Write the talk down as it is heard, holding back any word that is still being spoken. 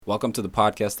Welcome to the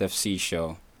Podcast FC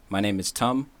show. My name is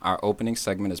Tum. Our opening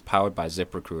segment is powered by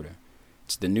ZipRecruiter.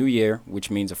 It's the new year, which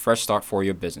means a fresh start for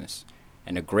your business.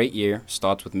 And a great year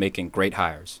starts with making great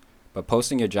hires. But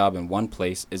posting your job in one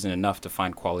place isn't enough to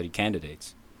find quality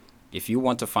candidates. If you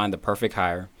want to find the perfect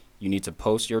hire, you need to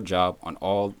post your job on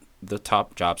all the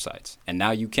top job sites. And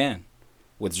now you can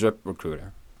with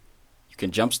ZipRecruiter. You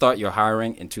can jumpstart your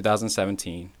hiring in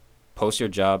 2017, post your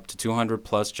job to 200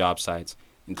 plus job sites,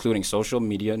 including social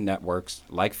media networks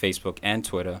like Facebook and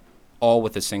Twitter, all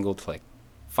with a single click.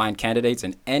 Find candidates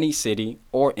in any city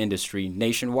or industry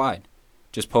nationwide.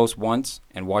 Just post once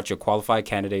and watch your qualified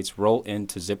candidates roll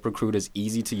into ZipRecruiter's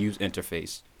easy-to-use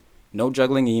interface. No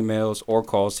juggling emails or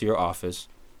calls to your office.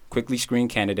 Quickly screen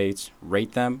candidates,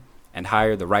 rate them, and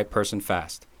hire the right person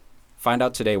fast. Find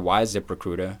out today why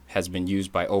ZipRecruiter has been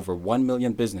used by over 1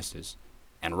 million businesses.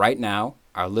 And right now,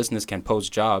 our listeners can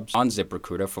post jobs on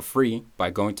ZipRecruiter for free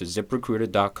by going to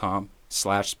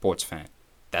ZipRecruiter.com/sportsfan.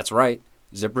 That's right,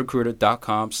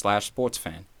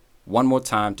 ZipRecruiter.com/sportsfan. One more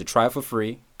time to try for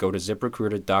free, go to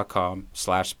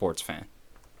ZipRecruiter.com/sportsfan.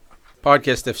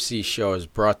 Podcast FC show is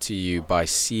brought to you by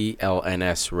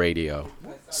CLNS Radio.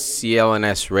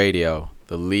 CLNS Radio,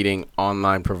 the leading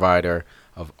online provider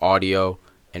of audio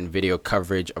and video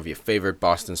coverage of your favorite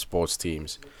Boston sports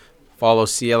teams. Follow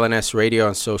CLNS Radio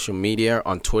on social media.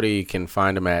 On Twitter, you can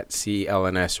find them at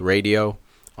CLNS Radio.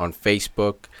 On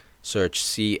Facebook, search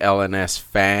CLNS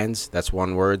Fans. That's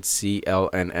one word,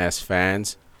 CLNS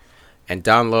Fans. And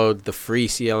download the free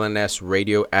CLNS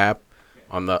Radio app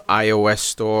on the iOS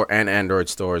store and Android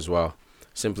store as well.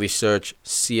 Simply search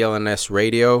CLNS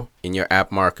Radio in your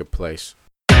app marketplace.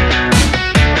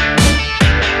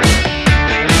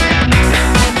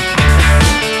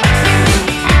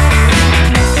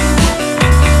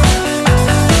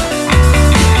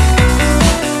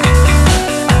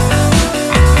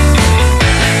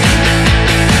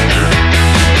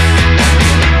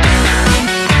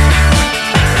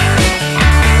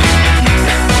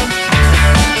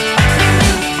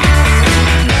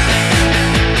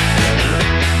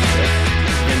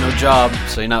 Job,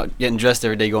 so you're not getting dressed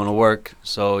every day going to work,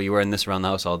 so you're wearing this around the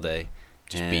house all day.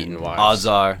 Just and beating wives. Odds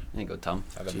are, there you go, Tom.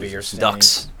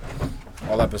 Ducks.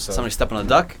 All episodes. Somebody stepping on a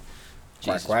duck? Quack,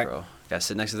 Jesus, quack. bro. Gotta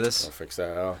sit next to this? I'll fix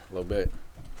that out a little bit.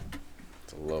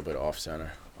 It's a little bit off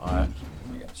center. Alright.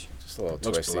 Just a little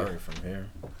Looks twisty. blurry from here.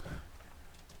 I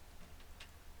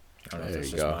don't know if There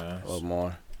it's you just go. my eyes. A little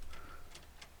more.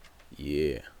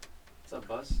 Yeah. What's up,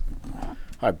 Buzz?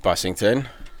 Hi, Bussington.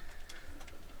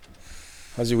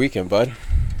 How's your weekend, bud?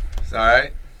 It's all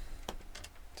right.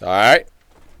 It's all right.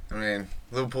 I mean,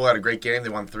 Liverpool had a great game. They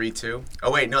won 3-2.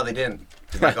 Oh, wait, no, they didn't.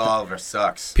 Michael Oliver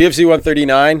sucks. PFC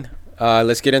 139.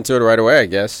 Let's get into it right away, I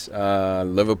guess.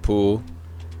 Liverpool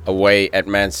away at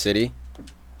Man City.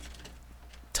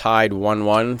 Tied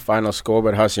 1-1. Final score,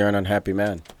 but how's you're an unhappy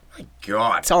man? My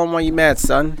God. Tell him why you mad,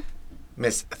 son.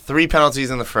 Missed 3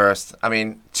 penalties in the first. I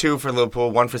mean, 2 for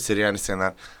Liverpool, 1 for City. I understand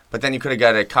that. But then you could have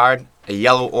got a card, a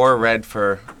yellow or a red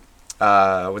for,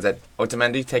 was that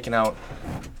Otamendi taking out,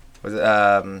 was it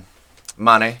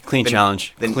Mane? Clean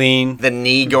challenge. The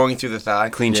knee going through the thigh.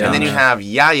 Clean And then challenge. you have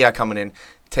Yaya coming in,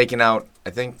 taking out, I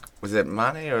think, was it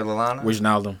Mane or Lallana?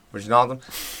 Wijnaldum.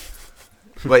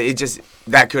 But it just,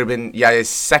 that could have been Yaya's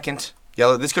second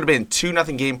yellow. This could have been a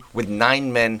 2-0 game with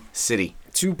 9 men City.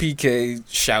 2 PK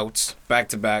shouts back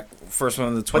to back. First one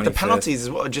on the 25th. But the penalties as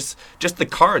well, just the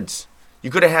cards. You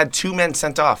could have had 2 men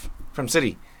sent off from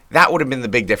City. That would have been the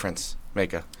big difference,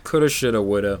 Maka. Coulda, shoulda,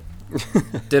 woulda.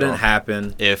 Didn't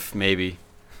happen. If, maybe.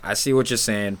 I see what you're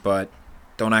saying, but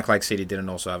don't act like City didn't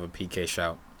also have a PK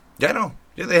shout. Yeah, no.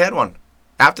 Yeah, they had one.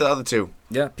 After the other 2.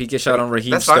 Yeah, PK shout on Raheem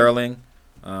That's fine. Sterling.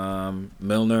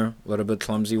 Milner, a little bit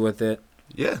clumsy with it.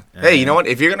 Yeah. Hey, you know what?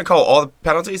 If you're going to call all the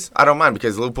penalties, I don't mind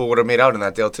because Liverpool would have made out in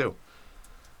that deal too.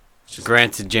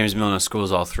 Granted, James Milner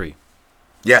scores all 3.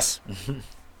 Yes.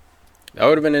 That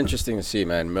would have been interesting to see,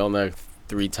 man. Milner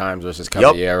 3 times versus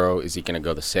Caballero. Is he going to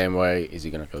go the same way? Is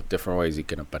he going to go a different way? Is he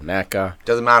going to Banaka?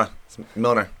 Doesn't matter. It's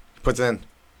Milner. He puts it in.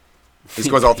 He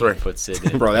scores all 3. Puts it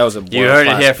in. Bro, that was a You heard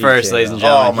it here world-class first, PK, ladies and though.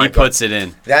 gentlemen. Oh, my He puts it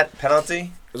in. That penalty,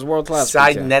 It was world-class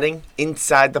side PK. netting,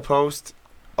 inside the post.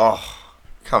 Oh,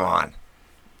 come on.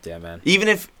 Yeah, man. Even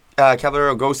if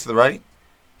Caballero goes to the right,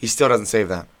 he still doesn't save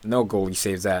that. No goalie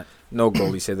saves that. No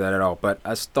goalie saved that at all. But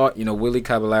I thought, Willie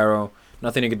Caballero,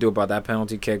 nothing he could do about that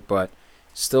penalty kick, but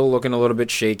still looking a little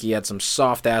bit shaky. Had some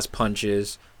soft-ass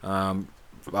punches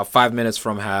about 5 minutes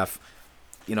from half.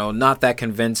 Not that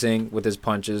convincing with his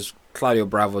punches. Claudio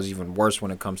Bravo is even worse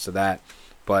when it comes to that.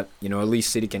 But, at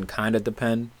least City can kind of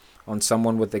depend on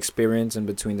someone with experience in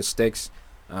between the sticks.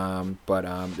 But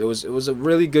it was a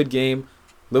really good game.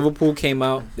 Liverpool came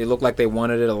out. They looked like they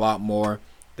wanted it a lot more.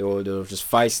 They were just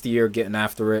feistier, getting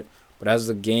after it. But as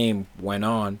the game went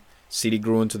on, City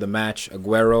grew into the match.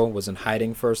 Aguero was in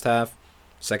hiding first half.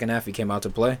 Second half, he came out to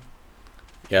play.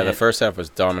 Yeah, the first half was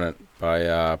dominant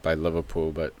by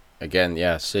Liverpool, but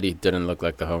again, City didn't look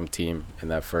like the home team in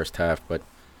that first half. But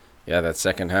yeah, that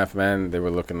second half, man, they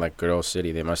were looking like good old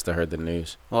City. They must have heard the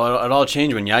news. Well, it all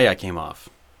changed when Yaya came off.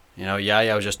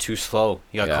 Yaya was just too slow.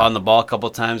 He got caught in the ball a couple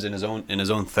of times in his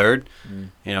own third.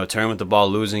 Turning with the ball,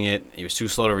 losing it. He was too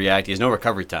slow to react. He has no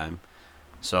recovery time.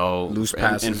 So Loose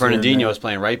passes and Fernandinho was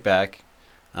playing right back.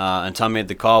 And Tom made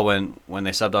the call when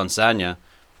they subbed on Sanya.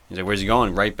 He's like, "Where's he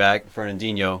going?" Right back.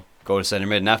 Fernandinho go to center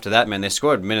mid. And after that, man, they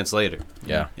scored minutes later.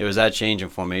 Yeah, it was that change in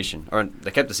formation, or they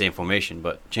kept the same formation,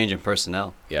 but change in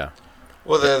personnel. Yeah.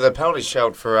 Well, the penalty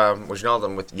shout for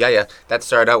Wijnaldum with Yaya, that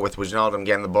started out with Wijnaldum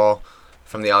getting the ball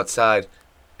from the outside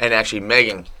and actually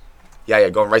megging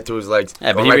Yaya, going right through his legs.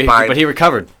 Yeah, but he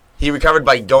recovered. He recovered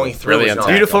by going through Brilliant Wijnaldum.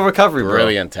 Beautiful recovery, bro.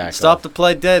 Brilliant tackle. Stop the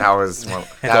play dead. That was... Well,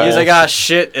 He's like, "Ah,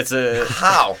 shit, it's a..."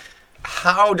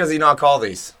 How does he not call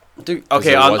these? Dude,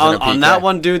 okay, on that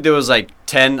one, dude, there was like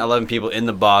 10, 11 people in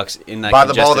the box in that By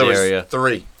the ball, congested there was area.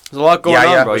 3. There's a lot going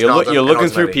on, bro. Wijnaldum You're looking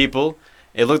and through Osmedi. people.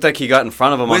 It looked like he got in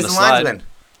front of him Where's on the the slide. linesman?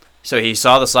 So he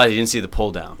saw the slide. He didn't see the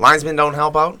pull down. Linesmen don't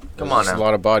help out? Come on There's now. a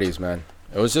lot of bodies, man.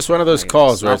 It was just one of those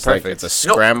calls where it's like it's a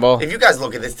scramble. If you guys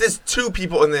look at this, there's 2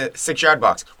 people in the 6-yard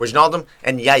box. Wijnaldum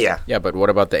and Yaya. Yeah, but what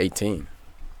about the 18?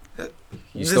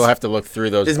 You still have to look through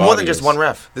those There's bodies. more than just one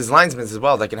ref. There's linesmen as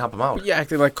well that can help him out. But you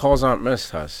acting like calls aren't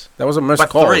missed, Huss. That was a missed But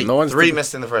call. 3. No one's 3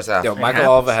 missed in the first half. Yo, Michael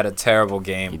Oliver had a terrible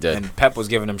game. He did. And Pep was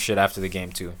giving him shit after the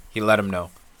game, too. He let him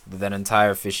know. That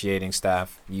entire officiating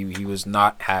staff, he was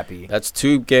not happy. That's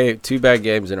two bad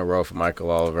games in a row for Michael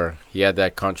Oliver. He had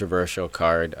that controversial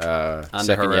card, second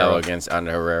Herrera. yellow against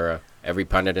Ander Herrera. Every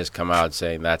pundit has come out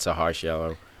saying that's a harsh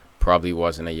yellow. Probably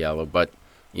wasn't a yellow, but,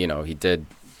 he did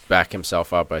back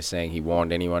himself up by saying he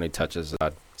warned anyone who touches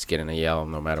that is getting a yellow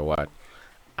no matter what.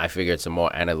 I figure it's a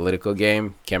more analytical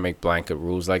game. Can't make blanket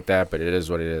rules like that, but it is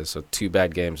what it is. So 2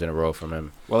 bad games in a row from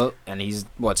him. Well, and he's,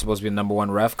 supposed to be the number 1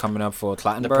 ref coming up for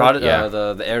Clattenburg?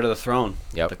 The heir to the throne.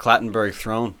 Yep. The Clattenburg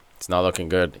throne. It's not looking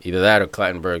good. Either that or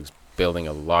Clattenburg's building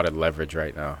a lot of leverage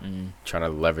right now. Trying to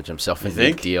leverage himself into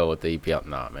a deal with the EPL.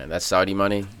 Nah, man. That's Saudi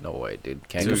money? No way, dude.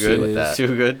 Can't compete with that.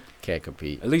 Too good. Can't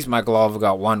compete. At least Michael Oliver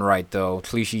got one right, though.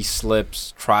 Clichy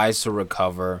slips, tries to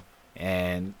recover,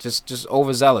 and just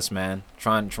overzealous, man.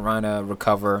 Trying to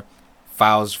recover,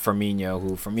 fouls Firmino,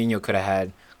 who Firmino could have had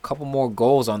a couple more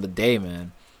goals on the day,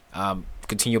 man.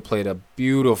 Coutinho played a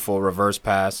beautiful reverse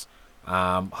pass.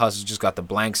 Huss just got the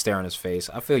blank stare on his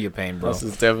face. I feel your pain, bro. Huss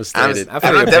is devastated. I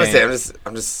feel your pain. devastated.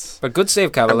 I'm just. But good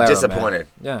save, Caballero. I'm disappointed.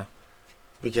 Man. Yeah,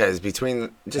 because between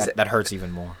that hurts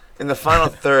even more. In the final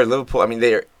third, Liverpool. I mean,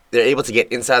 they're able to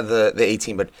get inside the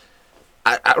 18, but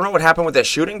I don't know what happened with their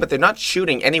shooting, but they're not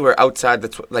shooting anywhere outside the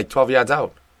 12 yards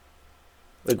out.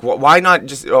 Like, why not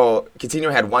just? Oh,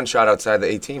 Coutinho had 1 shot outside the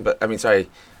 18, but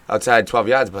outside 12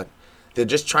 yards, but they're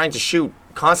just trying to shoot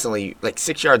constantly, like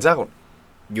 6 yards out.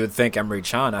 You would think Emre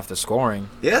Can, after scoring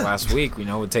last week,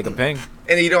 would take a ping.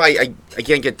 And I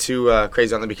can't get too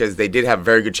crazy on them because they did have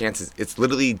very good chances. It's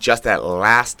literally just that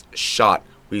last shot.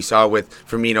 We saw it with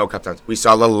Firmino a couple times. We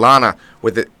saw Lallana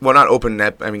with it. Well, not open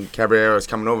net. I mean, Caballero is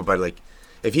coming over, but like,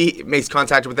 if he makes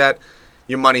contact with that,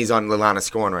 your money's on Lallana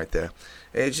scoring right there.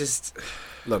 It's just...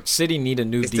 Look, City need a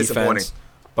new defense,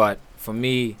 but for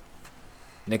me,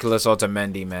 Nicolas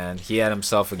Otamendi, man, he had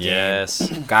himself a game. Yes.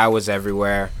 Guy was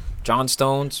everywhere. John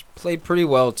Stones played pretty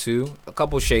well, too. A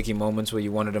couple shaky moments where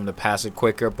you wanted him to pass it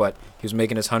quicker, but he was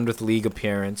making his 100th league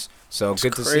appearance. So it's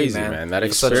good crazy, to see, man. That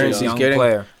He's such a experience young he's getting.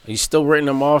 player. He's still writing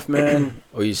him off, man?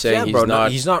 Or you saying he's bro, not? No,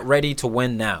 he's not ready to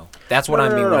win now. That's what I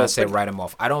mean when I say write him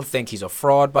off. I don't think he's a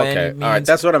fraud by any means. All right,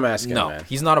 that's what I'm asking, No, man.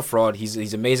 he's not a fraud.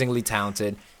 He's amazingly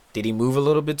talented. Did he move a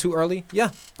little bit too early? Yeah.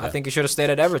 I think he should have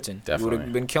stayed at Everton. Definitely. He would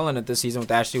have been killing it this season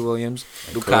with Ashley Williams,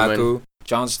 And Lukaku, Koeman.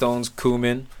 John Stones,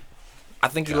 Koeman. I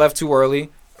think he left too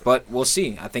early, but we'll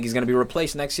see. I think he's going to be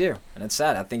replaced next year, and it's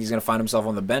sad. I think he's going to find himself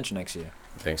on the bench next year.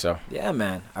 You think so? Yeah,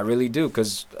 man. I really do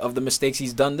because of the mistakes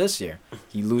he's done this year.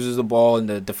 He loses the ball in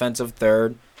the defensive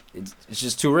third. It's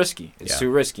just too risky. It's too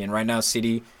risky. And right now,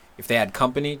 City, if they had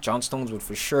company, John Stones would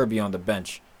for sure be on the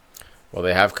bench. Well,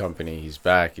 they have company. He's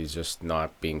back. He's just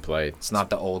not being played. It's not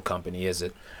the old company, is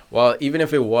it? Well, even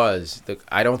if it was,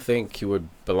 I don't think he would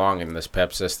belong in this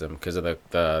Pep system because of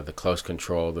the close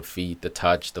control, the feet, the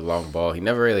touch, the long ball. He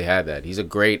never really had that. He's a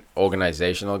great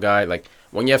organizational guy. Like,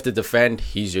 when you have to defend,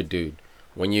 he's your dude.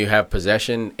 When you have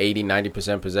possession, 80,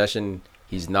 90% possession,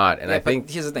 he's not. And I think...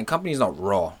 Here's the thing. Company's not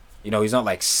raw. You know, he's not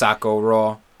like Sacco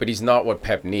raw. but he's not what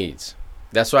Pep needs.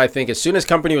 That's why I think as soon as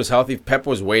Company was healthy, Pep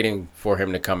was waiting for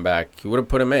him to come back. He would have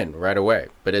put him in right away.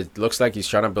 But it looks like he's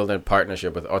trying to build a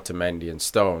partnership with Otamendi and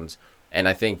Stones. And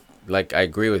I think, like, I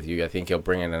agree with you. I think he'll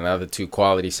bring in another 2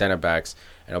 quality center backs,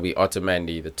 and it'll be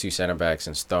Otamendi, the 2 center backs,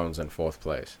 and Stones in 4th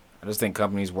place. I just think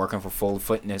Company's working for full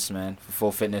fitness, man. For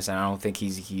full fitness, and I don't think he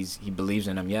believes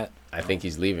in him yet. I think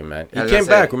he's leaving, man. Yeah, He came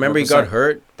back. Remember, he got 100%.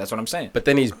 hurt, That's what I'm saying. but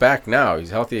then he's back now. He's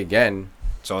healthy again.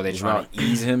 So they're He's trying not- to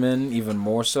ease him in even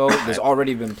more so. There's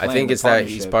already been I playing think the it's that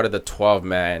he's partnership. part of the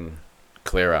 12-man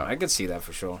clear out. I could see that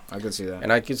for sure. I could see that.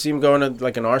 And I could see him going to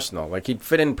like an Arsenal. Like he'd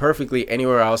fit in perfectly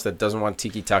anywhere else that doesn't want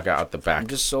tiki taka out the I'm back.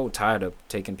 just so tired of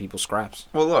taking people's scraps.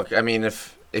 Well, look, I mean,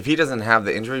 if he doesn't have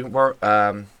the injury Record.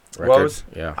 woes,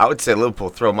 Yeah. I would say Liverpool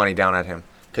throw money down at him.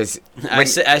 Because I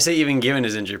say even given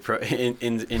his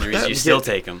injuries, you still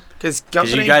take him. Because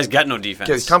you guys got no defense.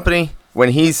 Because Company, when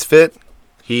he's fit,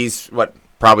 he's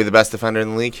probably the best defender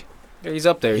in the league. Yeah, he's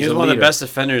up there. He He's was a one of the leader. best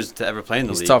defenders to ever play in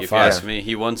the He's league. top If 5. you ask me,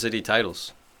 he won city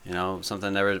titles. You know,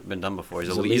 something never been done before.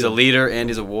 He's He's a a leader and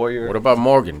he's a warrior. What about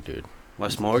Morgan, dude?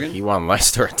 Wes Morgan? He won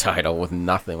Leicester a title with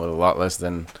nothing, with a lot less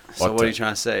than. So what are you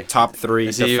trying to say? Top 3.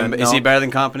 Is he better than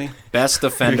Company? Best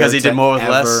defender Because he did to more with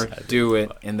ever less? do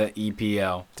it in the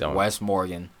EPL. Don't. Wes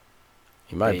Morgan,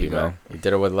 He might There be, you go. man. He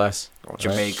did it with less.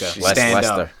 Jamaica. Less Stand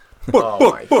Leicester. up.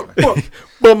 Oh, my God.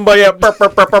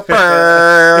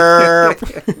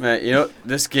 Man, you know,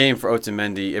 this game for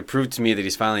Otamendi, it proved to me that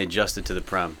he's finally adjusted to the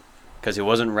Prem. Because he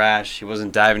wasn't rash. He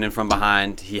wasn't diving in from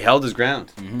behind. He held his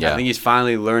ground. Yeah. I think he's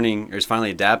finally learning, or he's finally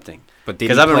adapting. But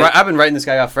Because I've been writing this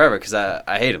guy off forever because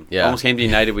I hate him. Yeah. Almost came to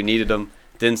United. We needed him.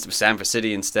 Didn't stand for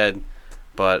City instead.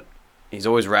 But he's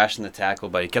always rash in the tackle.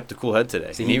 But he kept a cool head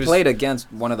today. See, And he was- played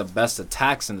against one of the best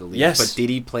attacks in the league. Yes. But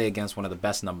did he play against one of the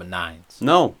best number 9s?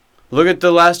 No. Look at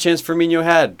the last chance Firmino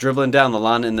had, dribbling down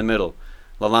Lallana in the middle.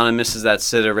 Lallana misses that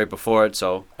sitter right before it,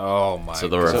 so Oh, my So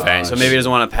the God. revenge. so maybe he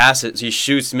doesn't want to pass it. So he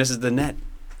shoots, misses the net.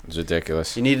 It's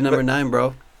ridiculous. You need a number 9,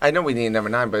 bro. I know we need number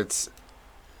 9, but it's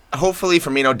hopefully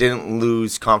Firmino didn't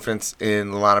lose confidence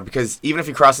in Lallana because even if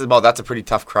he crosses the ball, that's a pretty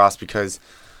tough cross because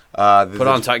Put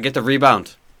on top, get the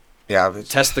rebound, Yeah,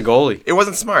 test the goalie. it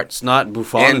wasn't smart. It's not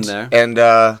Buffon in there. And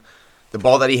the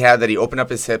ball that he had, that he opened up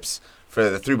his hips for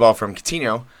the through ball from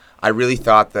Coutinho, I really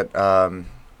thought that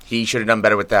he should have done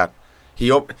better with that.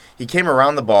 He came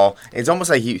around the ball. It's almost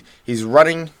like he's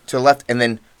running to the left and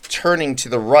then turning to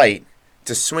the right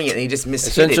to swing it, and he just mishit it.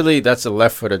 Essentially, that's a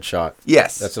left-footed shot.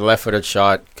 Yes. That's a left-footed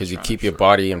shot because you keep your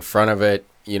body in front of it,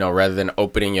 you know, rather than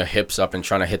opening your hips up and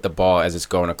trying to hit the ball as it's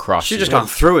going across. Should you. just gone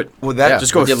through it. Well, that Yeah.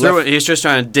 Just go With your through left- it. He's just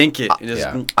trying to dink it. He just-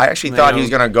 yeah. I actually You thought know, he was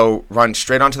gonna go run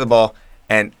straight onto the ball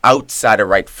and outside of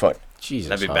right foot. Jesus,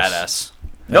 That'd be Huss. badass.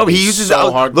 No, That'd he be uses so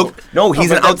out. hard. Look, no, he's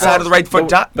but an that outside ball- of the right foot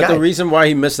But guy. the reason why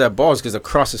he missed that ball is because the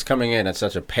cross is coming in at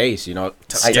such a pace, you know.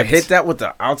 To hit that with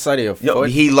the outside of your Yo, foot.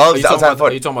 he Are loves you, the talking outside about,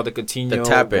 are you foot. talking about the Coutinho The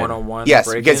tap in. one-on-one? Yes,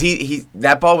 break because in? he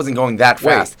that ball wasn't going that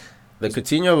Wait. fast. The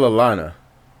Coutinho Lallana.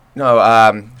 No,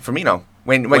 Firmino.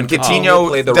 When Coutinho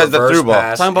played does the reverse through ball.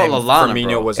 pass Talking about and Lallana, Firmino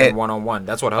bro. was And- in one-on-one.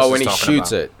 That's what Huss Oh, was when he talking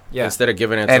shoots about. it Yeah. instead of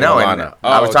giving it to I know. Lallana.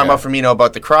 And I was talking okay. about Firmino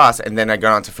about the cross, and then I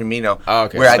got on to Firmino, Oh,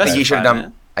 okay. where I think he should have Specify,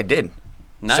 done. man. I did.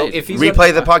 Nice. So if he's Replay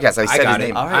gonna- the podcast. I said his got it.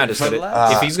 name. All right, I understood it.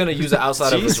 relax. If he's going to use the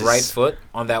outside of his Jesus. right foot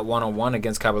on that one-on-one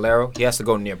against Caballero, he has to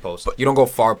go near post. You don't go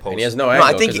far post. And he has no I angle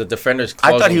think because he- the defender's I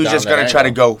closing thought he was down just that going to try to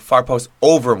angle. go far post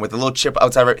over him with a little chip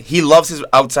outside right. He loves his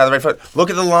outside of the right foot. Look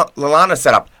at the Lallana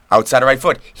setup. Outside of right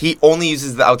foot. He only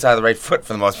uses the outside of the right foot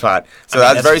for the most part. So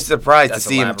I was very surprised to That's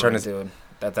see him turn elaborate, his. dude.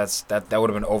 That would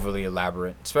have been overly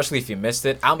elaborate, especially if you missed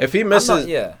it. If he I'm misses,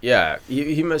 not- yeah.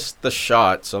 he missed the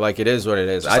shot. So like it is what it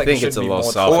is. Just I like think it it's a should be little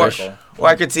more selfish. tactical. Or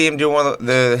I could see him doing one of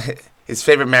his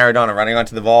favorite Maradona, running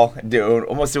onto the ball,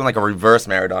 almost doing like a reverse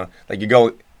Maradona. Like you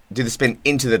go do the spin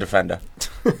into the defender.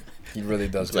 He really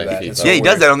does do Like that. he- It's so Yeah, he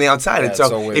does weird. that on the outside. Yeah, and it's so,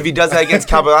 so weird. if he does that against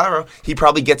Caballero, he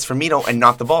probably gets Firmino and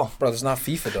not the ball. Bro, it's not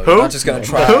FIFA though. Who? You're not just gonna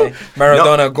try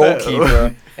Maradona No.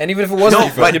 goalkeeper. And even if it was No,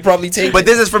 FIFA, but- you'd probably take But it.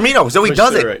 this is Firmino, so he Push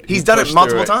does through it. it. He's He done it pushed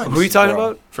multiple through it. times. Who are you talking Bro.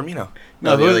 about? Firmino.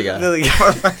 No, the other guy.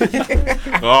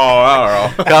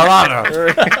 Oh,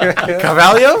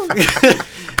 Carvalho?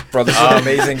 Bro, this is an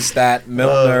amazing stat.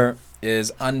 Milner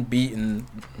is unbeaten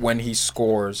when he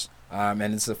scores. And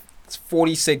it's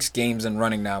 46 games in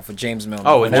running now for James Milner.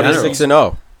 Oh, in Whenever general. he-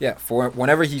 46-0. Yeah, for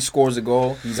whenever he scores a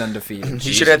goal, he's undefeated.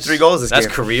 He should have 3 goals this That's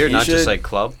game. career, He not just should- like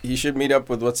club. He should meet up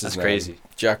with what's his That's name? crazy.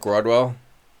 Jack Rodwell.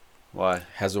 Why?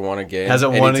 Hasn't won a game.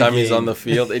 Hasn't won a Anytime he's game. on the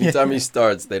field, anytime he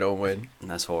starts, they don't win.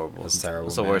 That's horrible. That's terrible,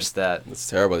 That's the man. worst stat. It's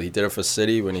terrible. He did it for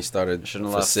City when he started. Shouldn't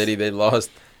have For left. City, they lost.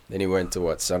 Then he went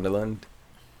to Sunderland,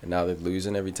 and now they're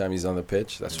losing every time he's on the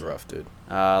pitch. That's rough, dude.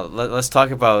 Let's talk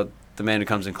about the man who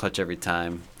comes in clutch every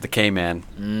time, the K-man,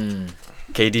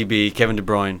 KDB, Kevin De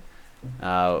Bruyne.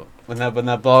 When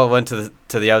that ball went to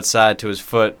the outside to his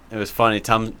foot, it was funny.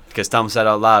 Because Tom said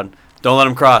out loud, "Don't let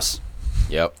him cross.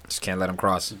 Yep. Just can't let him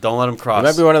cross. Don't let him cross." He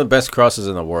might be one of the best crosses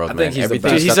in the world, I man. think he's the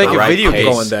Everything's best. He's got like the a right video pace. game.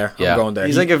 I'm going there. Yeah. I'm going there.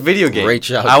 He's like a video game. Great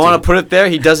shout, I want dude. to put it there.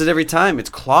 He does it every time. It's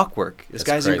clockwork. This That's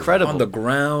guy's crazy. incredible. on the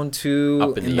ground too.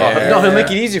 Up in the No, air. no, he'll make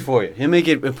it easy for you. He'll make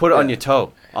it put it on your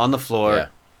toe, on the floor. Yeah.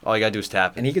 All you gotta do is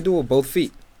tap it. And he can do it with both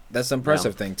feet. That's the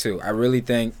impressive thing too. I really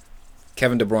think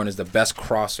Kevin De Bruyne is the best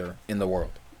crosser in the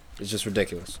world. It's just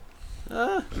ridiculous.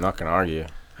 I'm not gonna argue.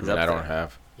 He's I up don't there.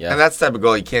 have. Yeah. And that's the type of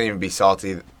goal you can't even be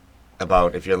salty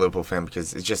about if you're a Liverpool fan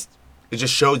because it just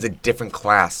shows a different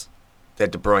class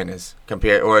that De Bruyne is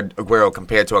or Aguero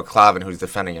compared to a Klavan who's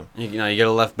defending him. You know, you get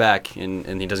a left back,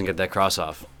 and he doesn't get that cross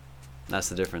off. That's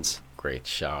the difference. Great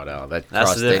shout out. That That's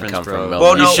cross the didn't difference, come bro. from Well,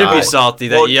 Milner. you no, should be no. salty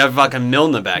that Well, you have fucking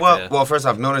Milner back there. Well, first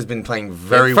off, Milner's been playing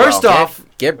very well. First off,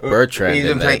 Get Bertrand He's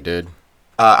in been there, playing- dude.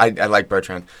 I like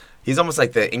Bertrand. He's almost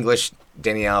like the English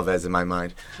Dani Alves in my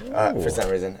mind, for some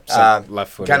reason.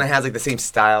 Left foot. Kind of has like the same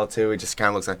style too. It just kind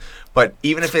of looks like. But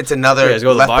even if it's another You guys go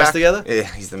to the left bars back, together? Yeah,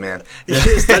 he's the man. you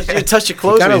touch your He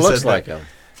clothes. kind when of he looks says like that. him.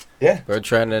 Yeah.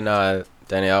 Bertrand and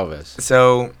Danny Alves.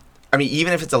 So, I mean,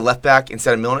 even if it's a left back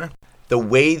instead of Milner, the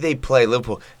way they play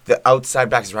Liverpool, the outside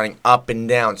back is running up and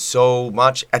down so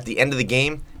much. At the end of the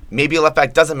game, maybe a left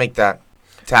back doesn't make that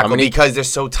tackle because they're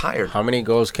so tired. How many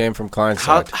goals came from Klein's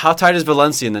side? How tired is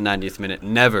Valencia in the 90th minute?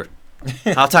 Never.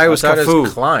 How tired was How tired is Cafu?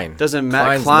 Klein? Doesn't matter.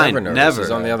 Klein's Klein, never nervous. never. He's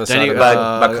on the other Danny, side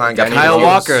of But Klein got Kyle Rose.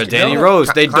 Walker, Danny Milner- Rose.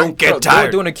 They Klein- don't get They were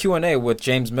tired. doing a Q&A with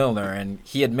James Milner, and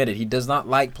he admitted he does not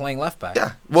like playing left back.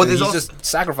 Yeah. Well, So there's he's also- just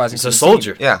sacrificing. He's to a the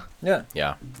soldier. team. Yeah. Yeah.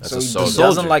 Yeah, that's So a he soldier.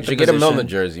 doesn't like You the should get a Milner position.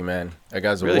 jersey, man. That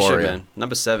guy's a Really should, warrior. man.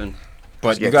 Number 7.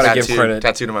 But you Get got to give tattooed- credit.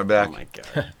 Tattooed on my back. Oh my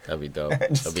god. That'd be dope. That'd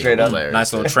be Straight up. hilarious.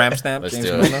 Nice little tramp stamp. Let's James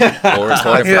do Milner. it. We'll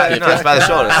record it for No, people. it's by the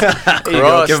shoulders. There you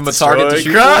go. Give him a target to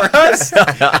shoot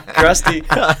for. Crusty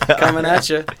coming at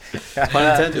you.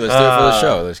 Pun intended. Let's do it for the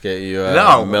show. Let's get you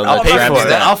No, Milner I'll pay tramp for stamp.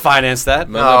 that. I'll finance that.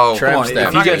 Milner No, tramp come on, stamp.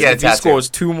 I'm not gonna get a If he tattoo. scores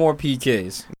 2 more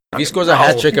PKs, If he scores a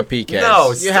hat trick of PKs,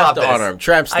 No, you have stop to this. honor him.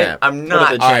 Tramp stamp. I'm What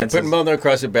not. are the All right, chances? put Milner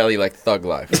across the belly like Thug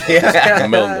Life. Yeah.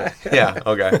 Milner. Yeah.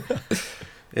 Okay.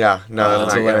 Yeah. No, that's That's not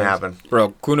gonna hilarious. happen. bro,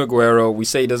 Kun Aguero, we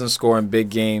say he doesn't score in big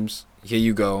games. Here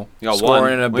you go. You got Scoring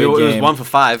one. in a It big was game. 1 for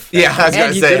 5. Yeah, I was gonna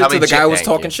And he say did how it to many the guy who was Thank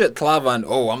talking you. shit. Klavan,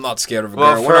 I'm not scared of Aguero.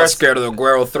 Well, We're not first- scared of the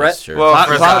Aguero That's threat. true. Well, Klavan-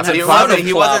 first Klavan off, had he Klavan wasn't.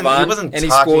 He wasn't. He Klavan, wasn't and he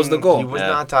talking, scores the goal. He was Yeah.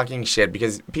 not talking shit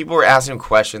because people were asking him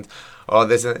questions. Oh,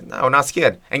 this. No, we're not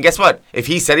scared. And guess what? If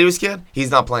he said he was scared, he's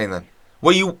not playing then.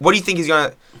 What do you think he's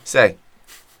gonna say?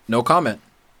 No comment.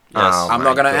 Yes. Oh, I'm my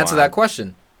not going to answer God. that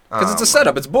question. Because Oh, it's a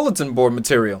setup. It's bulletin board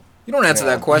material. You don't answer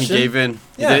Yeah. that He question. gave in.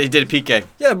 Yeah. He did a PK.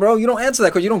 Yeah, bro, you don't answer that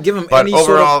because you don't give him But any overall,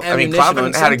 sort of I mean, ammunition or Klavan had a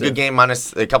incentive. good game.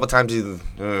 Minus a couple times he's passing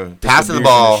the Distribution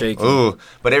ball. is shaky. Ooh,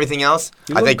 but everything else,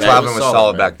 He I looked think good. Klavan He was was solid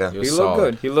solid, back man. there. He He was looked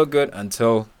solid. good. He looked good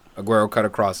until Aguero cut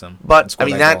across him. But and scored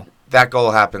I mean that goal. that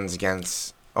goal happens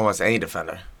against almost any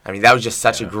defender. I mean that was just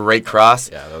such a great cross.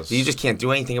 Yeah, that was- You just can't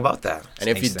do anything about that. And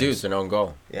if you Makes do, sense. it's an own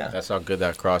goal. Yeah. That's how good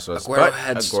that cross was. Aguero But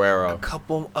had a Aguero.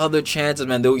 couple other chances,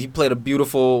 man. He played a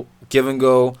beautiful give and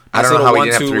go. I don't Nice know how little he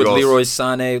didn't have 1-2 3 with goals. Leroy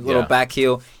Sané, little Yeah. back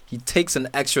heel. He takes an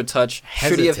extra touch.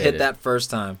 Should he have hit Hesitated. that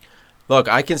first time? Look,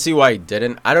 I can see why he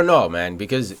didn't. I don't know, man,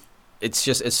 because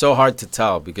it's so hard to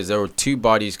tell because there were 2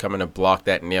 bodies coming to block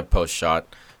that near post shot.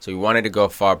 So he wanted to go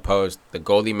far post. The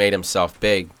goalie made himself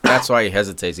big. That's why he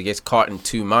hesitates. He gets caught in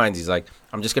 2 minds. He's like,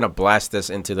 I'm just going to blast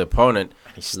this into the opponent.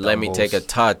 Let me take a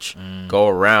touch, go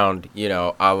around,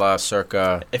 a la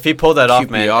circa. If he pulled that off,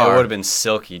 man, it QPR. would have been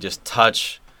silky. Just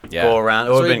touch, Yeah. go around. It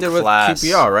That's would what have he been did class.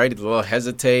 with QPR, right? A little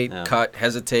hesitate, Yeah. cut,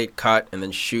 hesitate, cut, and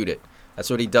then shoot it.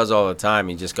 That's what he does all the time.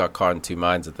 He just got caught in 2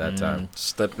 minds at that time.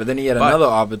 But then he had But- another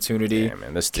opportunity. Yeah,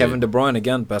 man, this Kevin dude- De Bruyne,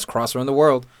 again, best crosser in the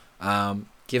world,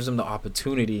 gives him the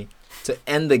opportunity to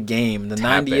end the game, the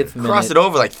Tap 90th it. minute. Cross it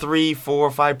over like 3,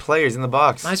 4, 5 players in the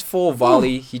box. Nice full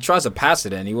volley. He tries to pass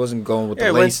it in. He wasn't going with the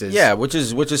Yeah,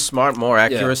 laces. which is smart, more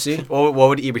accuracy. What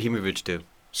would Ibrahimovic do?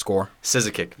 Score.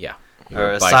 Scissor kick. Yeah.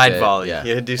 Or a Bite side it, volley. yeah.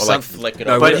 He'd do Or like something. flick it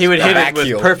No, over. But he would hit it back with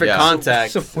heel. perfect Yeah.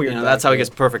 contact. Some weird That's how he back gets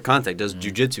perfect contact. Does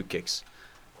jujitsu kicks.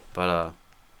 But I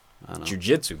don't know.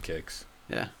 Jiu-jitsu kicks.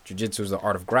 Yeah. Jiu-jitsu is the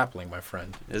art of grappling, my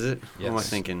friend. Is it? What am I Yes.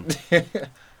 thinking?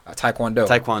 Taekwondo.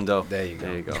 Taekwondo. There you go.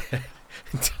 There you go.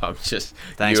 I'm just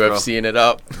Thanks, bro. UFCing it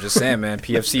up. I'm just saying, man.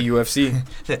 PFC, UFC.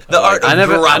 The art of I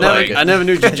grappling. never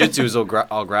knew jujitsu was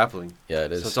all grappling. Yeah,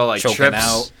 it is. So it's all like Choking trips.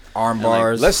 out, arm and, like,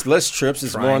 bars. less trips.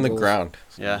 It's more on the Triangles. ground.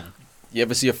 Yeah. You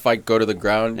ever see a fight go to the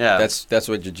ground? Yeah. That's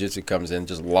where jiu-jitsu comes in,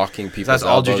 just locking people's That's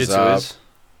all elbows jujitsu up. is.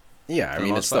 Yeah, I For the mean,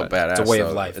 most it's still part. badass. It's a way of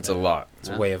though. life, It's man. a lot. It's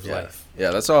a way of Yeah. life. Yeah,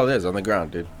 that's all it is on the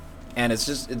ground, dude. And it's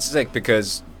sick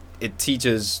because it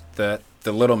teaches that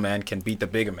the little man can beat the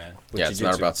bigger man. with Yeah, it's not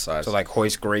jiu-jitsu. about size. So like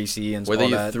Hoist Gracie and Whether all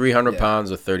you're that. 300 Yeah. pounds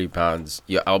or 30 pounds,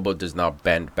 your elbow does not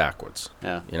bend backwards.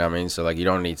 Yeah. You know what I mean? So, like, you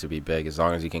don't need to be big. As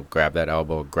long as you can grab that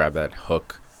elbow, grab that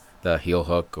hook, the heel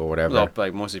hook or whatever. Well,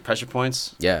 like mostly pressure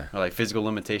points Yeah. or like physical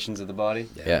limitations of the body.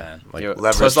 Yeah. man. Like, Yo,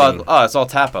 leverage so it's all, thing. it's all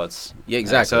tap outs. yeah,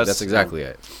 exactly. so it's- That's exactly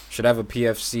it. Should have a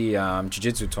PFC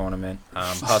jiu-jitsu tournament.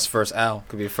 Huss versus Al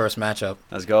could be the first matchup.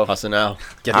 Let's go. Hustle now.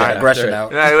 Get All that right. aggression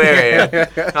After- out.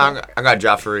 Wait. I got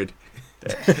Joff Farid.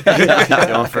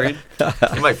 Going free.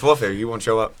 I'm like full figure. He won't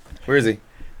show up. Where is he?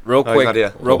 Real he's quick, not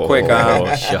here. real quick.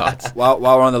 Shots. While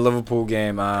we're on the Liverpool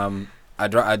game,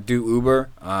 I do Uber,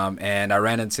 and I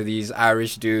ran into these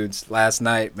Irish dudes last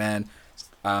night, man.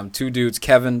 Two dudes,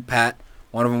 Kevin, Pat.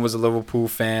 One of them was a Liverpool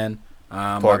fan.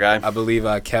 Poor guy. I believe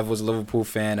Kev was a Liverpool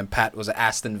fan, and Pat was an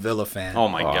Aston Villa fan. Oh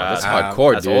my god. That's Um,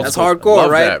 hardcore, that's dude. old That's school. hardcore,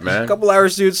 Love right? that, man. A couple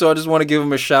Irish dudes, so I just want to give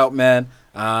them a shout, man.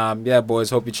 Yeah, boys,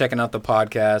 hope you're checking out the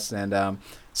podcast, and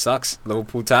sucks.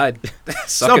 Liverpool tied.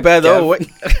 It's not bad though.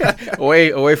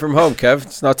 Away from home, Kev.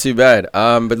 It's not too bad.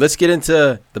 But let's get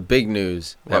into the big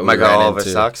news. that What, we Michael ran Oliver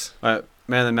into. sucks? All right,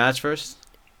 man of the match first.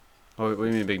 What do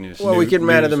you mean big news? Well, we can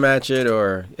man of the match it,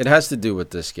 or it has to do with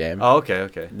this game. Oh,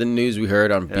 okay. The news we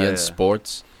heard on Yeah, BN yeah.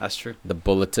 Sports, That's true. the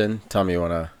bulletin. Tell me, you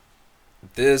wanna?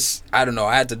 This, I don't know.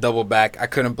 I had to double back. I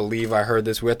couldn't believe I heard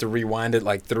this. We had to rewind it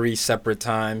like 3 separate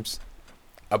times.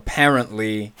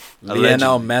 Apparently,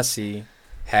 Lionel Allegedly. Messi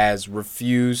has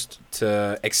refused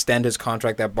to extend his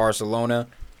contract at Barcelona,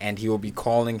 and he will be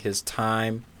calling his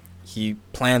time. He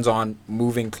plans on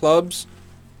moving clubs.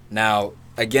 Now,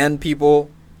 again, people,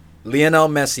 Lionel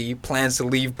Messi plans to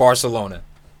leave Barcelona.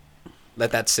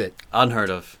 Let that sit. Unheard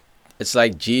of. It's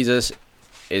like Jesus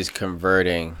is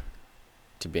converting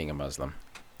to being a Muslim.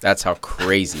 That's how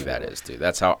crazy that is, dude.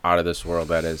 That's how out of this world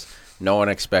that is. No one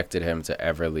expected him to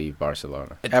ever leave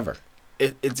Barcelona. Ever.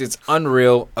 It's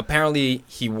unreal. Apparently,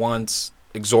 he wants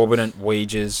exorbitant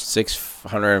wages.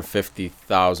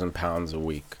 650,000 pounds a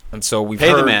week. And so we've Pay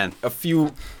the heard man. a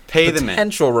few Pay the man.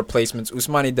 potential replacements.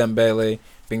 Ousmane Dembele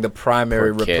being the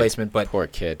primary Poor kid. replacement, but Poor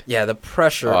kid. yeah, the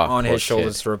pressure Oh, on poor his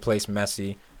shoulders kid. to replace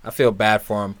Messi. I feel bad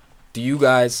for him. Do you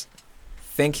guys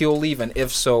think he'll leave? And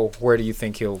if so, where do you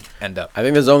think he'll end up? I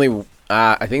think there's only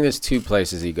I think there's 2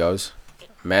 places he goes.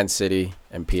 Man City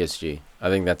and PSG. I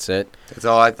think that's it. That's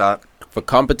all I thought. For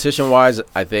competition-wise,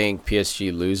 I think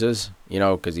PSG loses,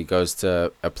 because he goes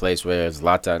to a place where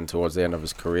Zlatan, towards the end of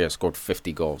his career, scored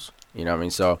 50 goals. You know what I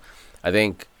mean? So I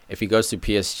think if he goes to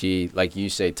PSG, like you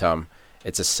say, Tom,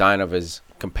 it's a sign of his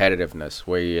competitiveness,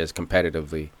 where he is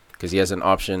competitively, because he has an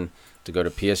option to go to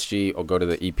PSG or go to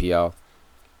the EPL.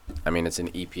 I mean, it's an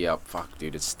EPL. Fuck,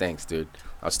 dude, it stinks, dude.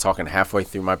 I was talking halfway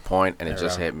through my point, and it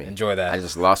just hit me. Enjoy that. I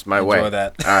just lost my way. Enjoy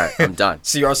that. All right, I'm done.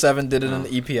 CR7 did it in the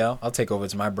EPL. I'll take over.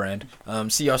 It's my brand.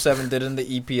 CR7 did it in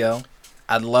the EPL.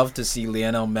 I'd love to see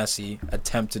Lionel Messi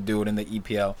attempt to do it in the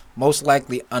EPL. Most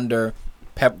likely under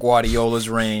Pep Guardiola's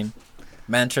reign.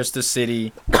 Manchester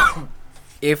City,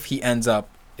 if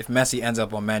Messi ends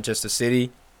up on Manchester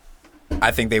City,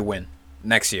 I think they win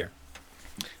next year.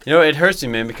 It hurts me,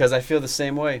 man, because I feel the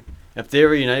same way. If they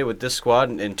were united with this squad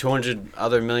and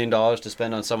 $200 million to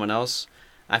spend on someone else,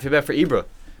 I feel bad for Ibra.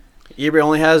 Ibra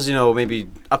only has, maybe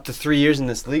up to 3 years in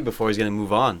this league before he's going to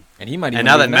move on. And he might. Even And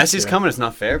now that leave next Messi's year. coming, it's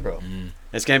not fair, bro.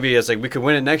 It's going to be, it's like we could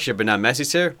win it next year, but now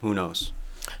Messi's here, who knows?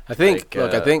 I think.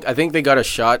 Like, I think they got a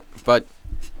shot, but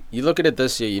you look at it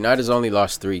this year. United's only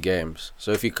lost 3 games,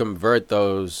 so if you convert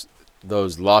those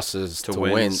losses to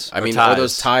wins, wins, I or mean, ties. or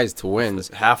those ties to wins,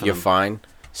 Half of you're them. fine.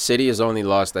 City has only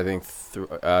lost, I think,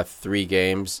 3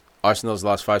 games. Arsenal's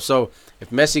lost 5. So if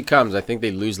Messi comes, I think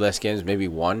they lose less games, maybe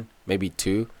 1, maybe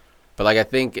 2. But I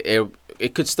think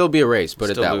it could still be a race. Put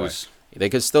Still it that lose. way. They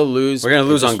could still lose. We're going to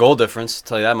lose It just- on goal difference,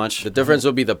 tell you that much. The difference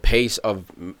will be the pace of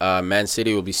Man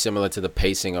City will be similar to the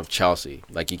pacing of Chelsea.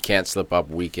 Like, you can't slip up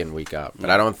week in, week out. But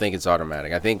I don't think it's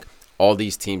automatic. I think all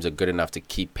these teams are good enough to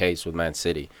keep pace with Man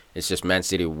City. It's just Man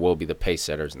City will be the pace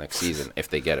setters next season if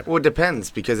they get it. Well, it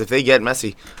depends, because if they get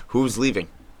Messi, who's leaving?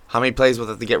 How many players will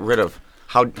they have to get rid of?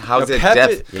 How's No, it Pep-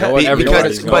 depth? You know what? Pep- You know what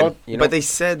it's Because, called? but they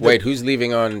said that- Wait, who's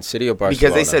leaving on City or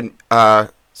Barcelona? because they said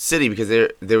City, because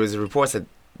there was reports that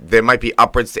there might be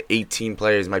upwards to 18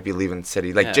 players might be leaving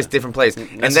City, like Yeah. just different players. And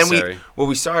then Necessary.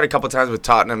 we saw it a couple times with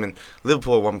Tottenham and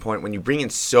Liverpool at one point. When you bring in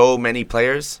so many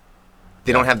players,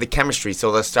 they don't have the chemistry,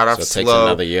 so they'll start off So it slow. takes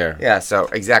another year. Yeah, so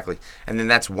exactly, and then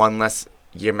that's one less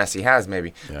year Messi has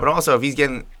maybe. Yeah. But also, if he's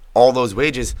getting all those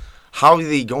wages, how are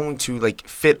they going to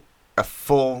fit a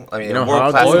full, I mean, You know a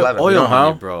world class how? 11. Oil You know how?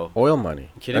 money, bro. Oil money.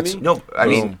 You kidding me? No, I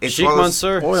mean, it's Sheikh one of those-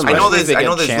 Mansour. Oil I know money. there's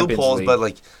Champions loopholes, League. but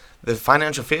like the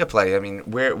financial fair play. I mean,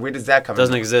 where does that come?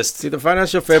 Doesn't in? exist. See, the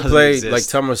financial fair Doesn't play, exist. like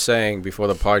Tom was saying before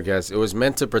the podcast, it was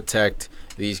meant to protect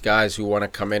these guys who want to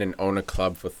come in and own a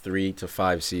club for 3 to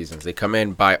 5 seasons. They come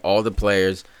in, buy all the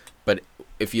players, but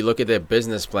if you look at their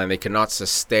business plan, they cannot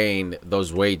sustain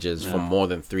those wages for more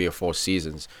than 3 or 4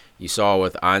 seasons. You saw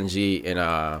with Anji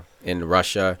in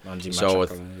Russia. Anji You saw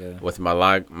Machaca, with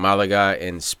Malaga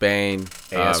in Spain.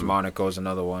 AS Monaco is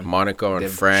another one. Monaco and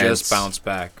They've France. just bounced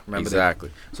back. Remember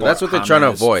Exactly. So bought that's what they're trying to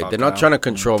James avoid. They're not Falcao. trying to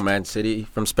control Man City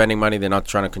from spending money. They're not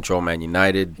trying to control Man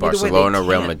United, Either way, they Barcelona, Real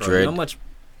can't, bro. Madrid. You know how much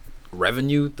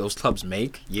revenue those clubs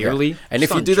make yearly? And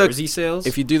Just if you on do the- jersey sales,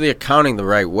 If you do the accounting the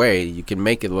right way, you can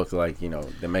make it look like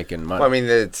they're making money. Well, I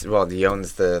mean, he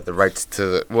owns the rights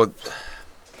to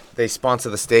they sponsor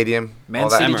the stadium. Man all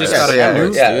that. City just Emirates. got a Yeah,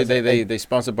 new. yeah. Dude, they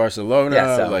sponsor Barcelona.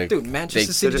 Yeah, so- like Dude, Manchester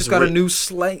they- City they're just just got a re- new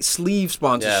sleeve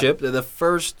sponsorship. They're the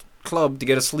first club to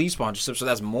get a sleeve sponsorship, so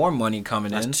that's more money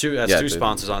coming in. That's two Yeah, two dude.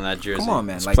 sponsors on that jersey. Come on,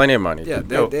 man. it's Like, plenty of money. yeah,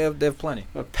 dude. they have plenty.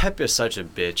 But Pep is such a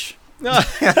bitch.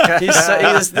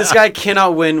 This guy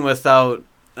cannot win without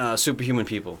superhuman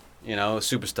people.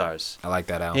 Superstars. I like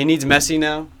that, Al. He needs Messi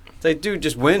now. It's like, dude,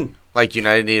 just win. Like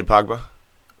United needed Pogba,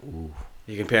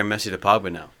 You compare Messi to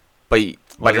Pogba now. but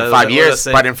What in does 5 that years,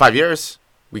 say? but in 5 years,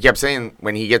 we kept saying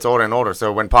when he gets older and older.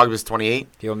 So when Pogba's 28,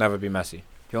 He'll never be Messi.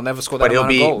 He'll never score that but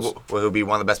amount of goals. he'll be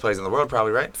one of the best players in the world,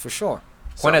 probably, right? For sure.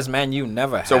 So- When has Man U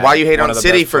never had So why you hate one on of the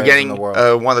City best for players in getting the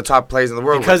world? one of the top players in the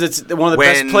world? Because it's one of the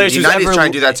when best players who's United's ever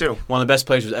trying to do that too. One of the best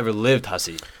players who's ever lived,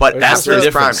 Hussey. But But after that's his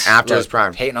the prime, difference. after Look, his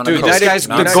prime, Hating on Dude, the this coach. guy's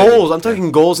Not the City. goals. I'm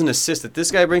talking goals and assists that this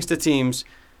guy brings to teams.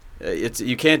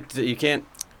 You can't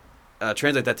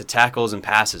translate that to tackles and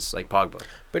passes like Pogba.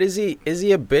 But is he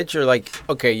a bitch or like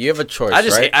okay? You have a choice, I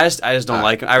right? just don't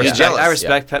like him. I You're respect. jealous. I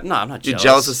respect Pep. No, I'm not you're jealous.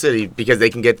 jealous of City because they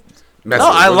can get. Messi.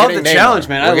 No, I We're love the getting challenge, Neymar.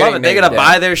 man. We're I love getting it. They gotta Neymar.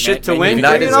 buy their shit to Man win.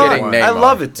 United's Bring it on. getting I Neymar.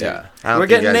 love it, dude. Yeah. I don't We're think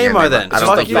getting you guys Neymar get then. I don't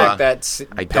Fuck think you. you fact that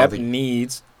I don't Pep think-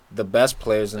 needs the best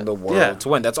players in the world Yeah. to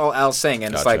win. That's all Al's saying,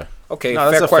 and it's Gotcha. like, okay,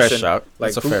 No, that's fair a fair question. shout.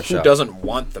 Like, That's a fair who shout. doesn't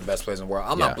want the best players in the world?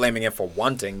 I'm Yeah. not blaming him for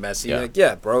wanting Messi. Yeah. Like,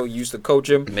 yeah, bro, you used to coach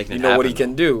him. Making You it know what he happen,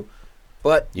 can do.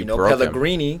 But You you know, broke him.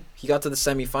 Pellegrini, he got to the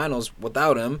semifinals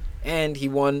without him, and he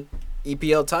won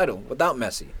EPL title without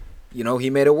Messi. You know, he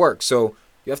made it work. So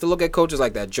you have to look at coaches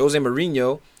like that. Jose Mourinho,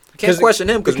 you can't 'Cause- question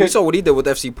him because we because- saw what he did with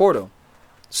FC Porto.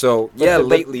 So yeah, but-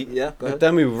 lately, yeah. Go But ahead.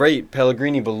 then we rate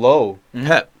Pellegrini below Mhm.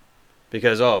 Pep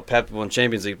because Pep won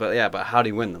Champions League, but how do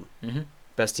he win them? Mhm.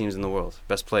 Best teams in the world,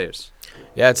 best players.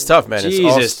 Yeah, it's tough, man.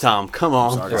 Jesus, Tom, come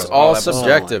on. Sorry, It's bro. all that-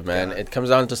 subjective, oh my man. God. It comes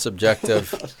down to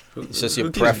subjective. It's just your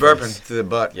Who keeps preference. burping to the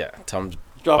butt? Yeah, Tom's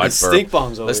Dropping Butt burp. stink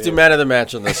bombs over Let's do here. man of the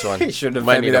match on this one. He shouldn't have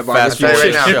Might fed me need a that fast I'll barbecue tell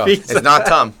you right food now, show. it's not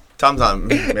Tom. Tom's not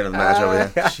man of the match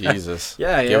over here. Jesus.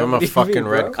 Yeah, Give him a what do you fucking mean,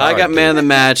 red bro? card. I got man of the dude.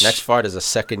 match. Next fight is a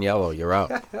second yellow. You're out.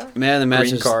 Man of the match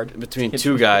Green is card. between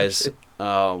two guys,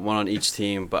 one on each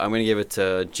team. But I'm going to give it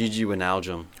to Gigi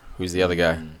Wijnaldum, Who's the other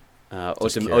guy?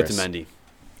 Just curious. Otamendi.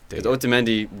 Because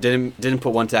Otamendi didn't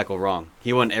put one tackle wrong.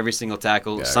 He won every single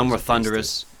tackle. Yeah, Some he were was a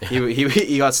beast, thunderous.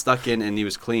 He got stuck in and he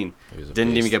was clean. He was a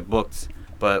Didn't even beast. get booked.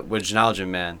 But with Wijnaldum,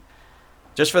 man,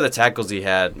 just for the tackles he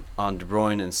had on De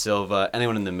Bruyne and Silva,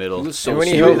 anyone in the middle. He was so And when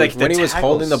he, smooth. held- when he was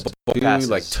holding the tackles, ball, passes.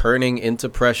 like turning into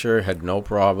pressure, had no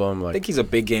problem. I Like think he's a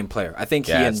big game player. I think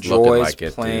Yeah, he it's looking enjoys like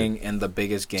it, playing in the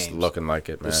biggest it's games. looking like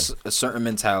it, man. There's a certain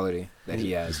mentality that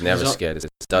he has. He's never He's scared. It's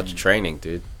Dutch training,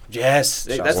 dude. Yes,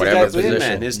 Shots that's the whatever guy's in, position.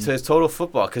 man. His total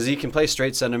football because he can play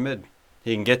straight center mid.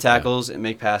 He can get tackles and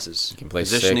make passes. He can play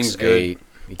Positioning's 6, good. 8.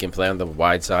 He can play on the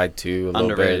wide side too. A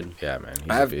Underrated. little bit. Yeah, man. He's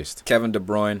I a have beast. Kevin De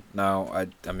Bruyne. Now,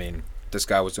 I mean, this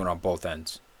guy was doing it on both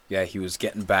ends. Yeah, he was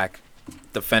getting back,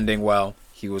 defending well.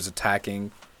 He was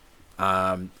attacking.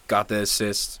 Got the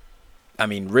assist. I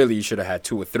mean, really, you should have had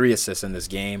 2 or 3 assists in this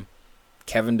game.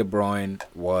 Kevin De Bruyne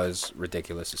was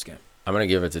ridiculous this game. I'm gonna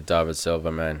give it to David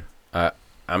Silva, man.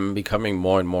 I'm becoming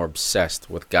more and more obsessed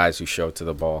with guys who show to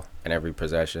the ball in every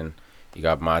possession. You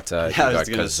got Mata, Yeah, I you was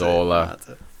got gonna say,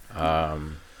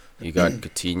 Cazorla, you got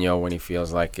Coutinho when he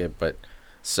feels like it. But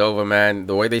Silva, man,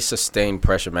 the way they sustain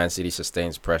pressure, Man City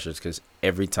sustains pressures because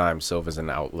every time Silva's an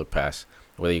outlet pass,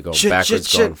 whether you go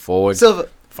backwards, going forward, Silva.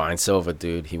 find Silva,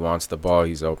 dude. He wants the ball,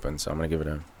 he's open. So I'm gonna give it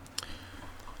to him.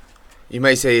 You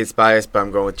may say it's biased, but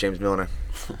I'm going with James Milner.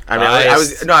 I mean,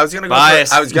 Biased. I was gonna go.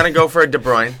 Biased. I was gonna go for De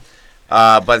Bruyne,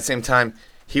 but at the same time,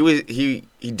 he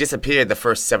disappeared the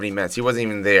first 70 minutes. He wasn't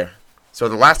even there. So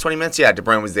the last 20 minutes, yeah, De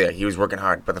Bruyne was there. He was working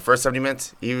hard, but the first 70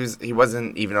 minutes, he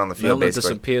wasn't even on the field. Milner basically.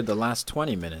 disappeared the last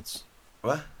 20 minutes.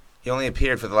 What? He only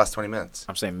appeared for the last 20 minutes.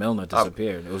 I'm saying Milner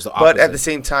disappeared. It was the But opposite. at the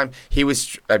same time, he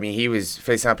was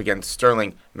facing up against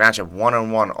Sterling matchup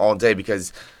one-on-one all day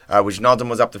because Wijnaldum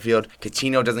was up the field.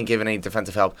 Coutinho doesn't give any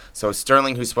defensive help. So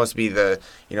Sterling, who's supposed to be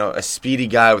a speedy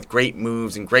guy with great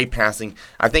moves and great passing,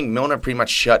 I think Milner pretty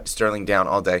much shut Sterling down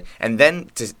all day. And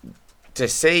then to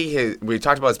say we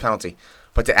talked about his penalty,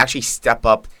 but to actually step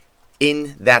up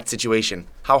in that situation,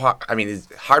 his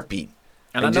heartbeat.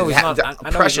 And I know he's not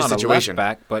a left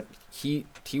back, but he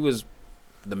was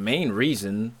the main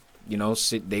reason,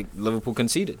 Liverpool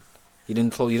conceded. He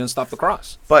didn't stop the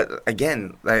cross. But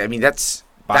again, that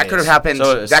could have happened.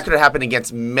 That could have happened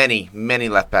against many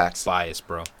left backs. Bias,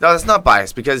 bro. No, that's not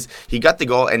bias because he got the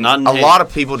goal, and a lot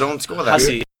of people don't score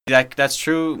that. That's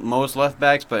true. Most left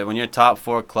backs, but when you're a top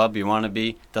 4 club, you want to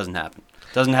be. Doesn't happen.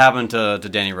 Doesn't happen to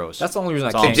Danny Rose. That's the only reason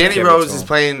I can't. Danny Rose is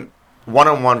playing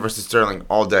one-on-one versus Sterling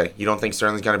all day. You don't think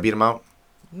Sterling's going to beat him out?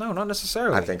 No, not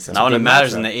necessarily. I think so. Not when it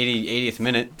matters in the 80th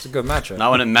minute. It's a good matchup.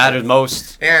 Not when it matters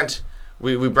most. And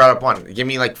we brought up one. Give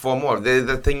me 4 more.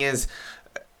 The thing is,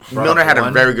 Milner had a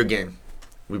very good game.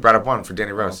 We brought up one for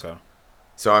Danny Rose. Okay.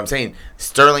 So I'm saying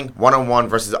Sterling one-on-one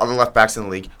versus other left backs in the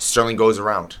league. Sterling goes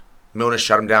around. Milner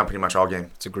shut him down pretty much all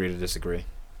game. It's agree to disagree.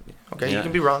 Okay, you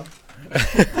can be wrong.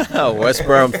 West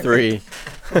Brom 3.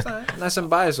 Nice and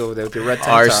biased over there with the red tank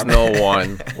Arsenal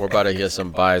 1. We're about to hear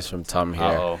some bias from Tom here.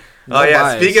 No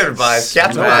bias. Speaking of bias,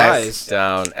 Cat's bias.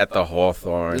 Down at the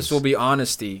Hawthorns. This will be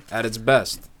honesty at its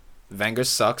best. Wenger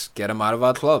sucks. Get him out of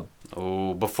our club.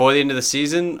 Oh, before the end of the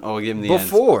season, or give him the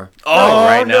before. end?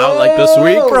 Right now, like this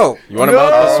week, bro. You want him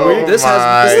out this week? This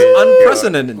is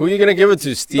unprecedented. Who are you gonna give it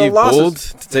to? Steve Gould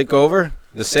to take over?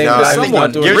 The same guy.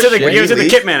 Someone. Give it to the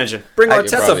kit manager. Bring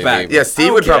Arteta back. Yeah,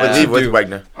 Steve would probably leave with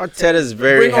Wagner. Arteta's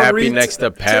very happy next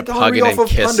to Pep, hugging and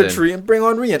kissing. And bring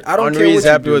Henry in. I don't care what Henry's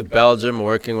happy you do. with Belgium,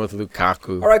 working with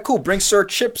Lukaku. All right, cool. Bring Sir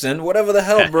Chips in. Whatever the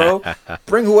hell, bro.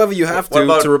 Bring whoever you have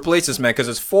to replace this man because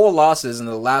it's 4 losses in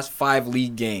the last 5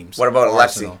 league games. What about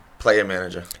Alexi, player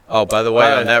manager? Oh, by the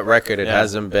way, on that record, it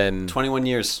hasn't been 21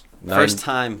 years. First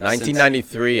time.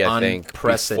 1993, I think.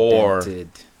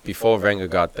 Before Wenger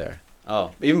got there.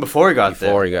 Oh, even before he got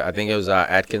there. I think it was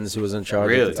Atkins who was in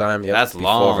charge at the time. Yep, that's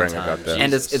long Wenger got there.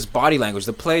 And it's body language.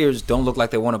 The players don't look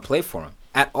like they want to play for him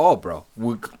at all, bro.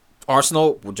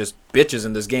 Arsenal were just bitches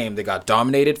in this game. They got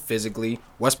dominated physically.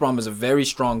 West Brom is a very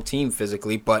strong team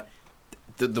physically, but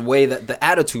the way that the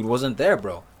attitude wasn't there,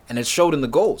 bro. And it showed in the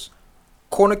goals.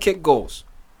 Corner kick goals.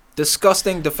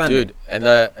 Disgusting defending. Dude, and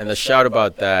the shout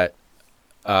about that,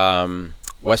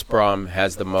 West Brom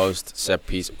has the most set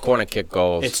piece corner kick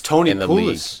goals. It's Tony in the Pulis.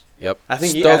 league. Yep. I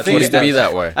think Stokes needs to be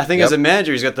that way. I think as a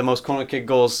manager, he's got the most corner kick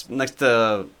goals next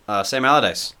to Sam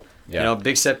Allardyce. Yeah.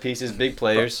 Big set pieces, big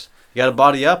players. You got to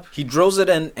body up. He drills it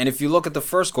in, and if you look at the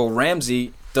first goal,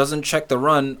 Ramsey doesn't check the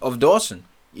run of Dawson.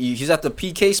 He's at the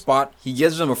PK spot. He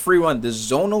gives him a free run. There's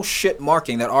zonal shit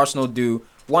marking that Arsenal do.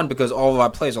 One, because all of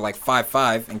our players are like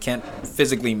 5'5" and can't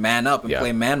physically man up and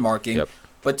play man marking. Yep.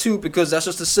 But 2, because that's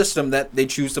just the system that they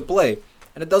choose to play.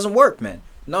 And it doesn't work, man.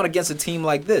 Not against a team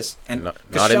like this. And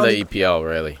not in the EPL,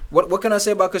 really. What can I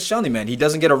say about Koscielny, man? He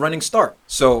doesn't get a running start.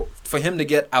 So for him to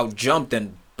get out-jumped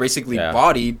and basically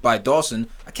bodied by Dawson,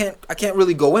 I can't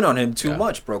really go in on him too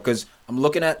much, bro, because I'm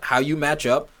looking at how you match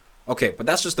up. Okay, but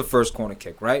that's just the first corner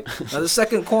kick, right? Now the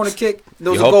second corner kick,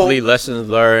 there was a goal. Hopefully lessons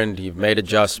learned. You've made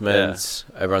adjustments.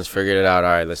 Yeah. Everyone's figured it out.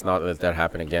 All right, let's not let that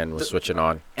happen again. We're switching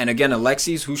on. And again,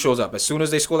 Alexis, who shows up? As soon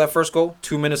as they score that first goal,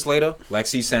 2 minutes later,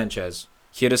 Alexis Sanchez.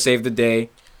 Here to save the day.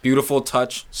 Beautiful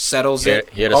touch. Settles it.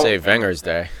 Here to save Wenger's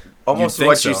day. Almost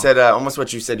what you said. Almost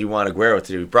what you said you want Aguero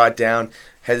to do. He brought it down,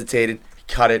 hesitated,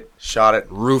 cut it, shot it.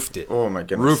 Roofed it. Oh, my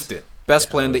goodness. Roofed it. Best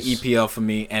play in the EPL for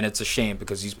me, and it's a shame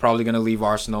because he's probably going to leave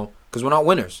Arsenal because we're not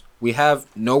winners. We have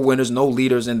no winners, no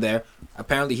leaders in there.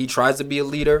 Apparently, he tries to be a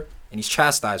leader, and he's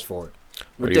chastised for it.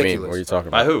 Ridiculous. What do you mean? What are you talking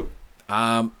about? By who?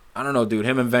 I don't know, dude.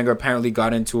 Him and Wenger apparently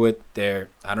got into it.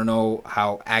 I don't know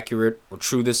how accurate or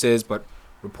true this is, but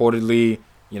reportedly,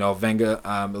 Wenger,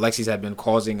 Alexis had been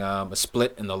causing a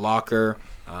split in the locker,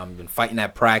 been fighting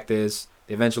at practice.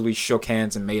 They eventually shook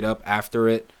hands and made up after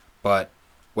it, but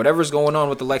whatever's going on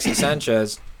with Alexis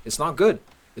Sanchez, it's not good.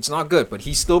 It's not good, but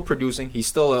he's still producing. He's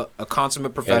still a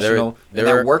consummate professional. And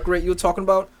that work rate you were talking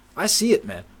about, I see it,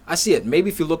 man. I see it. Maybe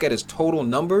if you look at his total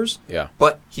numbers,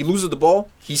 but he loses the ball,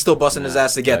 he's still busting his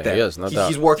ass to get there. He is, no doubt.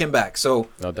 He's working back. So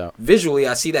no doubt. Visually,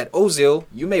 I see that Ozil,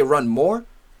 you may run more,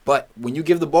 but when you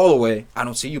give the ball away, I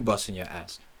don't see you busting your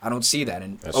ass. I don't see that.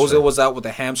 And That's Ozil true. was out with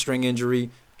a hamstring injury.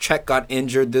 Czech got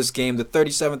injured this game, the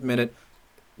 37th minute,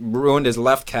 ruined his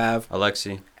left calf.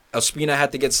 Alexi. Ospina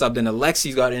had to get subbed in.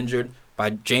 Alexis got injured by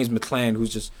James McClann,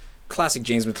 who's just classic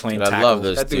James McClain Dude, I tackle. love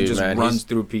this that dude dude, just man. runs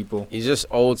through people. He's just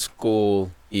old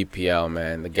school EPL,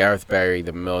 man. The Gareth Barry,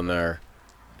 the Milner,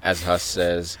 as Huss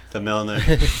says. The Milner,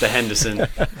 the Henderson.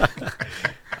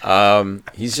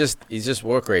 He's just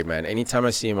work rate, man. Anytime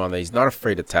I see him on there, he's not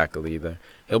afraid to tackle either.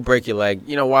 He'll break your leg,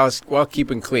 while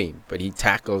keeping clean. But he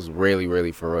tackles really,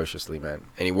 really ferociously, man.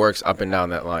 And he works up and down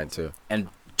that line too. And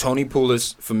Tony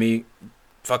Pulis, for me,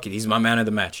 fuck it, he's my man of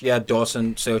the match. Yeah,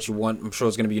 Dawson, say what you want. I'm sure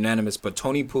it's going to be unanimous. But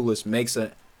Tony Pulis makes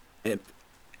an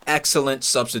excellent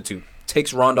substitute.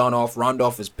 Takes Rondon off.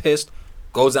 Rondon is pissed.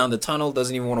 Goes down the tunnel.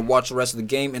 Doesn't even want to watch the rest of the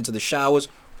game. Into the showers.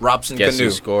 Robson Guess Canoe.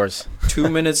 who scores? 2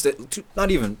 minutes.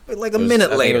 Not even. Like a minute I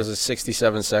think later. it was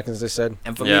 67 seconds, they said.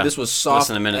 And for me, this was soft Less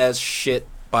than a minute. as shit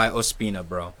by Ospina,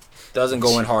 bro. Doesn't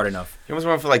go in hard enough. He almost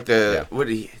went for what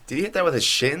did he hit that with his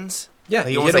shins? Yeah,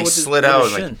 he almost slid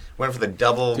out and went for the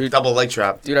double leg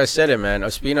trap. Dude, I said it, man.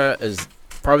 Ospina is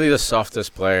probably the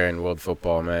softest player in world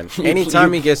football, man.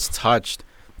 Anytime he gets touched,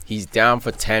 he's down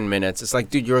for 10 minutes. It's like,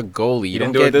 dude, you're a goalie. You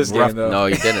don't didn't do it get this rough. game, though. No,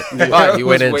 you didn't. But you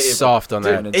went in soft on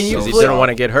that. Dude, And you he played- didn't want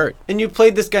to get hurt. And you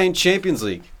played this guy in Champions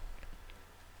League.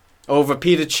 Over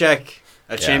Peter Cech,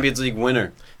 a Champions League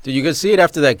winner. Dude, you could see it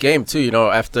after that game, too.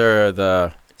 After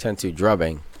the 10-2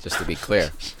 drubbing, just to be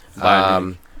clear.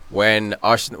 When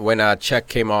Cech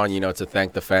came on, to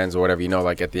thank the fans or whatever,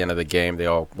 like at the end of the game, they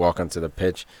all walk onto the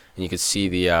pitch, and you could see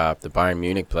the Bayern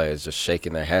Munich players just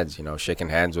shaking their heads, shaking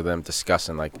hands with them,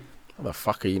 discussing, like, how the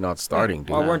fuck are you not starting,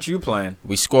 dude? Why weren't you playing?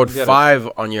 We scored 5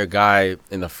 on your guy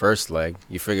in the first leg.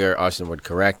 You figure Arsenal would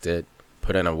correct it,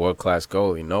 put in a world-class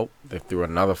goalie. Nope, they threw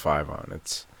another 5 on.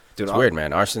 It's weird,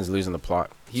 man. Arsenal's losing the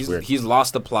plot. He's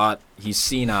lost the plot. He's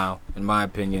senile, in my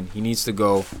opinion. He needs to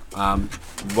go.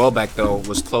 Welbeck, though,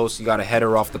 was close. He got a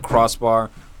header off the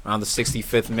crossbar around the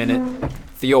 65th minute.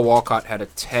 Theo Walcott had a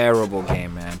terrible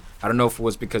game, man. I don't know if it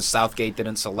was because Southgate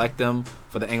didn't select him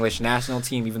for the English national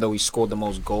team, even though he scored the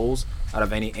most goals out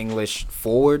of any English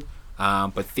forward.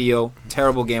 But Theo,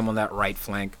 terrible game on that right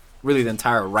flank. Really, the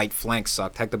entire right flank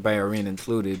sucked, Hector Bellerin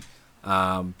included.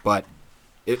 But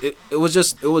it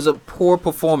was a poor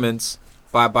performance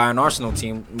by an Arsenal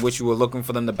team in which you were looking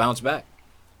for them to bounce back.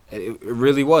 It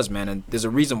really was, man. And there's a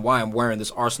reason why I'm wearing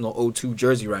this Arsenal 02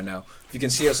 jersey right now. If you can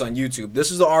see us on YouTube, this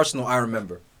is the Arsenal I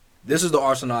remember. This is the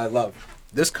Arsenal I love.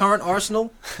 This current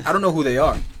Arsenal, I don't know who they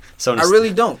are. So I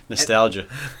really don't. Nostalgia.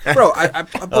 Bro, I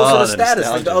posted a status like the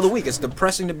nostalgia. other week. It's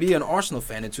depressing to be an Arsenal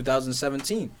fan in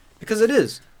 2017. Because it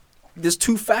is. There's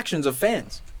 2 factions of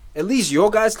fans. At least your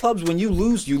guys' clubs, when you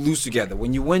lose together.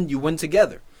 When you win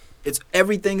together.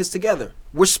 Everything is together.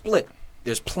 We're split.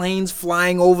 There's planes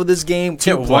flying over this game.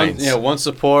 2 planes. One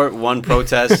support, one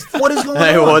protest. What is going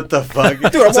Hey, on? what the fuck?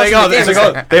 Dude, I'm watching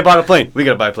the game. They bought a plane. We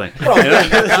gotta buy a plane. Bro,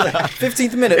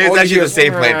 15th minute. It's all you actually hear the is,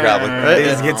 same plane, probably. They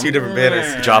just get 2 different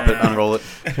banners. Drop it, unroll it.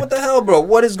 What the hell, bro?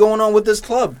 What is going on with this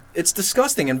club? It's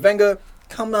disgusting. And Wenger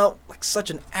come out like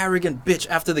such an arrogant bitch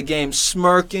after the game,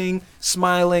 smirking,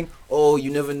 smiling. Oh,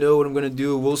 you never know what I'm going to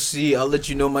do. We'll see. I'll let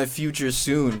you know my future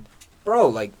soon. Bro,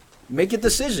 like, make a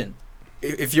decision.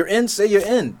 If you're in, say you're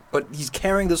in. But he's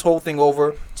carrying this whole thing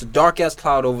over. It's a dark-ass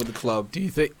cloud over the club. Do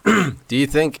you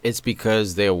think it's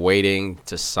because they're waiting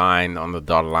to sign on the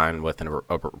dotted line with a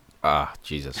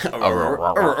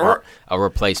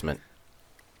replacement?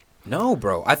 No,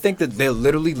 bro. I think that they're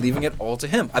literally leaving it all to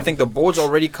him. I think the board's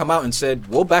already come out and said,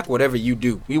 we'll back whatever you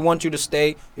do. We want you to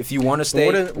stay. If you want to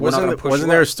stay, we're not going to push you Wasn't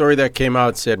there a out. story that came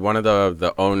out said one of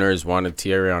the owners wanted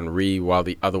Thierry Henry while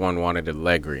the other one wanted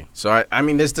Allegri? So, I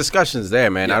mean, there's discussions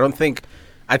there, man. Yeah.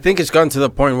 I think it's gotten to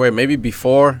the point where maybe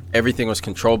before everything was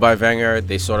controlled by Wenger,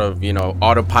 they sort of,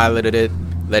 autopiloted it,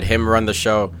 let him run the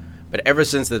show. But ever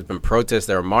since there's been protests,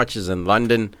 there are marches in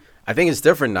London, I think it's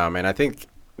different now, man. I think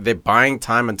they're buying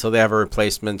time until they have a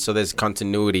replacement, so there's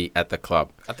continuity at the club.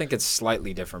 I think it's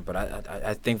slightly different, but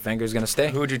I think Wenger's going to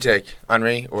stay. Who would you take,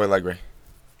 Henry or Allegri?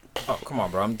 Oh, come on,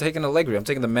 bro. I'm taking Allegri. I'm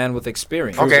taking the man with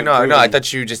experience. Okay, no. I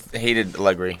thought you just hated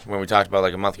Allegri when we talked about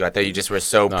like a month ago. I thought you just were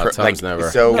so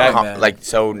never.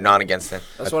 so non against him.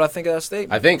 That's what I think of that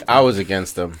statement. I think I was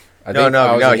against them. He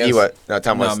was. No,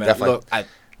 Tom was man, definitely. Look,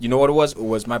 you know what it was? It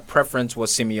was my preference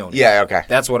was Simeone. Yeah, okay.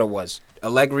 That's what it was.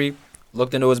 Allegri,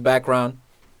 looked into his background.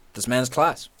 This man's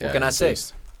class. What can I say?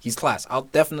 He's class. I'll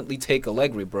definitely take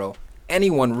Allegri, bro.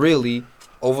 Anyone really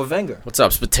over Wenger. What's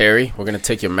up, Spiteri? We're going to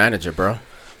take your manager, bro.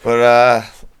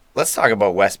 But let's talk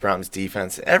about West Brom's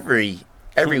defense. Every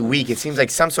week, it seems like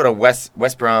some sort of West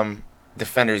Brom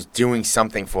defender's doing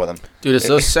something for them. Dude, it's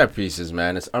those set pieces,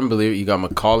 man. It's unbelievable. You got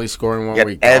McCauley scoring one You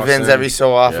week. got Evans every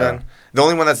so often. The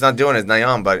only one that's not doing it is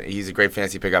Nayan, but he's a great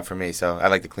fantasy pickup for me, so I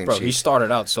like the clean Bro, sheet. he started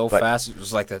out so But- fast. It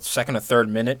was like the second or third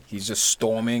minute. He's just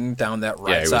storming down that Yeah,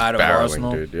 right he was side of barreling,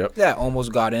 Arsenal. dude. Yep. Yeah,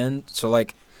 almost got in. So,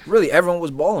 like, really, everyone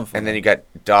was balling for And him. then you got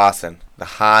Dawson, the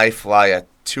high flyer,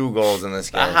 2 goals in this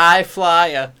A game. high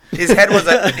flyer. His head was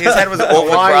over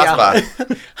the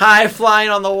crossbar. High flying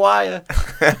on the wire.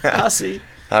 Hussy.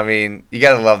 I mean, you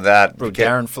gotta love that. Bro, because-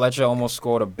 Darren Fletcher almost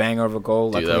scored a banger of a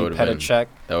goal. Dude, that Luckily, would've been- Petr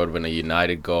That would have been a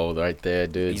United goal right there,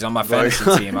 dude. He's on my fantasy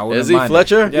team. I wouldn't Is he mind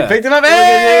Fletcher? It. Yeah. Picked him up.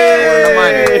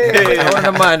 I wouldn't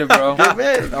have minded, bro. I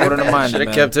wouldn't have minded, Should have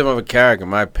man. kept him of a character, in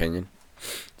my opinion.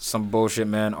 Some bullshit,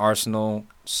 man. Arsenal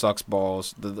sucks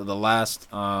balls. The last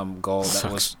goal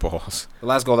that was Sucks balls. the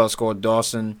last goal that was scored.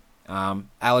 Dawson,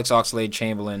 Alex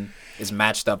Oxlade-Chamberlain is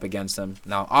matched up against him.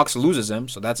 Now Ox loses him,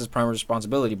 so that's his primary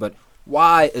responsibility. But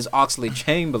why is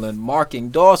Oxlade-Chamberlain marking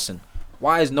Dawson?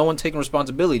 Why is no one taking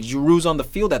responsibility? Giroud's on the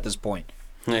field at this point.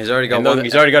 Yeah, he's already got And one. then-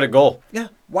 He's already got a goal. Yeah.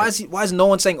 Why is no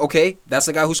one saying, okay, that's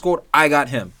the guy who scored. I got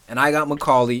him, and I got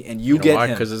McCauley, and you know get why?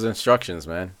 him. Because his instructions,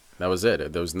 man. That was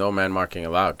it. There was no man marking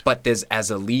allowed. But there's, as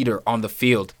a leader on the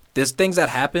field, there's things that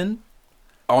happen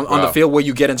on the Bro. field where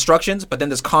you get instructions, but then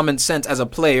there's common sense as a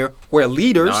player where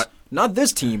leaders, Not- not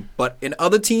this team, but in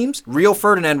other teams, Rio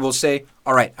Ferdinand will say,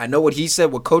 all right, I know what he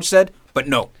said, what coach said, but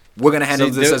no, we're going to handle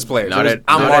So this there- as players. Not at,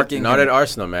 I'm not marking at, not him. at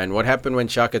Arsenal, man. What happened when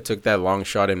Xhaka took that long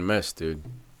shot and missed, dude?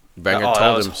 Wenger Oh, that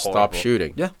told was him, stop horrible.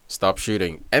 shooting. Yeah. Stop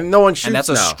shooting. And no one shoots And that's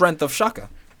a now. strength of Shaka.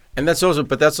 And that's also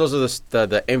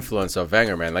the influence of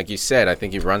Wenger, man. Like you said, I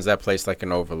think he runs that place like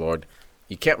an overlord.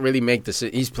 You can't really make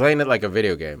decisions. He's playing it like a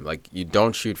video game. Like, you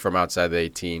don't shoot from outside the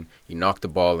 18. You knock the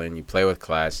ball in. You play with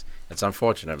class. It's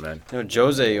unfortunate, man. You know,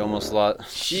 Jose almost lost.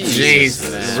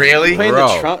 Jeez, really? Playing Bro.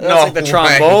 the that's No like the way.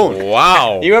 trombone.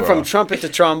 Wow. You went from trumpet to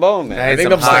trombone, man. Hey, I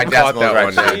think some the high mic caught decibel that right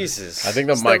one, there. dude. Jesus. I think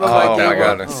the Step mic up caught my that game.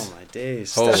 one. goodness. Oh my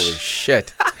days. Holy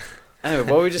shit. Anyway,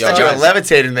 what were we just Yo, Thought talking you were about?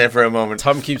 levitating there for a moment.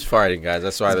 Tom keeps farting, guys.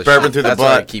 That's why Bourbon through the that's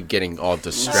why I butt. keep getting all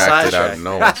distracted out of Sidetracked.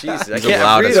 nowhere. Jesus, I He's can't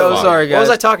loud breathe. as fuck. Sorry, What was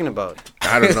guys. I talking about?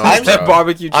 I don't know. I'm bro. That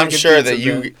barbecue chicken I'm sure pizza, that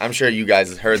you. man. I'm sure you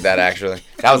guys heard that actually.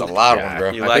 That was a loud Yeah, one, bro.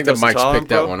 You I think the lactose mic's intolerant, picked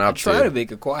that bro? one up, Try to too.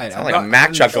 make it quiet. Sound like a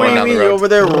Mack truck going down the What do you mean? road. Over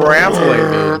there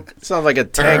rambling, dude. Sounds like a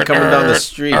tank coming down the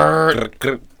street.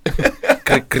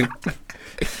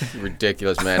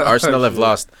 Ridiculous, man. Arsenal have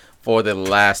lost for the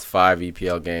last 5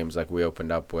 EPL games, like we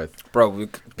opened up with. Bro,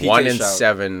 PK 1 and shout.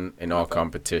 7 in all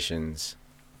competitions.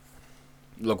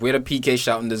 Look, we had a PK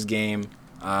shout in this game.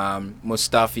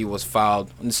 Mustafi was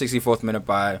fouled in the 64th minute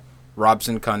by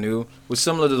Robson Kanu. It was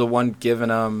similar to the one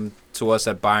given to us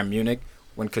at Bayern Munich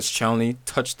when Koscielny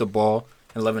touched the ball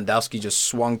and Lewandowski just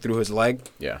swung through his leg.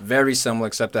 Yeah. Very similar,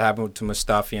 except it happened to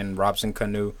Mustafi and Robson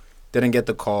Kanu. Didn't get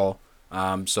the call.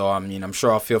 So, I mean, I'm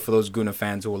sure I'll feel for those Guna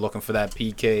fans who are looking for that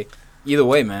PK. Either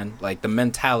way, man, like, the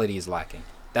mentality is lacking.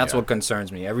 That's Yeah. what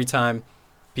concerns me. Every time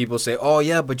people say, oh,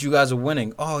 yeah, but you guys are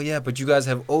winning. Oh, yeah, but you guys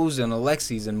have Ozil,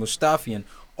 Alexis, and Mustafi, and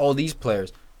all these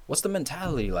players. What's the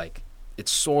mentality like?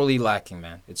 It's sorely lacking,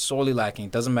 man. It's sorely lacking.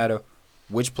 It doesn't matter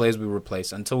which players we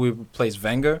replace. Until we replace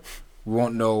Wenger, we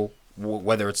won't know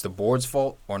whether it's the board's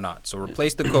fault or not. So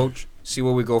replace the coach, see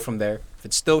where we go from there. If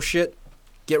it's still shit,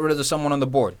 get rid of someone on the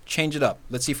board. Change it up.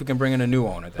 Let's see if we can bring in a new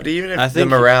owner. Then. But even I if think-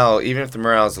 the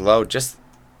morale is low, just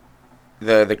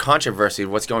the controversy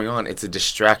of what's going on, it's a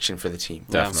distraction for the team.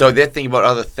 Definitely. So they're thinking about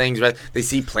other things, right? They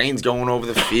see planes going over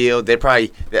the field.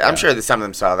 I'm sure that some of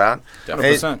them saw that.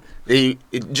 100%.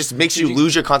 It just makes you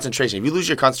lose your concentration. If you lose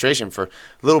your concentration for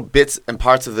little bits and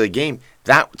parts of the game,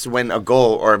 that's when a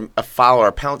goal or a foul or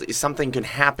a penalty, something can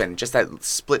happen. Just that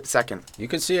split second. You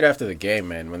could see it after the game,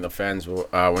 man. When the fans were,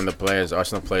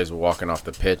 Arsenal players were walking off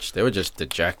the pitch, they were just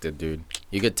dejected, dude.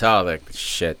 You could tell, like,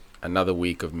 shit, another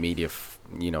week of media,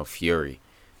 fury.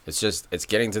 It's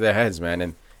getting to their heads, man.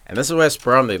 And this is West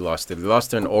Brom they lost to. They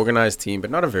lost to an organized team, but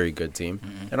not a very good team.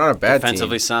 Mm-hmm. They're not a bad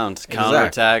Defensively team. sound. Exactly.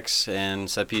 Counterattacks and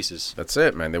set pieces. That's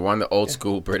it, man. They won the old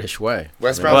school British way.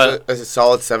 West I mean, Brom is a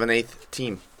solid 7-8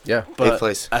 team. Yeah. But 8th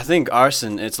place. I think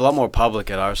it's a lot more public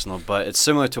at Arsenal, but it's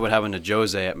similar to what happened to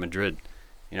Jose at Madrid.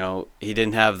 You know, he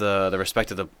didn't have the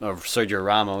respect of Sergio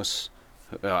Ramos,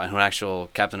 who an actual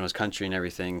captain of his country and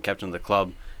everything, captain of the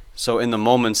club. So in the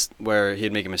moments where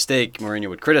he'd make a mistake, Mourinho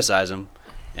would criticize him.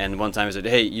 And one time he said,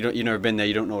 "Hey, you've never been there.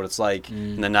 You don't know what it's like.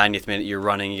 In the 90th minute, you're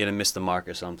running. You're gonna miss the mark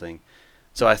or something."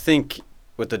 So I think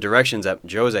with the directions that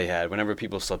Jose had, whenever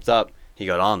people slipped up, he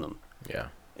got on them. Yeah.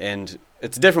 And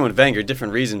it's different with Wenger.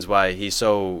 Different reasons why he's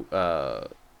so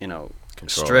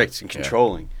strict and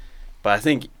controlling. But I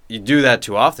think you do that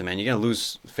too often, man. You're gonna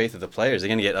lose faith of the players. They're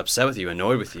gonna get upset with you,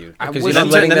 annoyed with you. Because wish- you're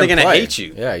not letting then them they're gonna play. hate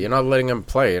you. Yeah, you're not letting them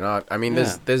play. You're not. I mean,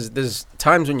 Yeah. there's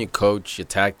times when you coach your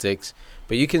tactics,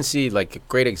 But you can see, like, a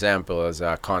great example is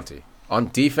Conte. On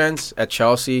defense at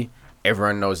Chelsea,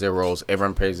 everyone knows their roles.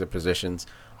 Everyone plays their positions.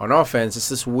 On offense, it's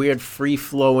this weird,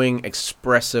 free-flowing,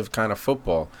 expressive kind of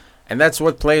football. And that's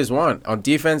what players want. On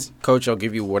defense, coach, I'll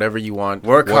give you whatever you want.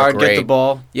 Work hard, get the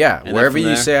ball. Yeah, wherever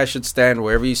you say I should stand,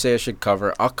 wherever you say I should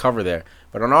cover, I'll cover there.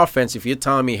 But on offense, if you're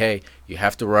telling me, hey, you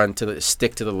have to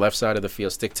stick to the left side of the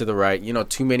field, stick to the right,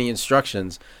 too many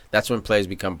instructions, that's when players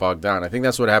become bogged down. I think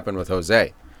that's what happened with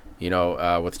Jose,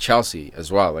 with Chelsea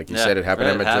as well. Like you said, it happened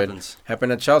at Madrid,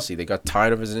 happened at Chelsea. They got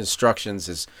tired of his instructions,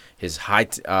 his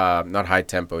not high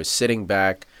tempo, his sitting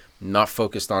back, not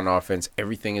focused on offense.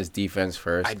 Everything is defense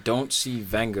first. I don't see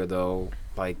Wenger, though,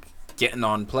 like, getting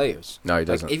on players. No, he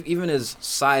doesn't. Like, even his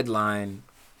sideline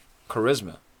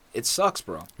charisma, it sucks,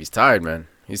 bro. He's tired, man.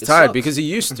 He's tired because he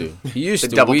used to. He used to.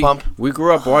 Double pump. We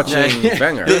grew up watching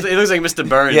Wenger. It looks like Mr.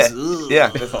 Burns. Yeah.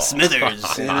 Smithers.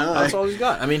 That's all he's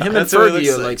got. I mean, him and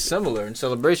Fergie are like similar in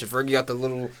celebration. Fergie got the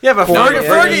little. Yeah, but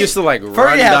Fergie used to like run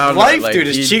Fergie had down. life, like, dude.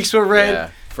 His cheeks were red. Yeah.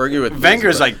 Fergie with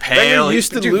Wenger's like pale.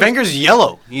 Wenger's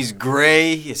yellow. He's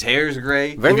gray. His hair's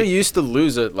gray. Wenger used to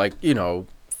lose it 4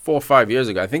 or 5 years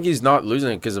ago. I think he's not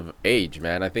losing it because of age,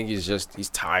 man. I think he's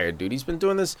tired, dude. He's been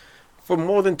doing this for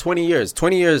more than 20 years.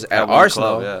 20 years at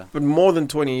Arsenal, but more than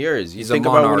 20 years. He's a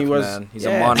monarch, man. He's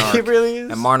a monarch. He really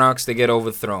is. And monarchs, they get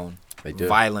overthrown. They do.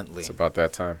 Violently. It's about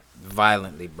that time.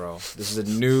 Violently, bro. This is a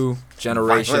new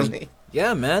generation. Violently.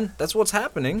 Yeah, man. That's what's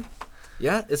happening.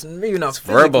 Yeah, it's maybe not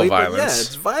verbal physically, violence. But yeah,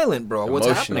 it's violent, bro. Emotional.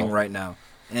 What's happening right now?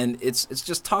 And it's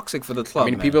just toxic for the club,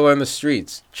 man. People are in the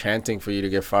streets chanting for you to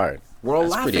get fired. We're all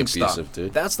That's laughing pretty stock. abusive,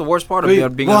 dude. That's the worst part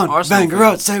of being an Arsenal Wenger fan.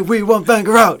 out. Say we want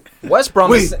Wenger out. West Brom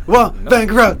We want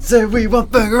Wenger out. Say we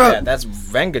want Wenger out. Yeah, that's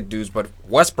Wenger dudes, but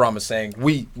West Brom is saying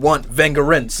we want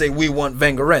Wenger in. Say we want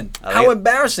Wenger in. How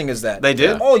embarrassing is that? They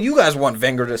did. Oh, you guys want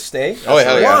Wenger to stay. Oh,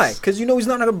 hell Why? yes. Because he's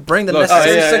not going to bring the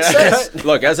necessary success.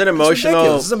 Look, as an It's ridiculous.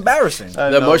 emotional, This is embarrassing.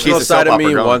 the emotional Piece of side soap of me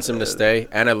opera going. wants him to stay.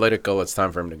 Analytical, it's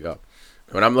time for him to go.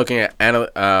 When I'm looking at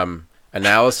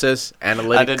analysis,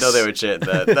 analytics, I didn't know they were chanting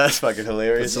that. That's fucking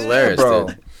hilarious. It's hilarious, bro.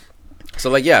 dude.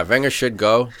 So, Wenger should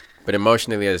go, but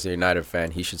emotionally, as a United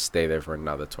fan, he should stay there for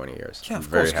another 20 years. Yeah, I'm of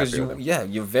very course, because happy with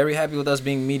him. you're very happy with us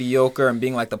being mediocre and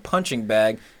being like the punching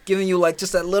bag, giving you like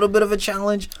just that little bit of a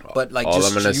challenge, but like All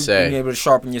just I'm gonna you say- being able to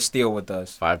sharpen your steel with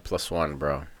us. 5 + 1,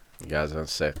 bro. You guys are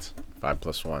 6. 5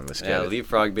 + 1. Let's get it.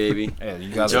 leapfrog, baby. Yeah,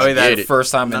 you guys Enjoy are that. the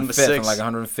first time in Number 5th in 6. like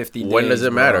 150 days. When does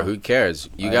it matter? bro. Who cares?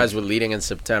 You Right. guys were leading in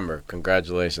September.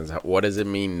 Congratulations. What does it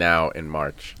mean now in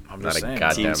March? I'm not just a saying.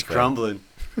 goddamn Team's fan. crumbling.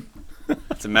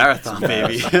 It's a marathon,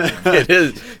 baby. It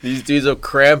is. These dudes are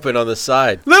cramping on the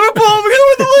side. Liverpool, we're gonna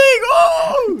win the league.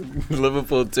 Oh,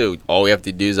 Liverpool too. All we have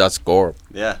to do is outscore.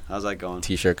 yeah. How's that going?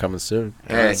 T-shirt coming soon.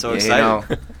 Everyone's so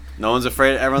excited. No one's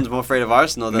afraid. Everyone's more afraid of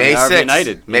Arsenal than May they are of 6th.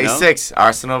 United. May 6th.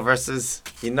 Arsenal versus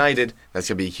United. That's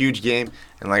going to be a huge game.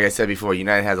 And like I said before,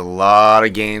 United has a lot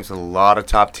of games with a lot of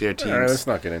top-tier teams. All right, let's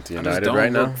not get into I just United don't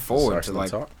right now. look forward Let's to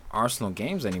Arsenal like talk. Arsenal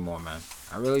games anymore, man.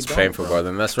 I really It's don't. painful, bro. brother.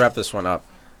 Then let's wrap this one up.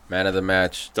 Man of the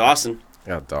match. Dawson.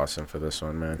 Got Dawson for this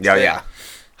one, man. Yeah.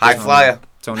 High flyer.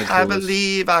 Tony I Pulis.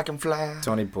 believe I can fly.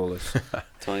 Tony Pulis.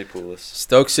 Tony Pulis.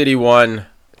 Stoke City 1,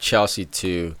 Chelsea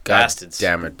 2. God Bastards.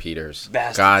 damn it, Peters.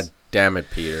 Bastards. God damn it,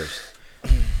 Peters.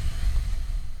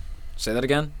 Say that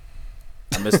again.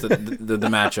 I missed the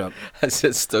matchup. I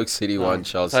said Stoke City 1,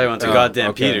 Chelsea. Tell you what, to Oh, goddamn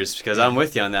okay. Peters, because I'm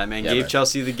with you on that, man. Yeah, Gave man.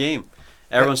 Chelsea the game.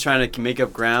 Everyone's trying to make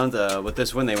up ground. With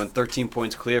this win, they went 13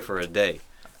 points clear for a day.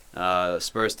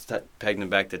 Spurs pegged them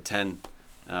back to 10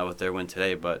 with their win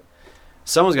today, but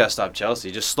someone's got to stop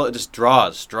Chelsea. Just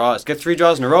draws. Get 3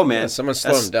 draws in a row, man. Yeah, someone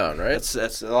slow him down, right?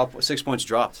 That's a lot, 6 points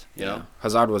dropped. You know.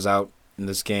 Hazard was out in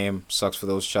this game. Sucks for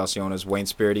those Chelsea owners. Wayne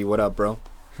Spirity, what up, bro?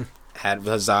 Had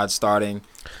Hazard starting.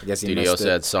 I guess he Dude, he missed also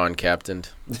it. had Son captained.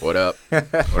 What up?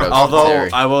 What up, Although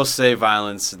Terry? I will say,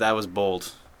 Violence, that was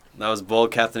bold. That was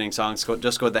bold captaining Song.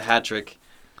 Just scored the hat trick.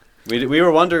 We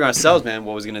were wondering ourselves, man,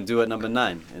 what was going to do at number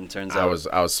 9. And turns out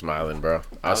I was smiling, bro.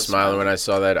 I was smiling when I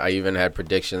saw that. I even had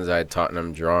predictions. I had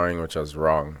Tottenham drawing, which I was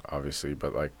wrong, obviously.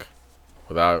 But, like,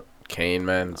 without Kane,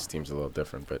 man, this team's a little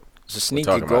different. But It's a sneaky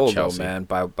talking about goal, though, Chelsea. man,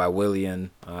 by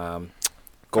Willian. Goalie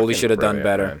Fucking should have done brilliant,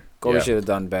 better. man. Goalie Yeah. should have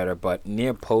done better. But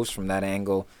near post from that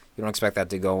angle, you don't expect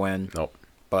that to go in. Nope.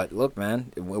 But look,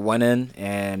 man, it went in,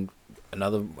 and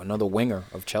another winger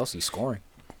of Chelsea scoring.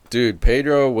 Dude,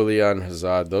 Pedro, Willian,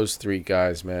 Hazard, those 3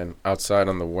 guys, man, outside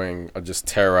on the wing are just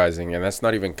terrorizing. And that's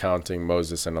not even counting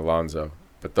Moses and Alonso.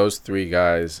 But those 3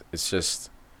 guys, it's just...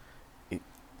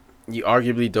 You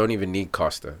arguably don't even need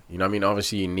Costa. You know what I mean?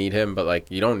 Obviously, you need him, but, like,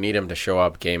 you don't need him to show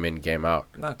up game in, game out.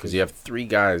 Nah, Because you have 3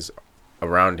 guys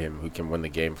around him who can win the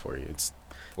game for you. It's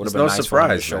Would have It's been no nice for him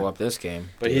to surprise, show man. up this game.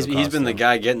 But he's been the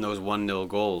guy getting those 1-0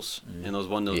 goals and those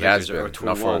 1-0 He has victories been. or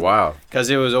Not for a 2-1. while. Because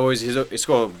it was always he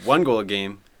scored 1 goal a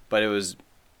game, but it was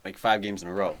like 5 games in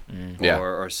a row, Yeah.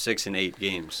 or 6 and 8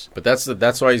 games. But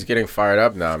that's why he's getting fired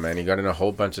up now, man. He got in a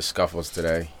whole bunch of scuffles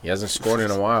today. He hasn't scored in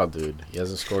a while, dude. He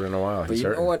hasn't scored in a while. But He's you know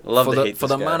hurting. what? Love for to the hate for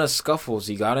this the guy. amount of scuffles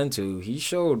he got into, he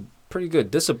showed pretty good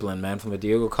discipline, man, from the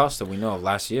Diego Costa we know of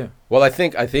last year. Well, I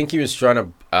think he was trying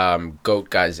to goat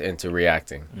guys into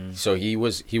reacting. So he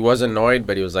was annoyed,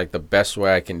 but he was like, the best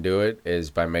way I can do it is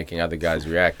by making other guys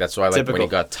react. That's why, like, when Typical. he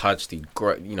got touched, he'd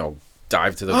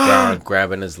dive to the ground,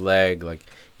 grabbing his leg, like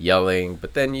yelling.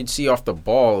 But then you'd see off the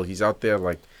ball, he's out there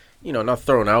like, not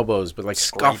throwing elbows, but like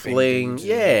Scraping scuffling. dudes.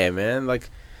 Yeah, man. Like,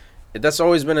 that's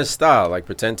always been his style. Like,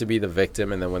 pretend to be the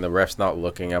victim, and then when the ref's not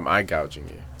looking, I'm eye gouging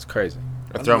you. It's crazy.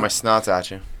 I throw my snots at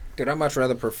you. Dude, I'd much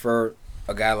rather prefer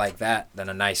a guy like that than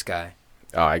a nice guy.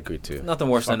 Oh, I agree too. Nothing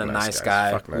worse Fuck than a nice guys.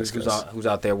 guy Fuck nice guys. who's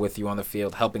out there with you on the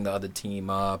field, helping the other team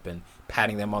up and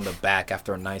patting them on the back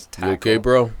after a nice tackle. You okay,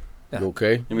 bro? Yeah. You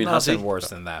okay? You mean Nothing Hussey? worse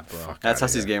than that, bro. Fuck That's outta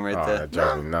Hussey's here. game right Oh, there. that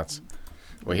drives me nuts.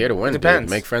 We're here to win, dude. Depends.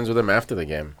 Make friends with him after the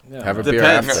game. Yeah, Have a man. beer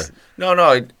Depends. after. No.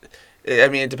 I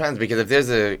mean, it depends because if there's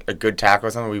a good tackle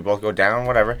or something, we both go down,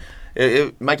 whatever.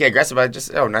 It might get aggressive, but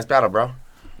just nice battle, bro.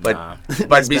 But Nah.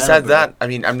 but besides that, I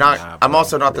mean, I'm not. Nah, I'm bro.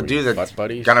 also not the dude Butt that's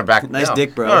buddies? gonna back. Nice no.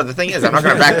 dick, bro. No, the thing is, I'm not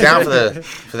gonna back down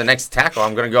for the next tackle.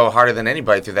 I'm gonna go harder than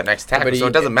anybody through that next tackle. but So he-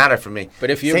 it doesn't matter for me.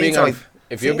 But if you're Saying being something-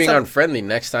 if you're saying being something- unfriendly,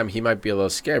 next time he might be a little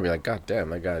scared. Be like, God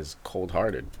damn, that guy's cold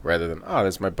hearted. Rather than, oh,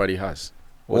 that's my buddy Huss.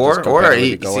 We'll just Or competitively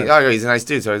he, go in. he's a nice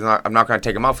dude, so I'm not gonna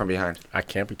take him out from behind. I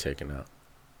can't be taken out.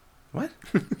 What?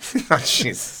 Oh,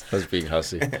 Jesus. I was being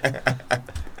hussy.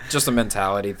 Just a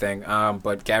mentality thing.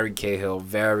 But Gary Cahill,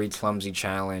 very clumsy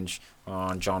challenge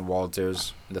on John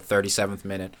Walters in the 37th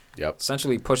minute. Yep.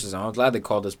 Essentially pushes him. I'm glad they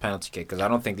called this penalty kick because I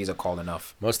don't think these are called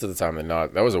enough. Most of the time they're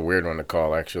not. That was a weird one to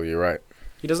call, actually. You're right.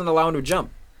 He doesn't allow him to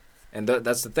jump. And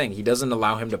that's the thing. He doesn't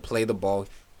allow him to play the ball.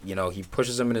 He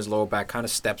pushes him in his lower back, kind of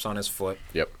steps on his foot.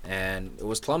 Yep. And it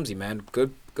was clumsy, man.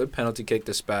 Good penalty kick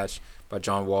dispatch by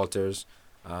John Walters.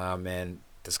 And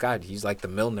this guy, he's like the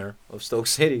Milner of Stoke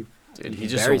City. Dude, He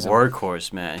he's just a buries him.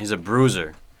 workhorse, man. He's a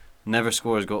bruiser. Never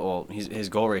scores goal. Well, his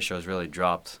goal ratio has really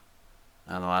dropped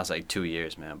in the last 2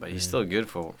 years, man. But he's still good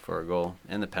for a goal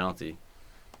and the penalty.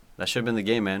 That should have been the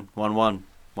game, man. 1-1,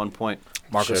 1 point.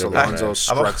 Marcus Should've been, Alonso man.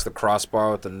 strikes the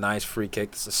crossbar with a nice free kick.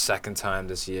 It's the second time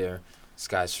this year this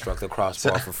guy struck the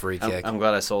crossbar for free kick. I'm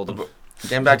glad I sold him.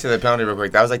 Getting back to the penalty real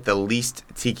quick, that was like the least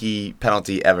tiki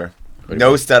penalty ever. What do you No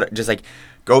mean? stutter, just like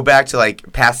go back to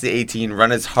like past the 18,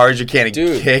 run as hard as you can and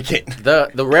Dude. kick it. The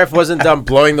ref wasn't done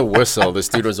blowing the whistle. This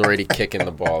dude was already kicking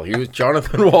the ball.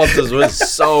 Jonathan Walters was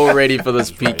so ready for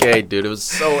this PK, dude. It was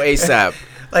so ASAP.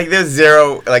 Like there's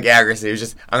zero like accuracy. It was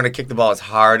just I'm gonna kick the ball as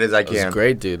hard as I It was can.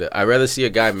 great, dude. I'd rather see a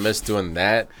guy miss doing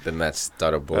that than that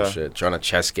stutter bullshit. Trying to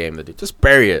chess game the dude. Just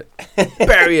bury it.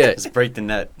 Bury it. Just break the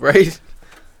net. Right?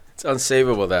 It's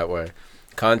unsavable that way.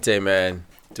 Conte, man,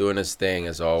 doing his thing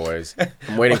as always.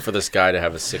 I'm waiting for this guy to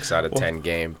have a 6 out of 10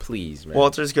 game. Please, man.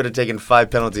 Walters could have taken 5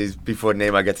 penalties before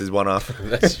Neymar gets his one off.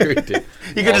 That's true, dude.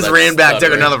 He could All just that ran back, took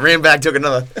stuttering. another, ran back, took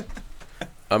another.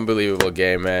 Unbelievable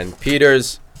game, man.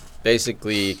 Peters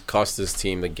basically cost his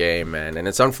team the game, man. And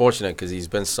it's unfortunate because he's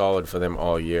been solid for them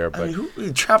all year. But I mean,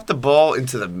 he trapped the ball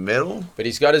into the middle. But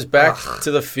he's got his back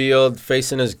to the field,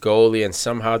 facing his goalie, and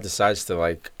somehow decides to,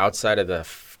 like, outside of the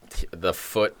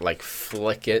foot, like,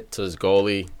 flick it to his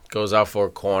goalie. Goes out for a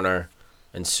corner.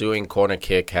 Ensuing corner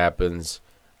kick happens.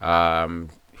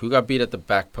 Who got beat at the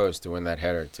back post to win that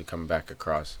header to come back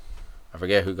across? I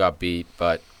forget who got beat,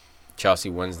 but Chelsea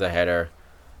wins the header.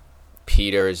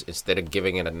 Peters, instead of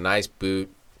giving it a nice boot,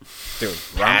 Dude,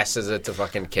 passes it to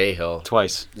fucking Cahill.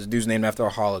 Twice. this dude's named after a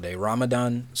holiday.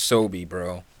 Ramadan Sobi,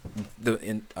 bro.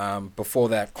 Before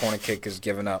that corner kick is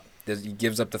given up, he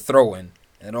gives up the throw-in,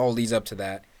 and it all leads up to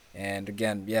that. And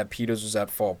again, yeah, Peters was at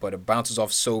fault, but it bounces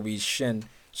off Sobi's shin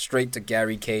straight to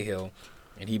Gary Cahill,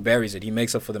 and he buries it. He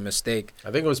makes up for the mistake.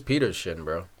 I think it was Peters' shin,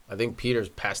 bro. I think Peters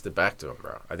passed it back to him,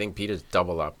 bro. I think Peters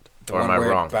double upped. The Or one am I where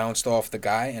wrong? it bounced off the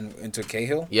guy and into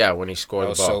Cahill. Yeah, when he scored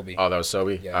That the was ball. Sobi. Oh, that was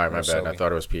Sobi? Yeah, All right, that my was bad. I Sobi.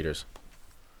 thought it was Peters.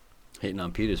 Hating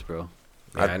on Peters, bro.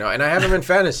 Yeah, I know. And I have him in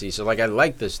fantasy, so, like, I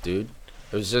like this dude.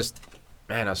 It was just,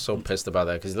 man, I was so pissed about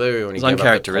that. Because literally when he It's gave up the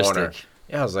uncharacteristic. corner,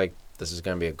 yeah, I was like, this is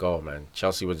going to be a goal, man.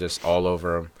 Chelsea was just all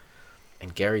over him.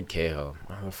 And Gary Cahill,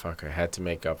 motherfucker, had to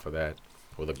make up for that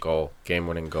with a goal,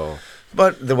 game-winning goal.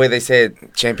 But the way they say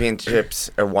it, championships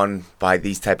are won by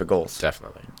these type of goals.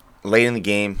 Definitely. Late in the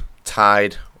game,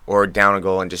 tied or down a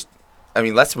goal, and just, I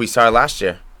mean, we saw it last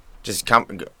year. just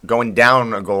going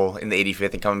down a goal in the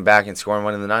 85th and coming back and scoring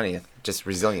one in the 90th. Just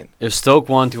resilient. If Stoke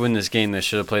wanted to win this game, they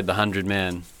should have played the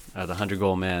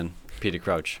 100-goal man, Peter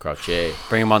Crouch. Crouchy.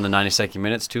 Bring him on the 92nd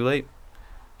minute. It's too late.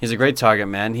 He's a great target,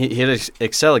 man. He'd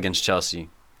excel against Chelsea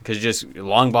because you just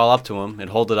long ball up to him and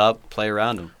hold it up, play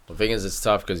around him. The thing is, it's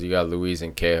tough because you got Luiz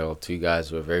and Cahill, two guys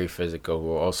who are very physical,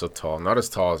 who are also tall. Not as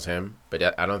tall as him,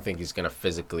 but I don't think he's going to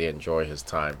physically enjoy his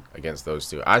time against those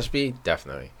two. Ashby,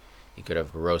 definitely. He could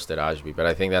have roasted Ashby, but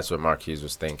I think that's what Mark Hughes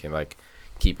was thinking, like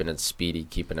keeping it speedy,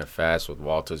 keeping it fast, with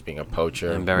Walters being a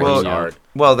poacher. And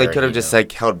Well, they could have just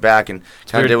held back and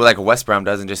kind of did what like West Brom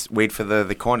does and just wait for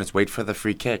the corners, wait for the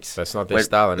free kicks. That's not their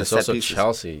style, and it's also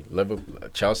Chelsea.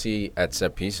 Chelsea at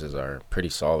set pieces are pretty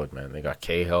solid, man. They got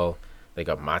Cahill. They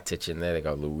got Matic in there. They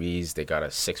got Luiz. They got a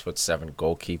 6'7"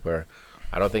 goalkeeper.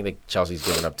 I don't think Chelsea's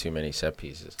giving up too many set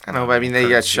pieces. I know, but I mean, they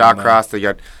got Shawcross.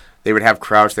 They would have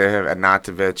Crouch. They have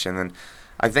Arnautovic, and then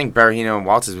I think Berahino and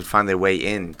Walters would find their way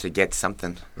in to get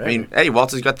something. Maybe. I mean, hey,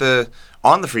 Walters got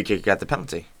on the free kick, got the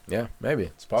penalty. Yeah, maybe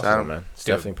it's possible, man. It's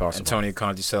definitely possible. Antonio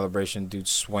Conte celebration, dude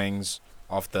swings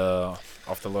off the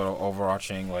little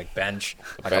overarching like bench,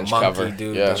 like bench a monkey, cover.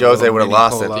 dude. Yeah. Jose would have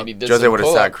lost it. He did Jose some would have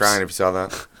started pull-ups. crying if you saw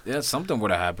that. Yeah, something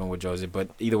would have happened with Jose, but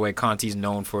either way, Conte's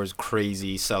known for his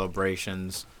crazy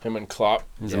celebrations. Him and Klopp.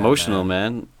 He's Yeah, emotional,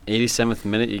 man. 87th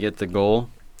minute, you get the goal.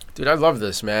 Dude, I love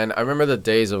this, man. I remember the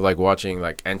days of like watching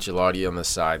like Ancelotti on the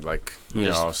side, like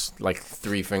like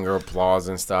 3-finger applause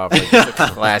and stuff. Like, just a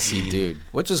classy dude,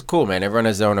 which is cool, man. Everyone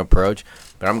has their own approach,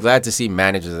 but I'm glad to see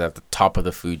managers at the top of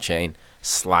the food chain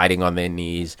sliding on their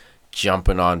knees,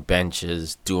 jumping on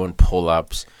benches, doing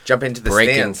pull-ups, Jumping into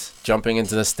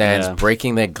the stands,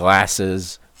 breaking their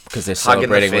glasses because they're Hugging the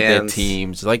celebrating with their fans.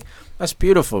 teams. Like, that's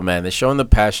beautiful, man. They're showing the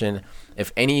passion.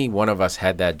 If any one of us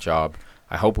had that job,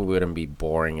 I hope we wouldn't be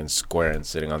boring and square and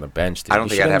sitting on the bench. Dude. I don't You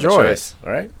think should I'd have a enjoy choice. it,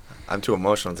 all right? I'm too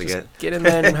emotional to Get in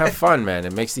there and have fun, man.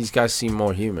 It makes these guys seem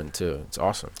more human, too. It's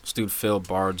awesome. This dude Phil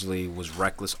Bardsley was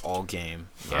reckless all game.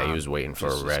 Yeah, he was waiting for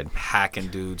a Just red. hacking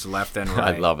dudes left and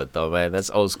right. I love it, though, man. That's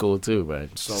old school, too, man.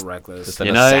 So reckless. Just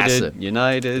an assassin.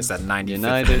 United. It's that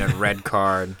 95th minute red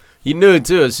card. He knew it,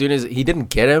 too, as soon as he didn't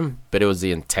get him, but it was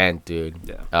the intent, dude.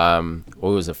 Yeah. What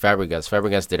was it? Fabregas.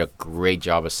 Fabregas did a great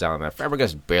job of selling that.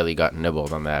 Fabregas barely got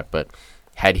nibbled on that, but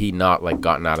had he not, like,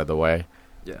 gotten out of the way,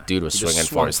 Yeah. dude was He just swinging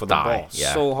for swung his for the thigh. ball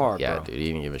so hard, Yeah, bro. dude, he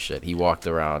didn't give a shit. He walked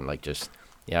around like just,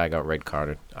 I got red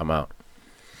carded. I'm out.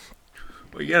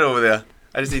 What you get over there?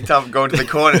 I just see Tom going to the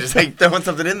corner, just like throwing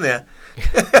something in there.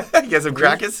 Get some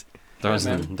crackers? Throwing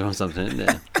something in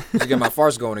there. Just get my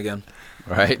farce going again.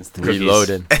 Right? the cookies.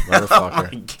 Reloading. Oh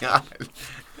Motherfucker. my god.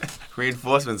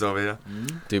 Reinforcements over here.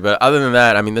 Dude, but other than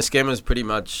that, I mean, this game was pretty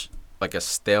much like a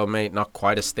stalemate. Not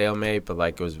quite a stalemate, but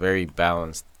like it was very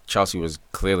balanced. Chelsea was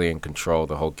clearly in control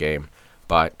the whole game.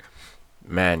 But,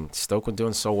 man, Stoke were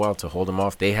doing so well to hold them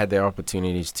off. They had their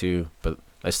opportunities too. But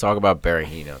let's talk about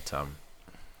Berahino, Tom.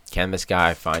 Can this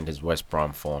guy find his West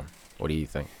Brom form? What do you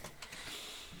think?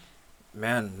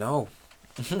 Man, no.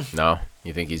 No?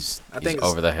 You think he's think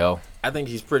over the hill? I think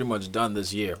he's pretty much done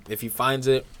this year. If he finds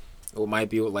it, it might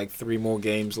be with like 3 more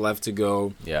games left to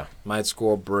go. Yeah. Might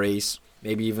score a brace,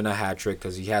 maybe even a hat trick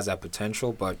because he has that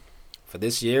potential. But for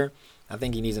this year, I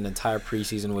think he needs an entire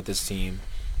preseason with this team.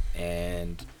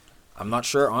 And I'm not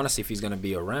sure, honestly, if he's going to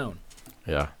be around.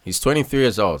 Yeah. He's 23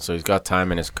 years old, so he's got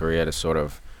time in his career to sort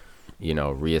of,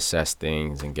 reassess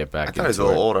things and get back I thought he was a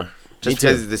little older. Just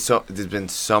because there's been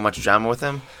so much drama with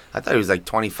him. I thought he was like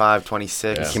 25,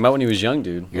 26. Yeah. He came out when he was young,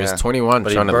 dude. He was 21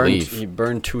 But trying to leave. He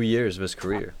burned 2 years of his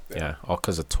career. Yeah, all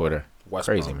because of Twitter. West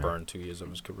Crazy, Brom man. burned 2 years of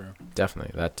his career.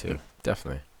 Definitely, that too.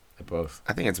 Definitely. They both.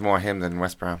 I think it's more him than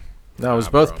West Brom. No, it was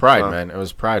Nah, both bro. pride, Well- man. It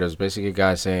was pride. It was basically a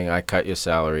guy saying, I cut your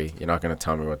salary. You're not going to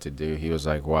tell me what to do. He was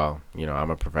like, well, I'm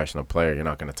a professional player. You're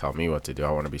not going to tell me what to do.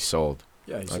 I want to be sold.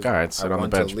 Yeah, he's Like, all right, sit on the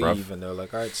bench, to bro. leave, and they're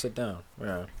like, all right, sit down.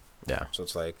 Yeah. Yeah. So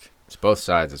it's like, It's both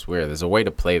sides. It's weird. There's a way to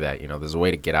play that. There's a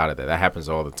way to get out of that. That happens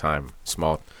all the time.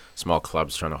 Small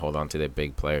clubs trying to hold on to their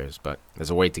big players. But there's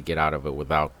a way to get out of it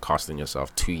without costing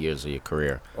yourself 2 years of your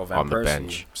career well, Van on the Persie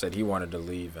bench. said he wanted to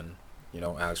leave, and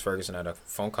Alex Ferguson had a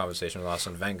phone conversation with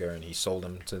Arsene Wenger, and he sold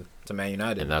him to Man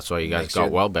United. And that's why you guys Next got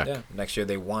year- Welbeck. Yeah, next year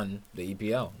they won the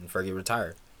EPL, and Fergie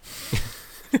retired.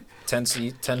 10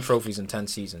 trophies in 10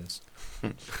 seasons.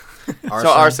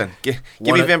 Arsene, give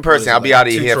me Van Persie. I'll be out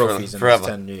of here forever.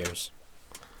 10 years.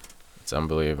 It's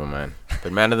unbelievable, man.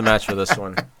 But man of the match for this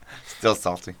one, Still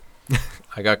salty.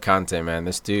 I got Conte, man.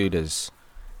 This dude is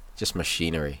just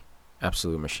machinery.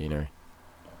 Absolute machinery.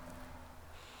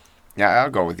 Yeah,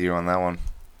 I'll go with you on that one.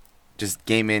 Just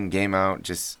game in, game out.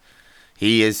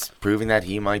 He is proving that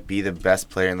he might be the best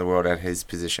player in the world at his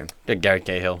position. Got Garrett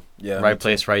Cahill. Yeah, Right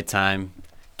place, right time.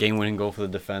 Game-winning goal for the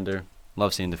defender.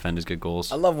 Love seeing defenders get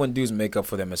goals. I love when dudes make up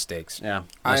for their mistakes. Yeah,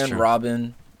 that's Iron true.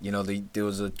 Robin, there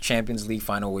was a Champions League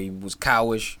final where he was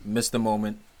cowish, missed the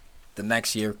moment. The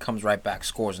next year, comes right back,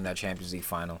 scores in that Champions League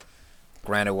final.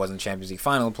 Granted, it wasn't Champions League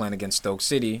final, playing against Stoke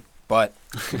City, but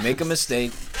you make a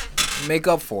mistake, make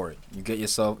up for it. You get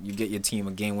your team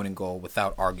a game-winning goal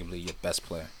without arguably your best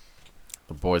player.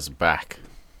 The boys are back.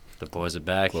 The boys are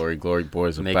back. Glory,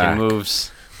 boys are Making back.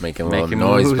 moves. Making a little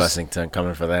noise, Blessington,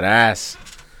 coming for that ass.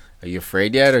 Are you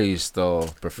afraid yet, or you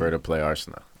still prefer to play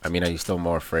Arsenal? I mean, are you still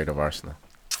more afraid of Arsenal?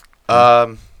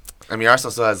 Arsenal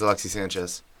still has Alexis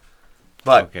Sanchez.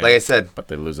 But, Okay. like I said, But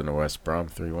they're losing to West Brom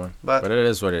 3-1. But it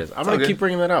is what it is. I'm all going to good. keep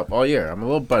bringing that up all year. I'm a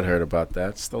little butthurt about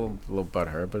that. Still a little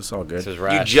butthurt, but it's all This good. is you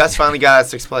rash. just finally got out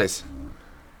of 6th place.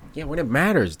 Yeah, when it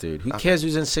matters, dude. Who cares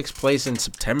who's in 6th place in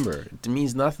September? It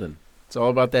means nothing. It's all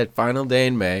about that final day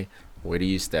in May. Where do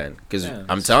you stand? Because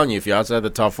I'm telling you, if you're outside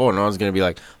the top 4, no one's going to be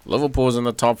like, Liverpool's in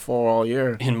the top 4 all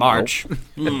year. in March.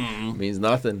 Nope. Means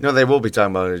nothing. No, they will be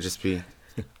talking about it. It'll just be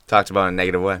talked about in a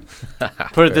negative way. Put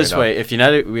it Fair this enough. way: if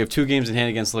United, we have 2 games in hand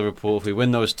against Liverpool. If we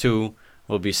win those 2,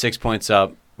 we'll be 6 points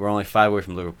up. We're only 5 away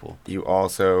from Liverpool. You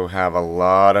also have a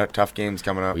lot of tough games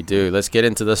coming up. We do. Let's get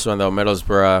into this one, though.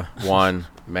 Middlesbrough 1,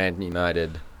 Man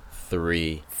United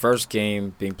 3. First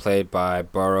game being played by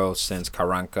Borough since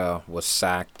Karanka was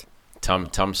sacked.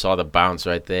 Tom saw the bounce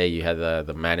right there. You had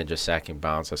the manager sacking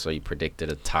bounce. I saw you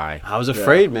predicted a tie. I was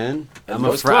afraid, man. I'm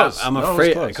was afraid. close. I'm No, it was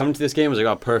afraid. close. Coming to this game, I was like,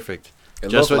 oh, perfect. It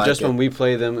Just looked like it. when we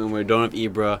play them and we don't have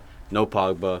Ibra, no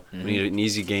Pogba, we need an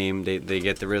easy game. They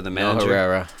get rid of the No manager.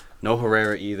 Herrera. No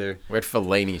Herrera either. We had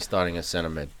Fellaini starting at center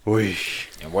mid. Whoosh.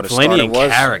 And what a Fellaini start it and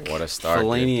was. Carrick. What a start, dude.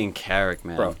 Fellaini and Carrick,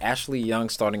 man. Bro, Ashley Young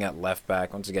starting at left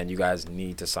back. Once again, you guys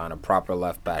need to sign a proper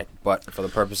left back. But for the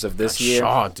purpose of this year,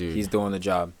 Shaw, dude. he's doing the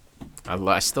job.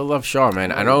 I still love Shaw,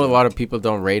 man. I know a lot of people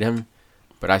don't rate him,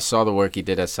 but I saw the work he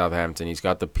did at Southampton. He's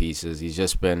got the pieces. He's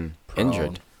just been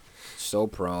injured. So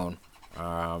prone.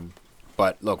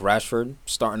 But look, Rashford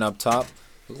starting up top.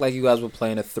 Looked like you guys were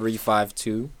playing a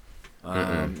 3-5-2.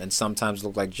 And sometimes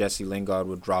looked like Jesse Lingard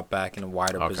would drop back in a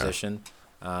wider Okay. position.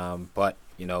 But,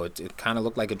 it kind of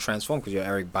looked like it transformed because you had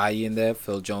Eric Bailly in there,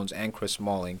 Phil Jones, and Chris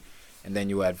Smalling. And then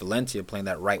you had Valencia playing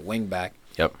that right wing back.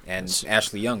 Yep. And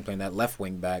Ashley Young playing that left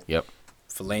wing back. Yep.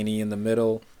 Fellaini in the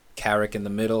middle. Carrick in the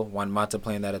middle. Juan Mata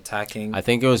playing that attacking. I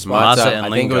think it was Mata Mata. and I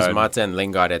think it was Lingard. Mata and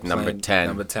Lingard at number Playing 10.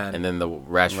 number 10. And then the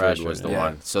Rashford was the yeah.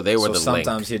 one. So they were so the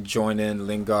sometimes link. he'd join in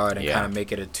Lingard and Yeah. kind of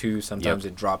make it a 2. Sometimes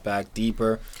Yep. it'd drop back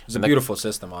deeper. It was And a beautiful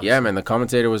system, honestly. Yeah, man. The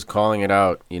commentator was calling it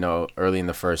out, early in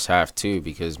the first half, too,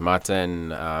 because Mata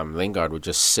and Lingard would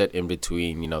just sit in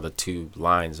between, the 2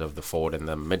 lines of the forward and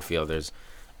the midfielders.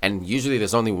 And usually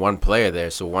there's only one player there,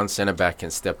 so one center back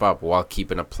can step up while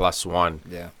keeping a +1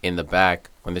 Yeah. in the back.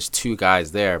 When there's 2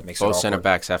 guys there, Makes it both center awkward.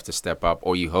 backs have to step up,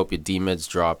 or you hope your D-mids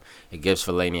drop. It gives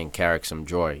Fellaini and Carrick some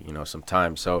joy, some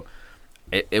time. So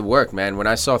it worked, man. When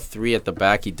I saw 3 at the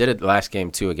back, he did it last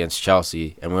game, too, against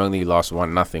Chelsea, and we only lost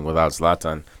 1-0 without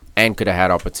Zlatan, and could have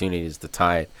had opportunities to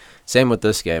tie it. Same with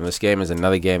this game. This game is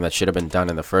another game that should have been done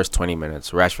in the first 20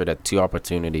 minutes. Rashford had 2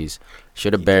 opportunities.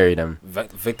 Should have buried him.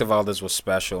 Victor Valdez was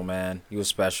special, man. He was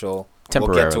special.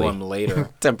 Temporarily. We'll get to him later.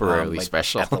 Temporarily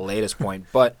special. At the latest point.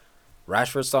 But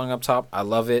Rashford starting up top, I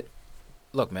love it.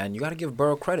 Look, man, you got to give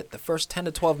Burrow credit. The first 10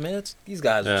 to 12 minutes, these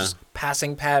guys were just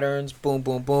passing patterns, boom,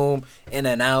 boom, boom, in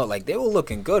and out. Like, they were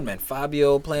looking good, man.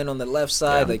 Fabio playing on the left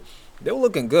side. Yeah. Like, they were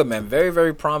looking good, man. Very,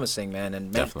 very promising, man.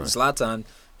 And, man, Definitely. Zlatan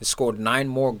has scored 9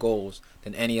 more goals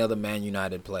than any other Man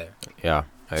United player. Yeah.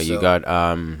 You So-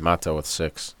 got Mata with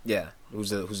 6. Yeah, who's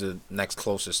the next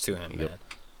closest to him, Yep. man.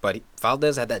 But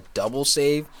Valdez had that double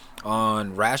save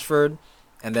on Rashford,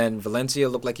 and then Valencia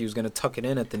looked like he was going to tuck it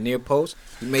in at the near post.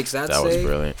 He makes that That was save.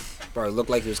 brilliant. Bro, it looked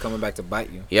like he was coming back to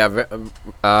bite you. Yeah,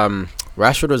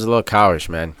 Rashford was a little cowish,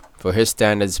 man, for his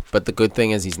standards. But the good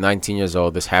thing is he's 19 years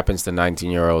old. This happens to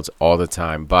 19-year-olds all the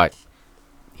time. But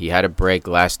he had a break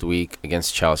last week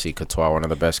against Chelsea. Courtois, one of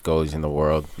the best goalies in the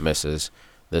world, misses.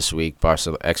 This week,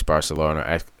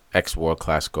 ex-Barcelona,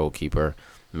 ex-world-class goalkeeper,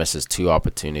 misses 2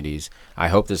 opportunities. I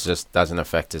hope this just doesn't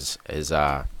affect his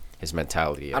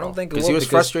mentality at I don't all. think it because he will, was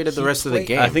because frustrated the he rest of the played-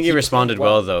 game. I think he responded played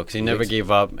well. well, though, because he never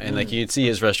gave up. And, like, you could see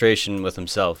his frustration with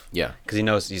himself. Yeah. Because he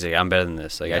knows, he's like, I'm better than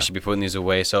this. Like, Yeah. I should be putting these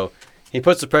away. So he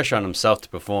puts the pressure on himself to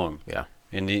perform. Yeah.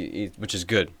 And which is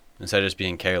good, instead of just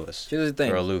being careless Here's the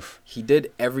thing. or aloof. He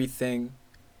did everything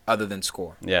other than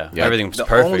score. Yeah. Yeah. Everything was The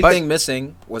perfect. only thing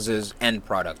missing was his end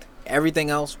product. Everything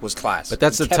else was class. But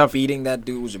that's he the kept tough beating that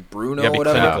dude. Was it Bruno You or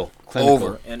gotta be whatever? clinical.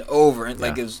 Over and over and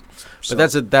like it was. So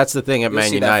But that's the thing at you'll Man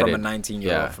see that United. from a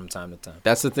 19-year-old from time to time.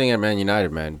 That's the thing at Man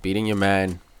United, man. Beating your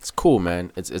man, it's cool,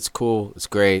 man. It's cool. It's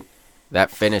great. That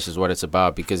finish is what it's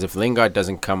about. Because if Lingard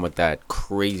doesn't come with that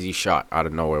crazy shot out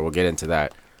of nowhere, we'll get into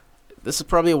that. This is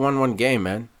probably a 1-1 game,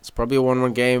 man. It's probably a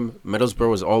 1-1 game. Middlesbrough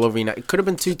was all over United. It could have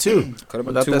been 2-2. Could have been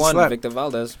without that 2-1. slap. Victor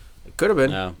Valdez. It could have been.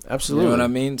 Yeah. Absolutely. You know what I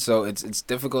mean? So it's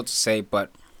difficult to say,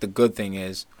 but the good thing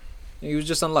is he was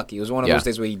just unlucky. It was one of those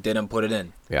days where he didn't put it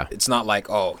in. Yeah. It's not like,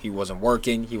 he wasn't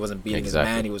working, he wasn't beating his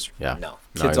man. He was No,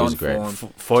 Kid's he was on great.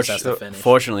 form. Just has to finish.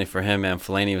 Fortunately for him, man,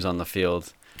 Fellaini was on the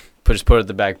field. Put it at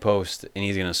the back post, and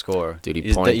he's gonna score. Dude, he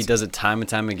he does it time and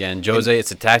time again. Jose, it's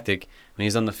a tactic. When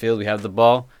he's on the field, we have the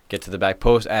ball, get to the back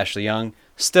post. Ashley Young,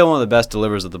 still one of the best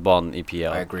delivers of the ball in the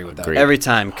EPL. I agree with that. Agreed. Every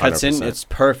time cuts 100%. in, it's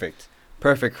perfect.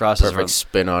 Perfect crosses. Perfect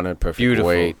spin on it. Perfect Beautiful.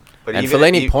 weight. But And even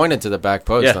Fellaini if- pointed to the back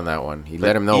post Yeah. on that one. He But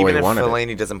let him know where he wanted even it. if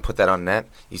Fellaini doesn't put that on net,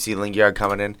 you see Lingard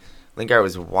coming in. Lingard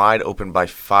was wide open by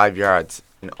 5 yards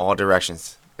in all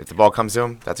directions. If the ball comes to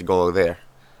him, that's a goal there.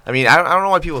 I mean, I don't know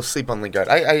why people sleep on Lingard.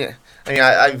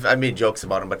 I've made jokes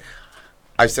about him, but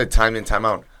I've said time in, time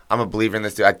out, I'm a believer in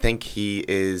this dude. I think he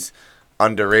is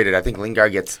underrated. I think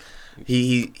Lingard gets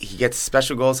he gets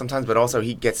special goals sometimes, but also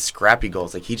he gets scrappy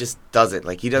goals. Like he just does it.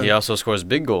 Like he doesn't. He also scores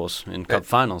big goals in cup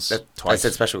finals. I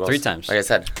said special goals 3 times. Like I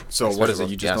said. So Like what is special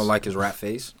it? You goals. just don't like his rat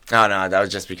face? No, that was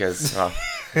just because.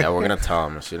 Yeah, we're going to tell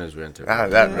him as soon as we enter.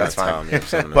 That's Tell fine. him you have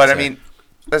something to But I say.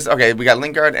 mean, we got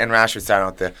Lingard and Rashford starting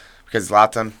out there because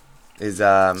Zlatan is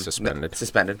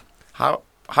suspended.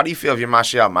 How do you feel if you're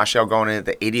Martial? Martial going in at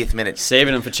the 80th minute.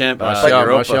 Saving him for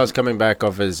Martial's Europa. coming back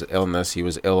off his illness. He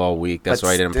was ill all week. That's But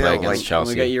why he didn't play still, against like,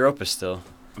 Chelsea. We got Europa still.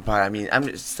 But I mean, I'm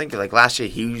just thinking like last year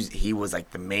he was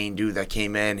like the main dude that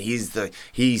came in. He's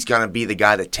gonna be the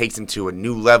guy that takes him to a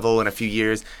new level in a few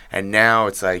years. And now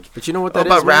it's like, But you know what what that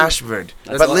is, about man? Rashford?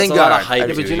 That's But a Lingard. lot of hype, Yeah,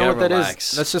 dude. but you You know what gotta that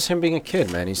relax. is? That's just him being a kid,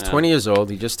 man. He's Yeah. 20 years old.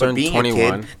 He just But turned being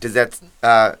 21. a kid, does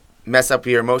that mess up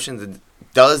your emotions?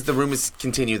 Does the rumors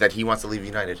continue that he wants to leave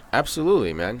United?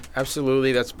 Absolutely, man.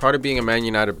 Absolutely. That's part of being a Man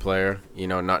United player. You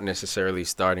know, not necessarily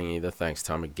starting either. Thanks,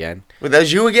 Tom, again. Well,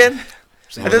 that's you again?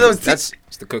 I thought that was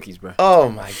It's the cookies, bro. Oh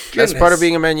my goodness. That's part of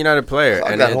being a Man United player.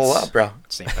 Clog And that hole up, bro.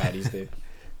 St. Patty's Day.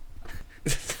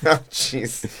 Oh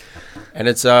jeez. And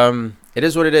it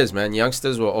is what it is, man.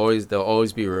 Youngsters there'll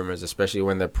always be rumors, especially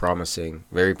when they're promising,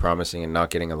 very promising, and not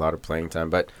getting a lot of playing time.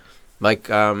 But like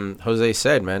Jose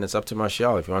said, man, it's up to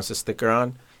Martial. If he wants to stick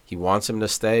around, he wants him to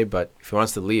stay. But if he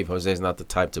wants to leave, Jose's not the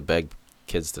type to beg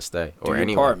kids to stay Do or your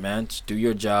anyone. part, man. Just do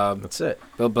your job. That's it.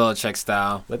 Bill Belichick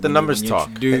style. Let the When numbers you're talk.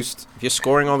 Introduced. If you're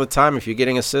scoring all the time, if you're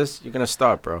getting assists, you're gonna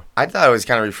start, bro. I thought it was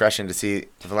kind of refreshing to see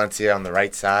Valencia on the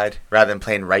right side rather than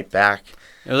playing right back.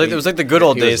 It was like the good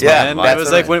old He was days, Yeah, man. that's It was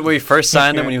what like I- when we first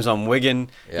signed him when he was on Wigan.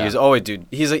 Yeah. He was always, dude.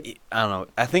 He's like, I don't know.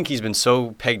 I think he's been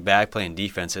so pegged back playing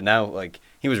defense, and now like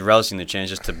he was relishing the chance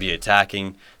just to be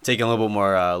attacking, taking a little bit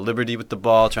more liberty with the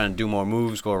ball, trying to do more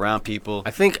moves, go around people.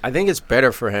 I think it's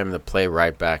better for him to play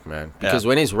right back, man. Because Yeah.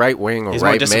 when he's right wing or He's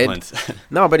more right mid, disciplined.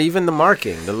 no, but even the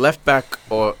marking, the left back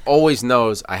always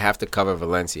knows I have to cover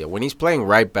Valencia. When he's playing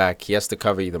right back, he has to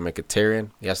cover either Mkhitaryan.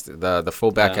 He has to, the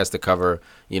fullback has to cover,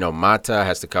 Mata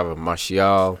has to cover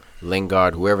Martial,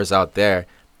 Lingard, whoever's out there.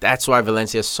 That's why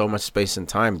Valencia has so much space and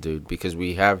time, dude. Because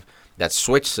we have that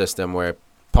switch system where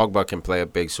Pogba can play a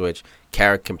big switch,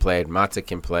 Carrick can play it, Mata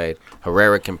can play it,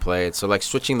 Herrera can play it. So like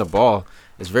switching the ball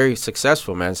is very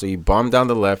successful, man. So you bomb down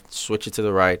the left, switch it to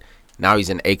the right. Now he's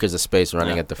in acres of space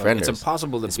running at defenders. It's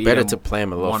impossible to It's beat better him to play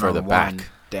him a little further one-on-one, back.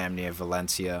 damn near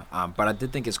Valencia. But I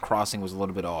did think his crossing was a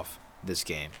little bit off this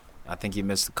game. I think he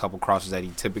missed a couple crosses that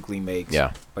he typically makes.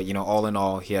 Yeah. But, all in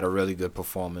all, he had a really good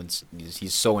performance.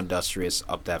 He's so industrious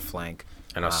up that flank.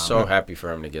 And I'm so happy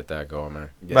for him to get that goal, man.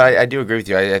 Yeah. But I do agree with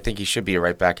you. I think he should be a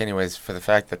right back anyways for the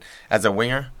fact that as a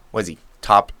winger, was he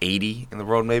top 80 in the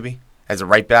world maybe? As a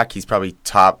right back, he's probably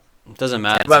top. It doesn't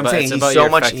matter. But I'm saying it's he's about so your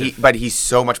much effective- but he's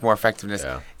so much more effectiveness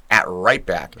Yeah. at right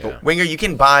back. Yeah. But winger, you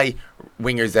can buy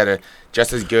wingers that are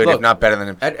just as good, Look, if not better than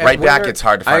him. At Right back, winger, it's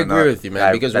hard to I find. agree with you, man.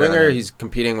 guy Because better than winger, him. he's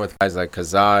competing with guys like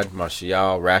Kazad,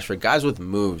 Martial, Rashford, guys with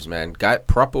moves, man.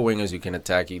 Proper wingers who can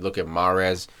attack. You look at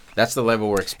Mahrez. That's the level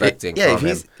we're expecting Yeah, from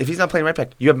him. if he's not playing right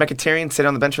back, you have Mkhitaryan sitting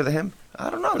on the bench for him. I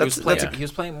don't know. He was, That's he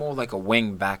was playing more like a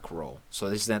wing back role. So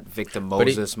this is that Victor But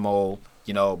he- Moses mold,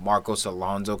 Marcos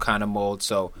Alonso kind of mold.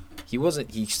 So he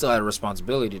still had a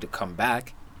responsibility to come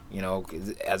back,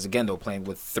 as again, they're playing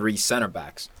with 3 center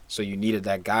backs. So you needed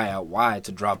that guy out wide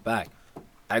to drop back.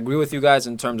 I agree with you guys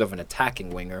in terms of an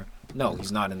attacking winger. No,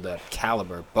 he's not in the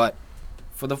caliber. But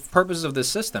for the purposes of this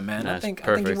system, man. Yeah, I think he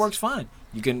perfect. works fine.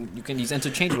 You can he's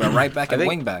interchangeable at right back and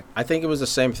wing back. I think it was the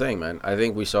same thing, man. I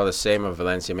think we saw the same of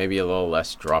Valencia, maybe a little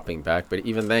less dropping back, but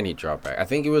even then he dropped back. I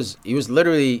think he was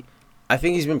literally. I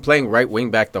think he's been playing right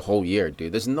wing back the whole year,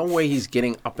 dude. There's no way he's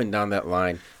getting up and down that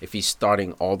line if he's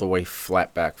starting all the way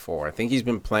flat back four. I think he's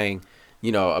been playing,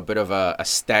 a bit of a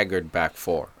staggered back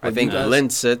four. I think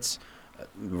Lynn sits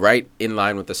right in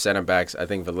line with the center backs. I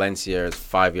think Valencia is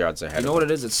 5 yards ahead. You know what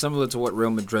it is? It's similar to what Real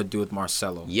Madrid do with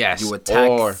Marcelo. Yes. You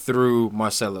attack through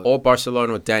Marcelo. Or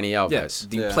Barcelona with Dani Alves. Yes.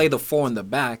 You play the four in the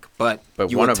back, but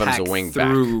you one of attack them's a wing back.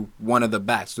 through one of the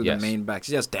backs, through Yes. the main backs.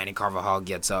 Yes, Danny Carvajal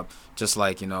gets up, just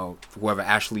like, whoever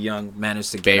Ashley Young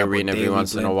managed to get up with Bayern every Daley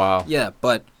once in Blind. a while. Yeah,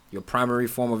 but your primary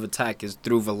form of attack is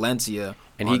through Valencia.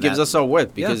 And he gives us our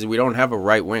width because we don't have a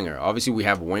right winger. Obviously, we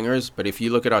have wingers, but if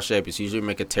you look at our shape, it's usually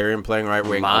Mkhitaryan playing right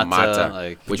wing or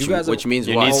Mata, which means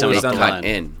you what? need somebody They to cut line.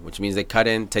 in, which means they cut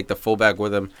in, take the fullback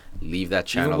with them, leave that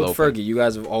channel Even with open. Fergie, you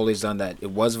guys have always done that.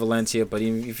 It was Valencia, but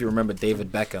even if you remember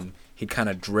David Beckham, he'd kind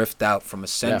of drift out from a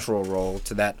central role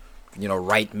to that,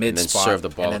 right mid And then spot, serve the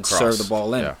ball and then across. serve the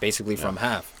ball in, Yeah. basically from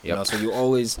half. Yep. So you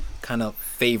always kind of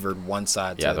favored one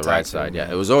side. Yeah, to the attack right side. from, Yeah,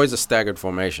 it was always a staggered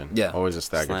formation. Yeah. Always a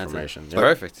staggered Slanted. formation. It's Yeah.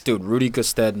 perfect. Dude, Rudy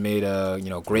Gusted made a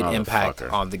great impact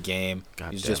Motherfucker. on the game.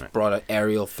 God He's damn just it. brought an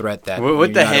aerial threat that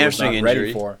With the United was hamstring not ready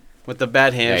injury. for. With the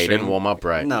bad Yeah, hamstring. he didn't warm up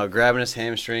right. No, grabbing his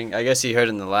hamstring. I guess he hurt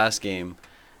it in the last game,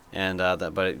 and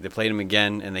but they played him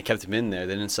again, and they kept him in there.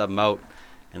 They didn't sub him out,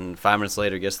 and 5 minutes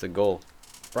later gets the goal.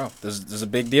 Bro, there's a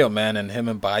big deal, man. And him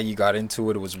and Bailly got into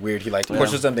it. It was weird. He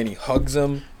pushes him, then he hugs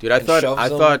him. Dude, I and shoves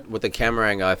him. thought with the camera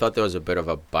angle, I thought there was a bit of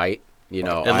a bite. It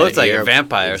looked like a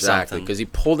vampire or exactly, something. because he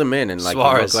pulled him in and it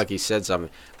Suarez. looked like he said something.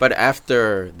 But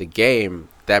after the game,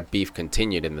 that beef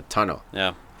continued in the tunnel.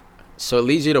 Yeah. So it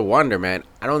leads you to wonder, man.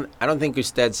 I don't think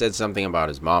Gusted said something about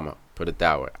his mama. Put it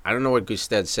that way. I don't know what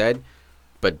Gusted said,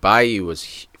 but Bailly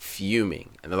was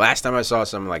fuming. And the last time I saw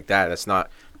something like that, that's not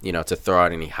to throw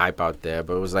out any hype out there,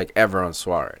 but it was like ever on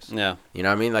Suarez. Yeah. You know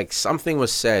what I mean? Like something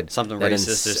was said. Something that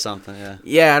racist or something, yeah.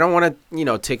 Yeah, I don't want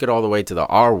to, take it all the way to the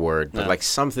R word, but No. like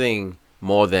something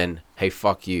more than, hey,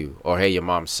 fuck you, or hey, your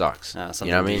mom sucks. Yeah, You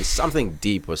something know what I mean? deep. Something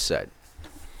deep was said.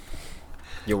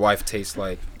 Your wife tastes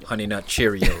like Honey Nut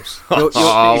Cheerios.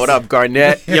 Oh, what up,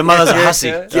 Garnett? Your mother's a hussy.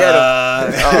 Get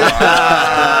him.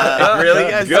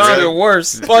 Really? That's the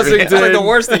worst. That's like the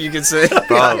worst thing you can say.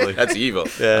 Probably. That's evil.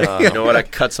 You know what? I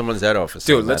cut someone's head off.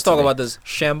 Dude, let's talk about this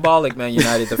shambolic Man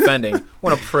United defending.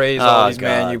 Want to praise all these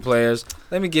Man U players.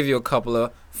 Let me give you a couple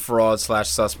of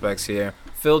fraud/suspects here.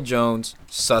 Phil Jones,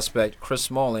 suspect. Chris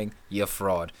Smalling, you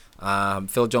fraud.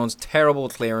 Phil Jones, terrible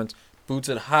clearance. Boots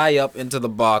it high up into the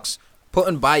box.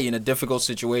 Putting Bailly in a difficult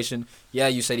situation. Yeah,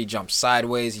 you said he jumped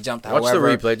sideways. He jumped Watch however.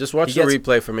 the replay. Just watch He the gets-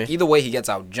 replay for me. Either way, he gets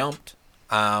out jumped.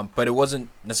 But it wasn't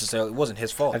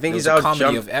his fault. I think it he's was a out comedy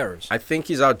jumped. of errors. I think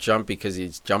he's out jumped because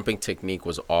his jumping technique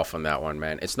was off on that one,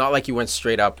 man. It's not like he went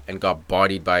straight up and got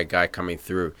bodied by a guy coming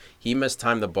through. He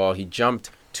mistimed the ball. He jumped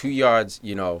 2 yards,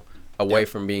 away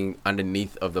from being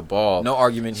underneath of the ball. No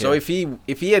argument here. So if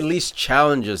he at least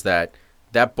challenges that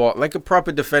ball like a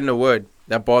proper defender would,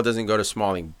 that ball doesn't go to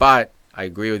Smalling. But I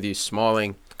agree with you,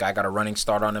 Smalling. Guy got a running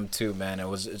start on him too, man. It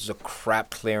was a crap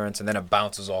clearance, and then it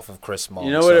bounces off of Chris Smalling.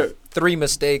 You know what? 3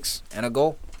 mistakes and a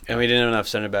goal. And we didn't have enough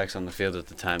center backs on the field at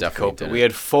the time Definitely to cope. didn't. We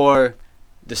had 4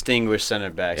 distinguished center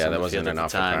backs Yeah, on that the wasn't field at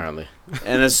enough the time. apparently.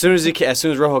 And as soon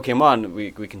as Rojo came on,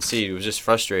 we conceded. It was just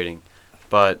frustrating.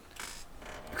 But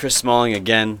Chris Smalling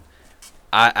again,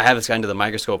 I have this guy under the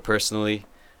microscope personally.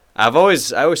 I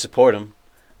always support him,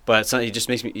 but he just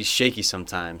makes me he's shaky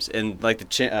sometimes. And like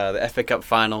the FA Cup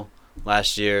final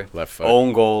last year, Left foot.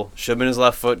 own goal, should have been his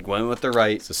left foot, went with the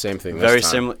right. It's the same thing. Very this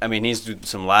time. similar. I mean, he's doing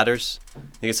some ladders.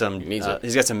 He gets some. He needs it.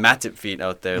 He's got some Matip feet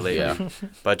out there lately. Yeah.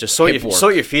 But just Hip work.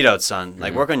 sort your feet out, son.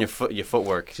 Like Mhm. work on your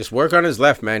footwork. Just work on his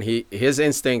left, man. His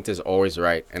instinct is always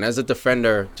right. And as a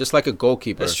defender, just like a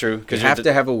goalkeeper, That's true, you 'cause have you're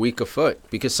to have a weaker foot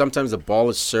because sometimes the ball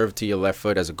is served to your left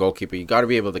foot as a goalkeeper. You got to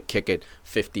be able to kick it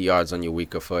 50 yards on your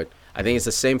weaker foot. I think it's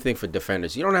the same thing for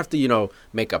defenders. You don't have to,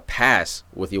 make a pass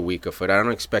with your weaker foot. I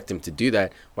don't expect him to do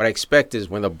that. What I expect is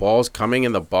when the ball's coming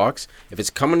in the box, if it's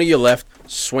coming to your left,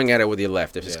 swing at it with your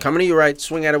left. If it's coming to your right,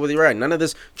 swing at it with your right. None of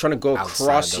this trying to go Outside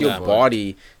across the your foot.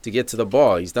 body to get to the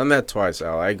ball. He's done that twice,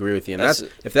 Al. I agree with you. And That's-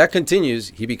 if that continues,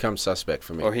 he becomes suspect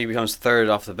for me. Or he becomes third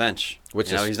off the bench.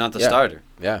 Which you know, is- he's not the yeah. starter.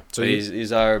 Yeah. So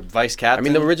he's our vice captain. I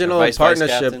mean, the original or vice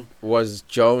partnership captain. was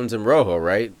Jones and Rojo,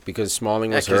 right? Because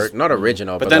Smalling was Yeah, 'cause- hurt. Not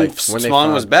original, But but, then like when they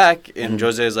Smalling was found- back, and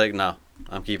Jose is like, no,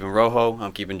 I'm keeping Rojo,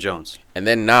 I'm keeping Jones. And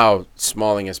then now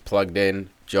Smalling is plugged in.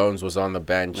 Jones was on the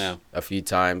bench Yeah. a few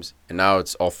times, and now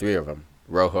it's all three of them: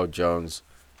 Rojo, Jones,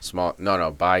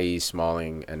 Bailly,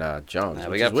 Smalling, and Jones. Yeah,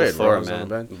 which we got is weird. plethora, Rose on the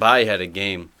man. bench. Bailly had a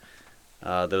game.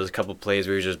 There was a couple plays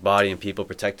where he was just bodying people,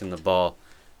 protecting the ball.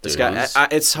 This Dude, guy, he's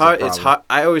it's a hard. It's problem. hard.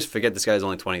 I always forget this guy's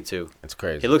only 22. It's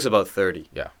crazy. He looks about 30.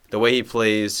 Yeah. The way he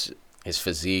plays, His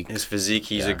physique.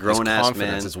 he's yeah, a grown his ass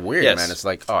confidence, man. It's weird, Yes. man. It's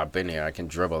like, oh, I've been here. I can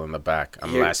dribble in the back. I'm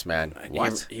Here- last man.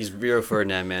 What? He's Rio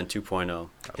Ferdinand, man, 2.0.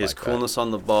 His like that. coolness on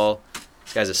the ball.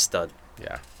 This guy's a stud.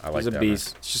 Yeah, I like He's a that.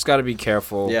 beast. He's just got to be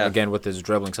careful. Yeah. Again, with his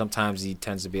dribbling, sometimes he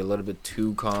tends to be a little bit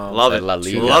too calm. Love That it. La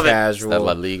Liga. Love it. Man. Casual. That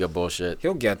La Liga bullshit.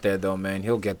 He'll get there, though, man.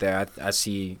 He'll get there. I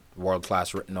see world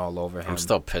class written all over him. I'm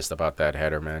still pissed about that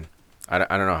header, man. I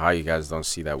don't know how you guys don't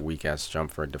see that weak ass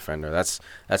jump for a defender. That's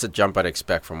a jump I'd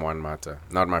expect from Juan Mata,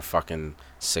 not my fucking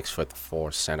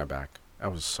 6'4" center back.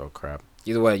 That was so crap.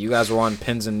 Either way, you guys were on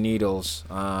pins and needles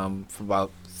for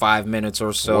about 5 minutes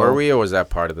or so. Were we, or was that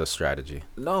part of the strategy?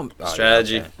 No.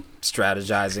 Strategy. Yeah, okay.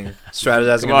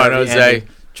 Strategizing. Come on, Jose.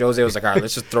 Jose was like, all right,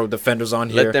 let's just throw defenders on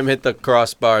here. Let them hit the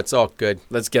crossbar. It's all good.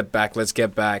 Let's get back.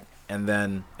 And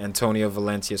then Antonio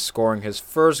Valencia scoring his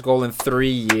first goal in 3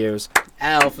 years.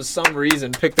 Al, for some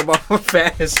reason, picked him up for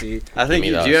fantasy. I think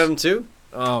Give me do you those. have him too?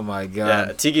 Oh, my God.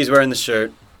 Yeah. Tiki's wearing the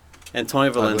shirt. Antonio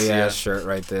Ugly Valencia. ass shirt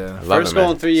right there. I love First him, goal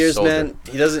man. in 3 years, Soldier. man.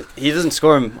 He doesn't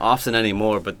score him often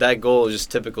anymore, but that goal is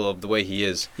just typical of the way he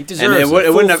is. He And deserves it, would, it.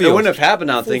 it wouldn't have Full it wouldn't have happened.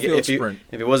 I don't Full think field if sprint.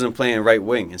 he wasn't playing right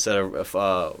wing instead of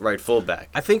right fullback.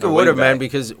 I think it Or would have, wing man, back.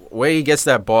 because where he gets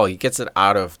that ball, he gets it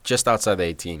just outside the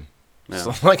 18. Yeah.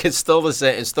 So, like, it's still the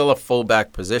same. It's still a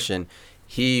fullback position.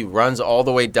 He runs all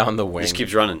the way down the He wing, just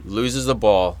keeps running. loses the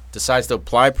ball, decides to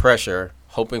apply pressure,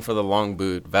 hoping for the long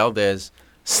boot. Valdez,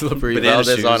 slippery Banana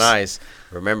Valdez on shoes. ice,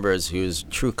 remembers whose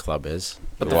true club is.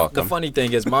 But You're the welcome. funny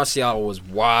thing is, Martial was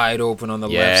wide open on the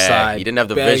Yeah, left side. he didn't have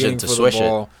the begging vision to for the swish it.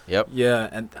 ball. Yep, Yeah,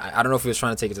 and I don't know if he was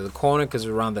trying to take it to the corner because it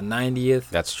was around the 90th.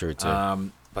 that's true, too.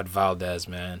 But Valdez,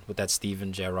 man, with that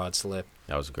Steven Gerrard slip,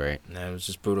 that was great. man, it was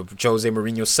just brutal. Jose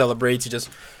Mourinho celebrates. He just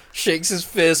shakes his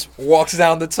fist, walks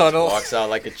down the tunnel. Walks out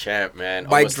like a champ, man.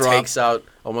 Mic Almost drop. takes out,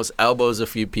 almost elbows a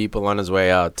few people on his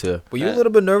way out, too. Were you a little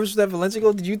bit nervous with that Valencia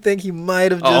goal? Did you think he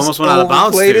might have Oh, just almost went out of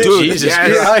bounds, overplayed it? dude. Jesus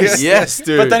Christ. Yes,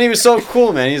 dude. But then he was so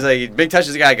cool, man. He's like, big touch.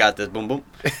 This guy got this. Boom, boom.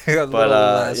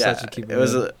 But yeah, it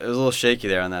was a little shaky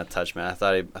there on that touch, man. I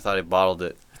thought he bottled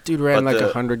it. Dude ran But like the-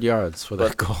 100 yards for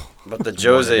that goal. But the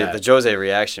More than that. Jose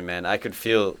reaction, man, I could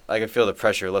feel the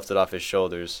pressure lifted off his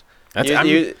shoulders.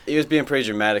 He was being pretty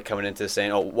dramatic coming into this,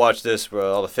 saying, "Oh, watch this,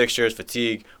 bro! All the fixtures,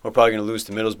 fatigue. We're probably gonna lose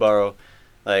to Middlesbrough."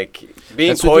 Like being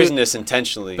That's what you- poisonous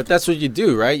intentionally. But that's what you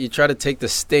do, right? You try to take the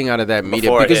sting out of that media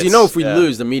Before it because you hits, know if we yeah.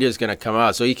 lose, the media's going to come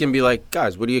out. So you can be like,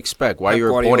 guys, what do you expect? Why are you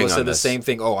Guardiola reporting said on the this? same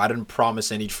thing. Oh, I didn't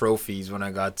promise any trophies when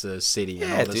I got to City. and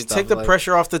Yeah, all this dude, stuff. take the Like,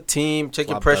 pressure off the team. Take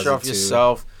your Klopp pressure does off it too.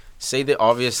 yourself. Say the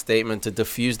obvious statement to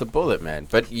diffuse the bullet, man.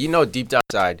 But you know deep down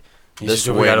inside, He's this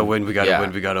just, we gotta win. We gotta Yeah.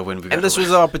 win. We gotta win. We gotta And this win. was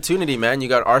an opportunity, man. You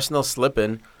got Arsenal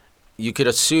slipping. You could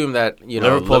assume that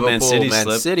Liverpool, Liverpool, Man City Man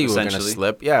slip, City were going to essentially.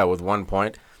 slip. Yeah, with 1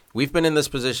 point. We've been in this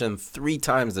position 3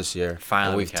 times this year. Finally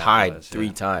and we've capitalized, tied 3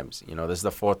 yeah. times. This is the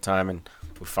 4th time, and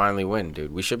we finally win,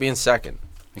 dude. We should be in second,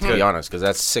 to could. be honest, because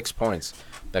that's 6 points.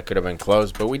 That could have been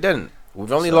close, but we didn't.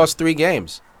 We've only So- lost 3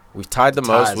 games. We've tied the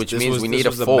most, ties. which This means was- we this need a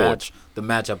was the 4. the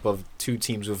matchup of two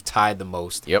teams who've tied the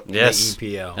most. Yep. Yes. In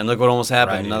the EPL. And look what almost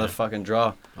happened. Right, Another yeah. fucking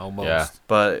draw. Almost. Yeah.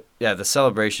 But yeah, the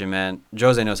celebration, man.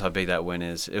 Jose knows how big that win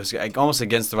is. It was like, almost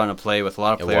against the run of play with a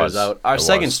lot of It players was. out. Our It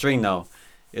second was. string though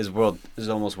is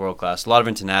almost world class. A lot of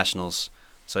internationals,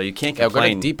 so you can't Yeah, we've got a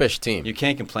complain. deepish team. You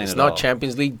can't complain It's at not all.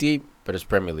 Champions League deep, but it's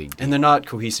Premier League deep. And they're not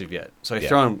cohesive yet. So you're Yeah.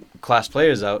 throwing class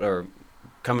players out or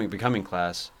becoming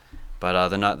class, but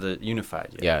they're not unified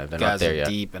yet. Yeah, they're not Guys there are yet.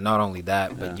 deep, and not only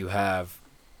that, but Yeah. you have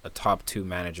a top 2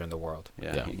 manager in the world.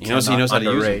 Yeah. Yeah. He knows how to use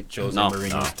underrate it. Jose No.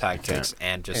 Mourinho's tactics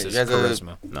and just Hey, his you guys are-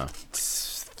 charisma. No.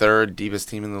 Third deepest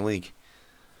team in the league.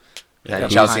 Yeah, Yeah,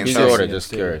 who's- Chelsea and Who's Chelsea the City. order?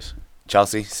 Just curious.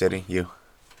 Chelsea, City, you.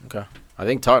 Okay. I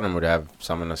think Tottenham would have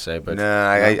something to say, but No,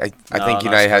 I No, think not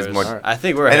United has Spurs. more. Alright. I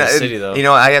think we're ahead of And, City though. You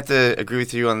know, I have to agree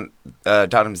with you on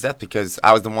Tottenham's depth because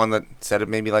I was the one that said it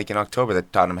maybe like in October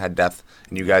that Tottenham had depth,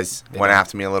 and you guys They went don't.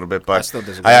 after me a little bit. I But still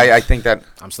disagree. I think that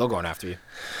I'm still going after you.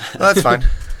 well, that's fine.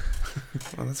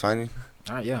 Well, that's fine.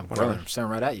 All right, yeah, Whatever. brother, I'm staring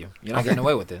right at you. You're not getting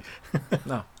away with it.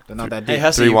 No, they're not that Hey deep.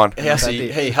 Hussey, 3-1. Hey Hussey, Not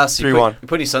that hey Hussey, 3-1. You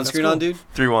put any sunscreen on, dude?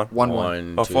 3-1.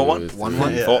 1-1. Oh, 4-1?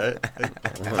 1-1. Yeah.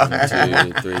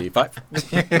 4. 1, 2, 3, 5.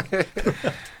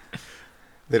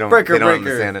 They don't. Breaker, they don't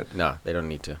breaker. understand it. No, they don't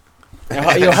need to.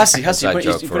 Yo, Hussey, Inside you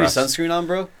joke put for any us. sunscreen on,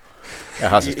 bro? Yeah,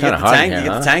 house is You kind get of the hot in tank- here, you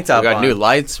get huh? the tank top We got on. new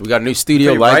lights. We got new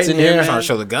studio Pretty lights bright in in here, here. man. Trying to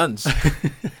show the guns.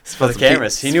 For the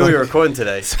cameras. He knew we were recording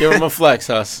today. Give him a flex,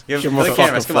 Huss. Give Give him him the a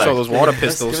cameras. fucking Come on. Show flex. those water Give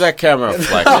pistols. that camera a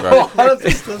flex,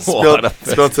 bro.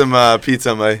 Spilled some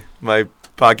pizza on my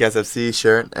Podcast FC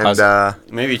shirt, and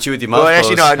Maybe chew with your mouth well,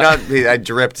 actually, no, closed. I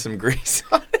dripped some grease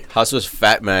on it. Huss was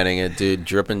fat manning it, dude,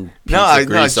 dripping pizza I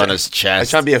grease was on his I was chest.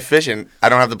 trying to be efficient. I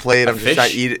don't have the plate. I'm just trying to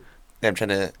Efficient? eat it. Yeah, I'm trying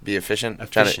to be efficient.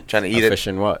 Efficient. Trying to eat it.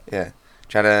 Efficient what? Yeah,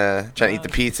 trying to eat the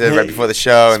pizza right before the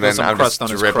show, and Spill then some I'm crust just on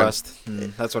his dripping.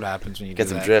 crust. That's what happens when you Get do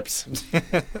some that. drips.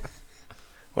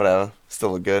 Whatever.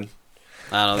 Still look good.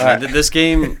 I don't know. All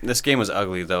Man. This game was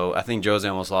ugly though. I think Jose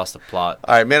almost lost the plot.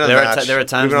 All right, man of the There were match. there were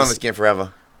times We've been on this- this game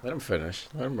forever. Let him finish.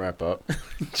 Let him wrap up.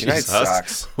 United Jesus.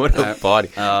 sucks. What a body.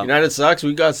 Um, United sucks.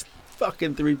 We got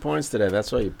fucking 3 points today.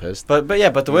 That's why you pissed. But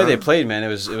the way they Yeah. played, man, it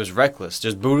was reckless.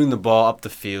 Just booting the ball up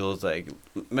the field, like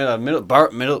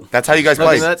middle. That's how you guys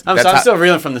Nothing played. that- I'm, That's so I'm how- still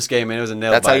reeling from this game, man. It was a nail.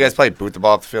 That's how you guys played. Boot the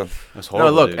ball up the field. It was No,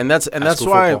 horrible. look, dude. and that's school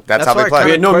why football. That's how why they I play. kinda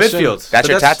We had no question- midfield. That's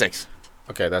But your tactics.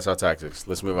 Okay, that's our tactics.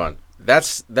 Let's move on.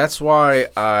 That's why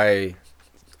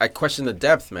I question the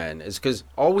depth, man. Is because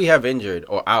all we have injured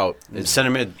or out is Center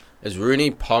mid.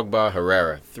 Rooney, Pogba,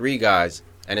 Herrera, 3 guys,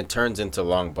 and it turns into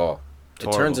long ball. It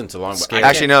Horrible. turns into long ball. Scary. I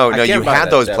Actually, can't- no. I can't You buy had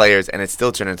that those depth. players, and it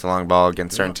still turned into long ball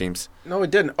against certain teams. No,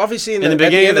 it didn't. Obviously, In the at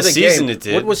beginning end of the season, game, it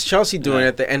did. What was Chelsea doing Yeah.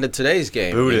 at the end of today's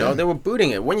game? Boot You it. know, they were booting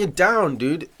it. When you're down,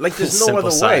 dude, like there's no Simple other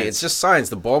way. science. It's just science.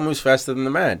 The ball moves faster than the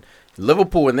man.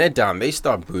 Liverpool, when they're down, they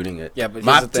start booting it. Yeah, but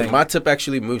here's the thing. Matip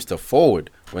actually moves to forward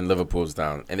when Liverpool's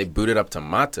down, and they boot it up to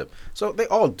Matip. So they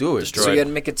all do it. Destroy. So you had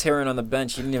Mkhitaryan on the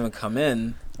bench. He didn't even come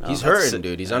in. He's that's hurting, it.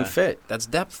 dude. He's Yeah. unfit. That's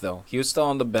depth, though. He was still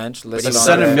on the bench. he's Listed He's on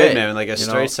center there. mid, man, like a You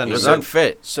know, straight He center was mid.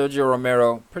 unfit. Sergio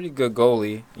Romero, pretty good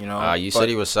goalie. You know. You but said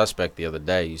he was suspect the other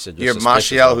day. You said You you're have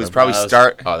suspicious Martial, of who's him. probably That was-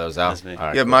 start. Oh, that was Al. That's me. All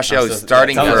right, You have cool. Martial, I'm who's still-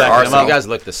 starting tell me for back, Arsenal. I'm You guys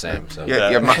look the same. So. Yeah,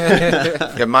 you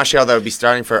have Martial that would be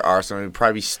starting for Arsenal. He'd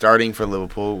probably be starting for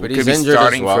Liverpool. But Could he's be injured as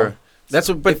starting well. for. That's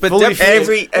what, but fully depth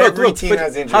fit. Every team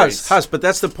has injuries. Huss, but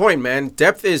that's the point, man.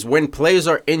 Depth is when players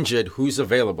are injured, who's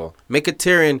available.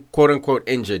 Mkhitaryan, quote unquote,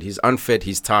 injured. He's unfit.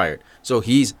 He's tired, so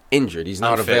he's injured. He's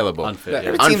not Unfit. available. Unfit. Yeah, yeah.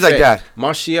 every team's like that.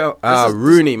 Martial,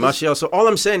 Rooney, Martial. So all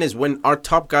I'm saying is when our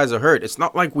top guys are hurt, it's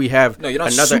not like we have No, you're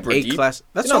not another super A deep. class.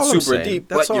 That's You're not all I'm super saying. deep,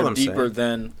 That's but all you're I'm deeper saying.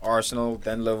 than Arsenal,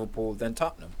 then Liverpool, then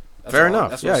Tottenham. That's Fair all- enough.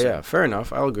 that's what I'm Yeah, saying. yeah. Fair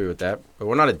enough. I'll agree with that. But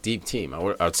we're not a deep team.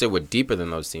 I'd say we're deeper than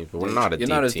those teams, but we're not a You're deep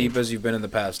not as team. deep as you've been in the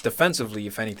past. Defensively,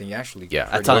 if anything, you actually. Yeah,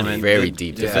 I tell we're you, man, very the-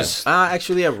 deep yeah. defense.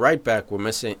 Actually, at right back, we're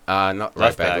missing. Not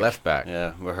right back, left back.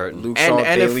 Yeah, we're hurting. Luke And- Shaw,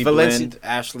 and if Bailey Valencia- Blind,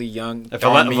 Ashley Young, If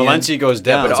Darmian. Valencia goes Yeah,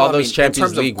 down, but That's all what I those mean. In Champions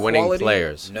terms of League winning quality,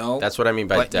 players. No, That's what I mean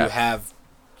by but depth. you have,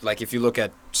 like, if you look at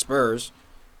Spurs,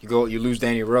 you lose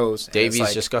Danny Rose. and it's Davies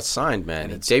like, just got signed, man.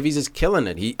 and it's- Davies is killing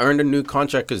it. He earned a new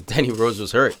contract because Danny Rose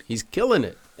was hurt. He's killing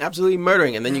it. Absolutely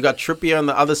murdering. And then you got Trippier on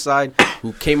the other side,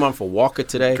 who came on for Walker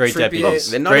today. great Trippier- deputies.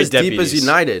 They're not Great as deep as deputies.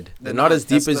 United. They're not as deep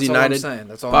that's, as that's United. All I'm saying.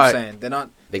 That's all but I'm saying. They're not.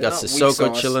 They they're got not weak Sissoko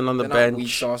sauce. chilling on the They're not bench. weak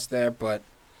sauce there, but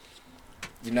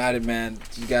United, man,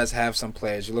 you guys have some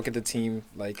players. You look at the team,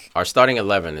 like Our starting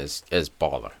 11 is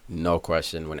baller. No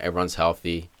question. When everyone's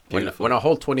healthy. When our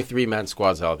whole 23-man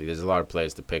squad's healthy, there's a lot of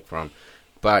players to pick from.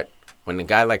 But when a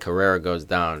guy like Herrera goes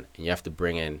down and you have to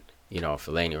bring in,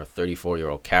 Fellaini or a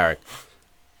 34-year-old Carrick,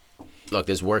 look,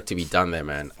 there's work to be done there,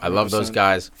 man. I love those 100%.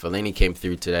 guys. Fellaini came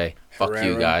through today. Fuck you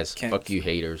Herrera guys. can't- Fuck you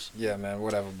haters. yeah, man,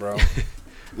 whatever, bro. Luckily,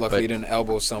 But- he didn't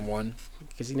elbow someone.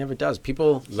 Because he never does.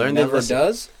 People learn Never to listen.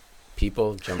 does.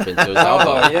 People jump into his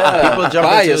elbow. Oh yeah, People jump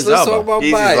bias. into his Let's elbow. talk about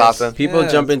Easy, bias. Zlatan. People Yeah.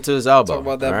 jump into his elbow. Talk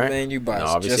about that all right? man, you bias. No,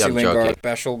 obviously Jesse I'm Lingard, joking.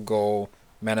 special goal,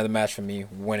 man of the match for me,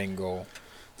 winning goal.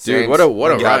 Dude, Saints, what a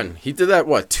Lingard. run. He did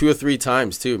that, 2 or 3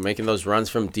 times, too, making those runs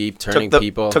from deep, turning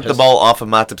people. Took the ball off of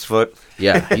Matip's foot.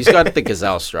 Yeah, he's got the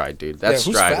gazelle stride, dude. That Yeah,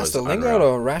 who's stride faster, was Lingard unreal.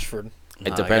 or Rashford?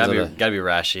 It depends on the... Gotta be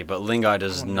Rashi, but Lingard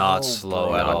is Oh, not no, slow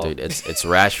bro. at all. No, dude, it's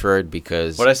Rashford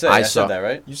because What I said? I saw said that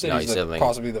right. You said No, he's you said like Lingard.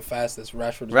 possibly the fastest.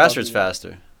 Rashford. Rashford's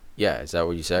faster. Yeah, is that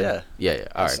what you said? Yeah. Yeah.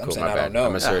 All right, I'm cool. saying My I bad. don't know. I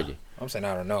misheard you. I'm saying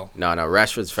I don't know. No,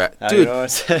 Rashford's fast. I Dude, don't know what I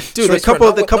said. dude, the Straight couple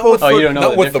sprint, of you don't know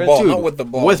not the with the difference? ball. Dude, Not with the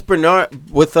ball.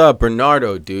 with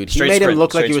Bernardo, dude. He Straight made him sprint,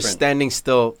 look like straight he was sprint. standing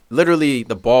still. Literally,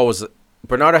 the ball was...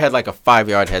 Bernardo had like a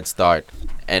 5-yard head start,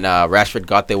 and Rashford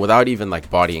got there without even like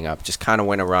bodying up. Just kind of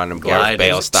went around him, Gareth Glided.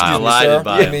 Bale Excuse style. me. Glided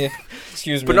by him.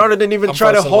 Excuse me. Bernardo didn't even I'm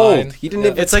try to crossing hold. line. He didn't Yeah.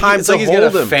 even It's like time he's to got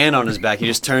hold a him. fan on his back. He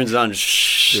just turns it on. Dude,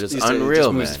 it's It unreal,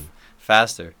 just moves man.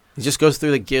 Faster. He just goes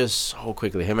through the gears so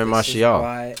quickly. Him and This is Martial.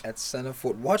 why at center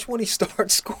foot. Watch when he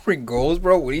starts scoring goals,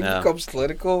 bro. When he Yeah. becomes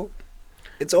clinical.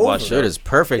 It's over. Watch Dude, it's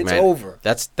perfect, It's man. over.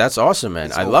 That's awesome, man.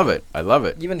 It's I over. love it. I love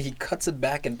it. Even he cuts it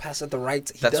back and passes it the right.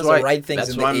 He That's does why, the right things.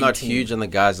 That's in why the I'm not 18. huge on the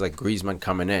guys like Griezmann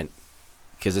coming in,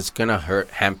 because it's gonna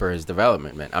hamper his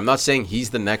development, man. I'm not saying he's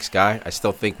the next guy. I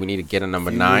still think we need to get a number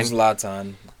If you 9. lose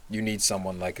Zlatan, you need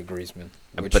someone like a Griezmann.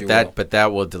 Which But you that will. but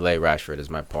that will delay Rashford, is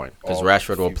my point, because Oh,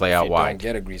 Rashford if will you- play if out you wide. Don't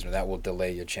get a Griezmann. That will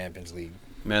delay your Champions League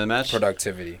Man of the match.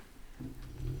 productivity.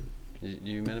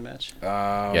 You man of the match.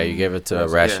 Yeah, you gave it to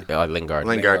was it? Lingard. Lingard.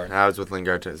 Lingard. I was with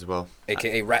Lingard as well.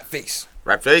 AKA Rat Face.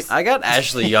 Rat face. I got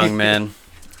Ashley Young, man.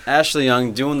 Ashley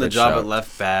Young doing the Good job shot. at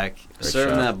left back, Good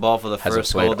serving shot. that ball for the Hasn't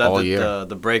first played goal. That all the, year.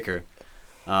 the breaker.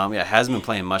 Hasn't been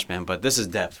playing much, man. But this is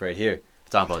depth right here.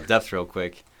 Talking about depth real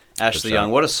quick. Ashley shot.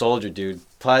 Young, what a soldier, dude.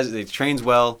 He trains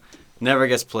well, never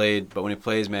gets played, but when he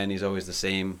plays, man, he's always the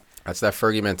same. That's that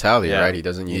Fergie mentality, Yeah. right? He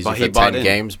doesn't use you He for bought 10 in.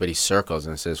 games, but he circles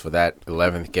and says, for that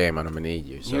 11th game, I'm going to need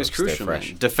you. So He was stay crucial, fresh.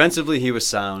 man. Defensively, he was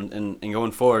sound, and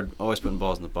going forward, always putting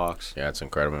balls in the box. Yeah, it's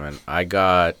incredible, man. I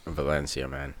got Valencia,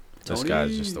 man. This Tony.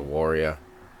 guy's just a warrior.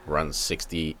 Runs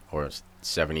 60 or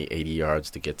 70, 80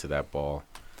 yards to get to that ball.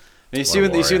 And you What see a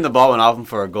when warrior. the ball went off him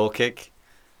for a goal kick?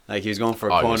 Like, he was going for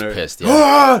a Oh, he was corner. pissed,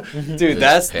 yeah. Dude, He was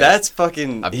that's pissed.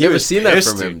 fucking. I've he never was seen that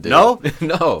pissed, from him, dude. No,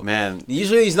 No. man.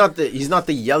 Usually he's not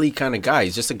the yelly kind of guy.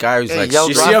 He's just a guy who's Yeah, like, yell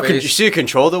You Drop see how face. you see how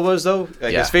controlled it was though?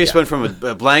 Like Yeah, his face yeah. went from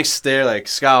a blank stare, like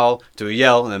scowl, to a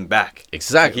yell, and then back.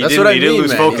 exactly. He That's what I didn't mean,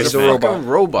 lose man. focus, He's a man. fucking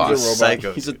robot. He's a robot.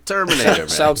 Psycho. He's a Terminator, man.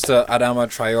 Shouts to Adama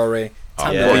Traore.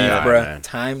 Time yeah, to leave, yeah, bruh. man.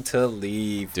 Time to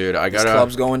leave. Dude, I This gotta...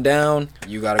 club's going down.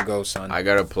 You gotta go, son. I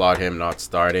gotta applaud him not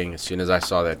starting. As soon as I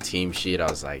saw that team sheet, I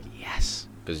was like, yes.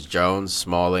 Because Jones,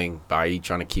 Smalling, Bailly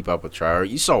trying to keep up with Traore.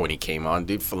 You saw when he came on,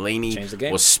 dude. Changed the Fellaini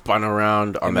game. was spun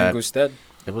around on Him that. and Gusted.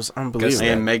 It was unbelievable.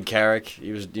 And Meg Carrick,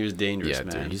 he was dangerous, Yeah,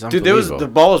 man. dude, he's there was unbelievable. the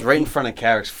ball was right in front of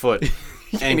Carrick's foot,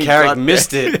 and he Carrick got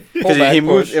missed it because Pull he back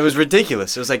moved. push. It was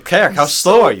ridiculous. It was like Carrick, how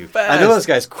slow are you? I know fast. this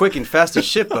guy's quick and fast as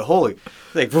shit, but holy,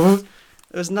 like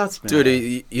it was nuts, man.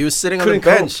 Dude, he was sitting on Couldn't the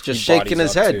bench, cope. just He shaking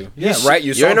bodies his up, head. too. Yeah, right.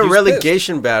 You saw You're in him, a he was pissed.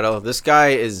 relegation battle. This guy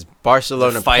is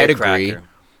Barcelona pedigree, firecracker.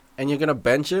 and you're gonna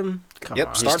bench him? Come Yep.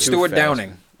 on. Start He's too Stuart fast.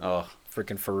 Downing. Oh,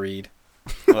 Freaking Fareed.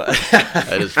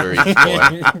 That is Farid's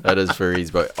boy. That is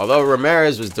Farid's boy. Although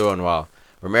Ramirez was doing well.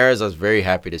 Ramirez, I was very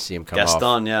happy to see him come off.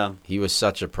 Gaston, yeah. He was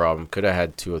such a problem. Could have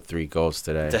had 2 or 3 goals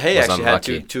today. De Gea Was actually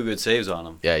unlucky. had two good saves on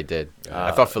him. Yeah, he did. I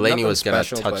Uh, thought Fellaini nothing was gonna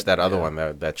special, touch but, that other yeah. one,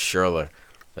 that Schürrle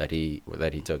that he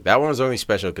took. That one was only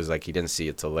special because like he didn't see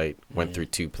it till late. Went through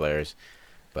 2 players,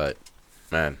 but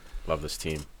man, love this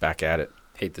team. Back at it.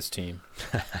 Hate this team.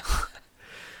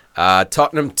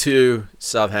 Tottenham 2,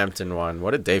 Southampton 1.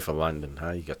 What a day for London,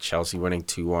 huh? You got Chelsea winning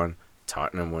 2-1,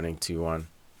 Tottenham winning 2-1.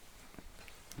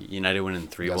 United winning You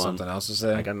got 3-1. something else to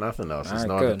say? I got nothing else. All There's right,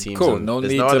 no other good. teams. Cool. in- No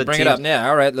there's need no to other bring it teams- up. Yeah,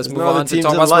 all right. Let's there's move no other on to teams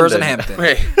talk in about Spurs and London.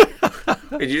 Hampton.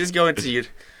 Wait. Did you just go into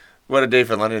what a day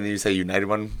for London and you say United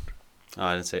won? Oh,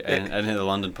 I didn't hit the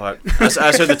London part. I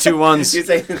said the 2-1s. You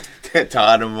say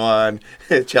Tottenham won,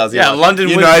 Chelsea Yeah, won, London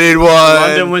wins- United won.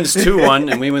 London wins 2-1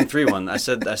 and we win 3-1. I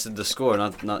said the score,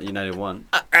 not United won.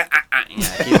 Yeah,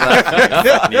 keep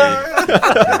laughing.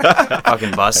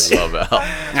 Fucking bus. I love Al.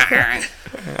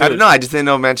 I don't know. I just didn't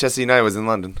know Manchester United was in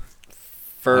London.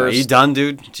 Are you First, done,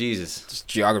 dude? Jesus. just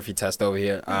geography test over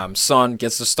here. Son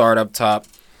gets the start up top.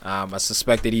 I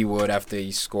suspected he would after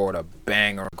he scored a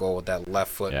banger goal with that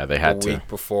left foot Yeah, they had the to. week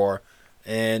before.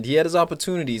 And he had his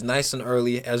opportunities nice and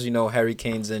early. As you know, Harry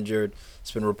Kane's injured.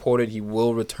 It's been reported he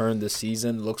will return this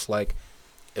season. Looks like,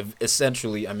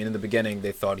 essentially, I mean, in the beginning,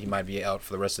 they thought he might be out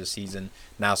for the rest of the season.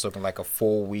 Now it's looking like a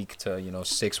 4-week to,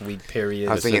 6-week period.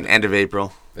 I was thinking end of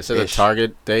April. They said the Ish.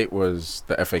 target date was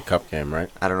the FA Cup game, right?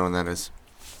 I don't know when that is.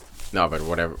 No, but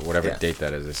whatever Yeah. date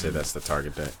that is, they say that's the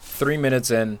target date. 3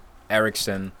 minutes in,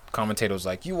 Eriksson, commentator was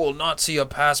like, "You will not see a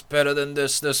pass better than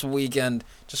this weekend."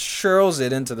 Just shirls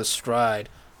it into the stride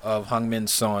of Heung-min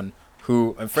Son,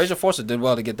 who, and Fraser Forster did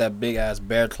well to get that big-ass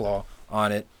bear claw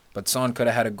on it, but Son could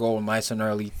have had a goal nice and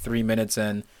early, 3 minutes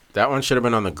in. That one should have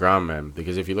been on the ground, man,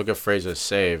 because if you look at Fraser's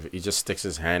save, he just sticks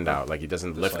his hand out. Like, he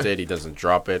doesn't lift it, he doesn't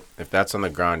drop it. If that's on the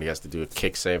ground, he has to do a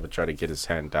kick save or try to get his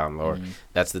hand down lower.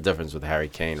 That's the difference with Harry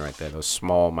Kane right there, those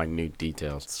small, minute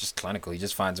details. It's just clinical. He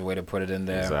just finds a way to put it in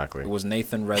there. Exactly. It was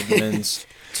Nathan Redmond's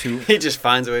two. He just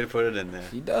finds a way to put it in there.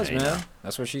 He does, I man. know.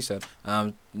 That's what she said.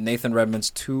 Nathan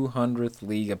Redmond's 200th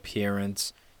league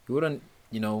appearance. You wouldn't,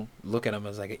 look at him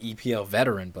as like an EPL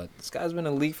veteran, but this guy's been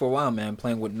in the league for a while, man.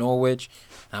 Playing with Norwich,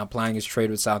 now playing his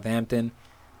trade with Southampton.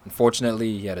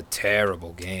 Unfortunately, he had a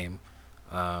terrible game,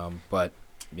 but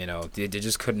they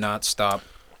just could not stop.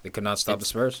 They could not stop the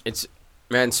Spurs.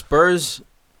 Man, Spurs,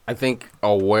 I think,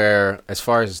 are where, as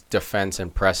far as defense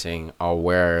and pressing, are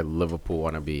where Liverpool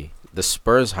want to be. the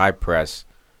Spurs high press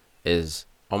is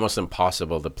almost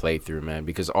impossible to play through, man,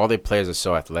 because all their players are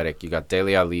so athletic. You got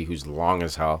Dele Alli, who's long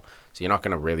as hell, so you're not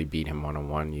going to really beat him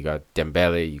one-on-one. You got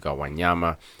Dembele, you got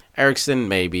Wanyama. Eriksson,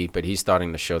 maybe, but he's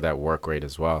starting to show that work rate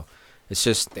as well. It's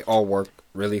just... They all work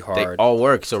really hard. They all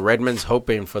work. So Redmond's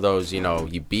hoping for those,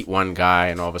 you beat one guy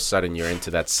and all of a sudden you're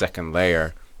into that second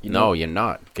layer. No, you're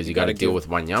not, because you got to deal with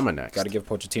Wanyama next. Got to give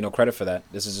Pochettino credit for that.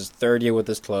 This is his third year with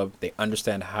this club. They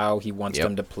understand how he wants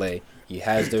them to play. He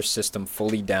has their system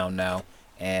fully down now,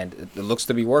 and it looks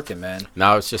to be working, man.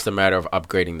 Now it's just a matter of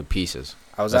upgrading the pieces.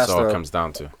 That's all it comes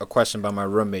down to. A question by my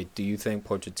roommate. Do you think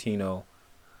Pochettino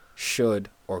should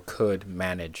or could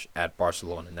manage at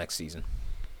Barcelona next season?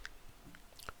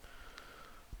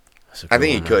 I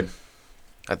think he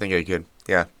could.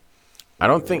 Yeah. I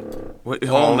don't think.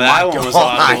 Oh, that one was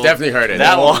awful. They definitely heard it.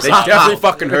 They definitely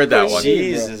fucking heard that one.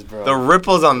 Jesus, bro. The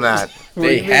ripples on that.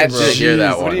 They had to hear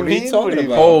that one. What do you mean? talking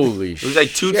about? Holy shit. It was like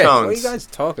two What are tones. you guys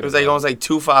talking It was about? like almost like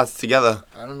two thoughts together.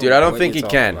 Dude, I don't think he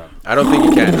can. I don't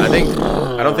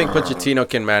think Pochettino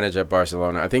can manage at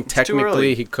Barcelona. I think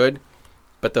technically he could,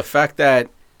 but the fact that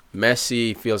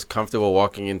Messi feels comfortable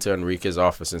walking into Enrique's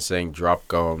office and saying, drop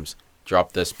Gomes,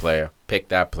 drop this player, pick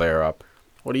that player up.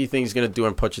 What do you think he's going to do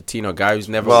in Pochettino, guy who's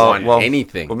never won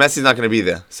anything? Well, Messi's not going to be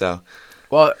there, so.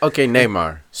 Well, okay,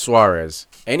 Neymar, Suarez,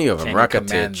 any of them, Can Rakitic.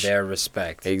 command their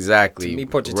respect. Exactly. To me,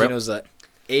 Pochettino's a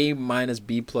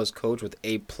A-B+ coach with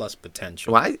A+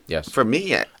 potential. Why? Yes. For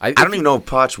me, I don't even know if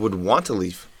Poch would want to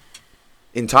leave.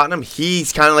 In Tottenham,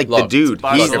 he's kind of like the dude.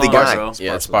 It's He's the Barcelona, guy. bro.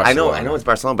 Yeah, it's Barcelona. I know it's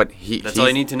Barcelona, but That's all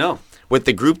you need to know. with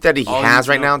the group that he All you has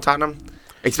need to right now know. in Tottenham,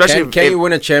 especially Can you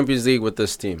win a Champions League with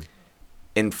this team?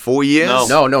 in 4 years.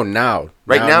 No. No, now.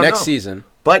 Right now, next no. season.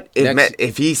 But Next-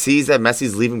 if he sees that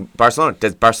Messi's leaving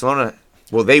Barcelona,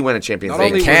 will they win a Champions Not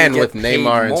League? only will can he with get paid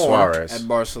Neymar and more Suarez. at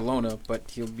Barcelona, but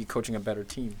he'll be coaching a better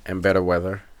team. And better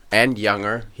weather. And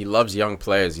younger. He loves young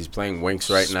players. He's playing Winks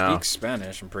right now. Speaks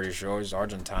Spanish, I'm pretty sure. He's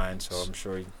Argentine, so I'm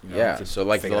sure he Yeah, could so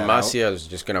like figure La that out. Masia is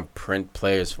just going to print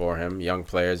players for him, young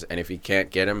players, and if he can't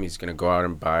get him, he's going to go out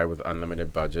and buy with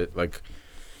unlimited budget. Like,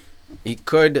 he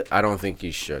could, I don't think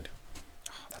he should.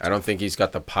 I don't think he's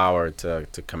got the power to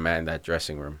command that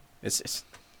dressing room. It's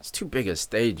too big a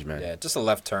stage, man. Yeah, just a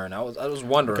left turn. I was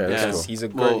wondering Okay, that's because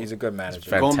cool. he's a good manager.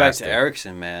 Fantastic. Going back to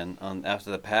Eriksson, man,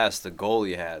 after the pass, the goal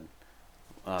he had,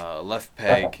 left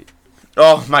peg.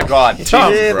 Oh my God!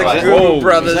 Tom, Yeah, bro. the Whoa, group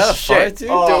brother, is that a shit, fight, dude,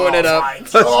 dude? doing it up.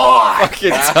 God.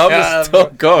 Fucking Tom is still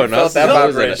going. Felt that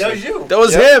vibration. That was you. That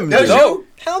was him, dude. you.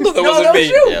 Hell no, that No, wasn't that me. was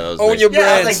you. Yeah, that was Own me. your Yeah, I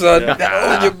brand, was son. like,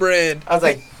 Own your brand. I was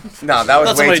like, no, that was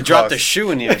Thought way somebody too dropped close. a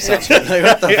shoe in here or something. Like,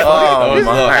 what the fuck? Oh, was a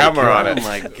little my hammer on God. it. Oh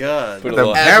my god. Put a The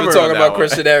little As hammer we're on talking that about one.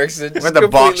 Christian Eriksen, We're to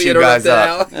box you guys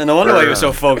up. And no wonder why you were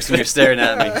so focused when you were staring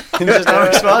at me. You're just not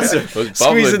responsive. It was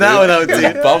bubbling, Squeezing that one out, It dude.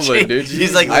 was bubbling, dude.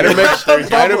 He's like, I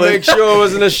had to make sure it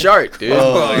wasn't a shark, dude.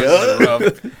 Oh my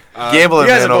god. Gambling You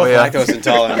guys are man over both here. lactose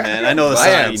intolerant, man. I know the I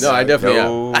am. signs. No, I definitely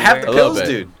No. am. I have the A little pills, bit.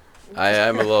 dude. I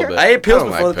am a little bit. I ate pills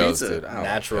don't before like the pills, pizza. dude. I don't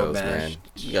Natural, like pills, man.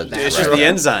 You gotta It's just just ride the it out.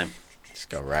 enzyme. Just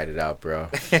go ride it out, bro.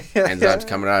 Enzymes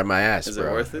coming out of my ass, Is it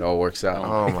bro. worth it? It all works out.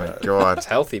 Oh my God! It's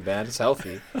healthy, man. It's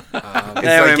healthy. It's Anyway, like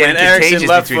man, getting Erickson contagious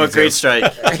left between foot, the two. great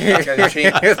strike.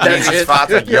 Change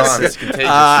spots like John. It's contagious.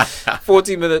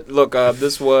 14-minute. Look,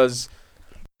 this was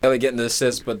Ellie getting the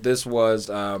assist, but this was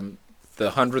the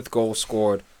 100th goal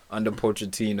scored under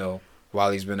Pochettino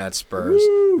while he's been at Spurs.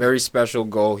 Very special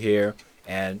goal here.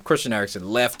 And Christian Eriksen,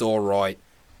 left or right,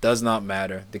 does not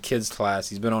matter. The kid's class.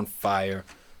 He's been on fire.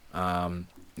 And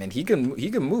he can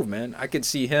move, man. I could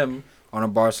see him on a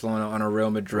Barcelona, on a Real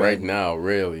Madrid. Right now,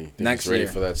 really. Think Next he's ready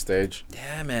year. for that stage.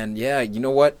 Yeah, man. Yeah, you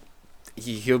know what?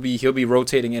 He'll be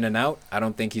rotating in and out. I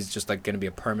don't think he's just like going to be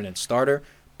a permanent starter,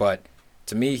 but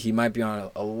to me, he might be on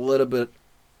a little bit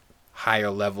higher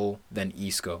level than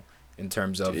Isco in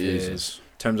terms of his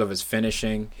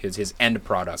finishing, his end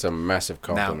product. It's a massive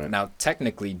compliment. Now,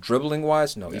 technically, dribbling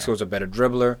wise, no, Isco's a better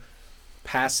dribbler.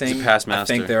 Passing, He's a pass I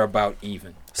think master. they're about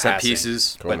even. Set Passing.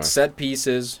 pieces. Cool, But man. set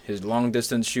pieces, his long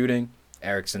distance shooting,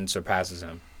 Eriksson surpasses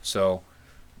him. So,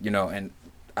 and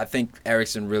I think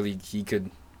Eriksson really he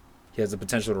has the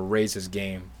potential to raise his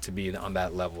game to be on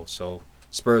that level. So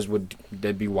Spurs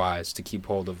they'd be wise to keep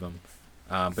hold of him.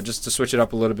 But just to switch it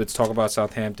up a little bit to talk about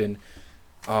Southampton.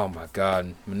 Oh my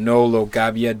God, Manolo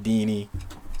Gabbiadini,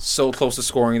 so close to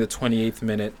scoring in the 28th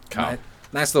minute.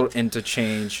 Nice little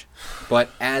interchange, but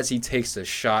as he takes the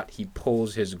shot, he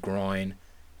pulls his groin.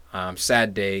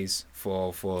 Sad days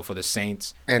for the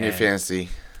Saints And your fantasy.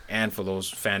 and for those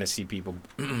fantasy people.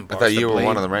 I thought you were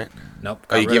one of them, right? Nope.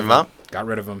 Oh, you give him up? Got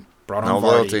rid of him. Brought No on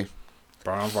loyalty.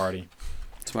 Vardy.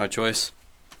 It's my choice.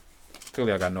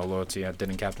 Clearly, I got no loyalty. I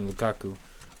didn't captain Lukaku.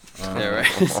 Yeah,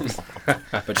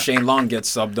 right. But Shane Long gets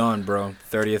subbed on, bro.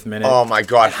 30th minute. Oh my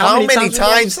God! How many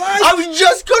times? I was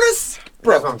just gonna.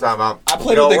 Bro, that's what I'm talking about. I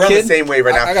played with the we're kid. on the same wave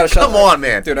right now. I gotta shut Come on,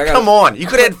 man. Dude, come on. You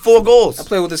could have had 4 goals. I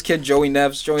played with this kid, Joey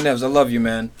Neves. Joey Neves, I love you,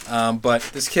 man. But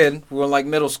this kid, we were in like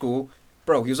middle school.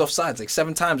 Bro, he was offsides like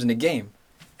 7 times in the game.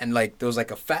 And like there was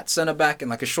like a fat center back and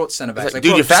like a short center back. Like,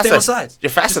 dude, bro, you're faster. Stay on sides. You're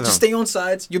faster than just stay on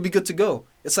sides. You'll be good to go.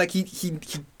 It's like he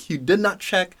did not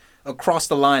check across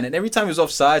the line, and every time he was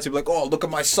off sides, he'd be like, "Oh, look at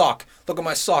my sock! Look at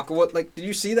my sock!" What? Like, did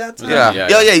you see that?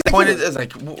 Yeah. He pointed. It's like,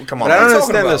 come on. But I don't man.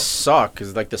 understand the sock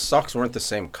because like the socks weren't the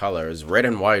same color. It was red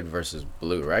and white versus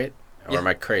blue, right? Or am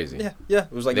I crazy? Yeah.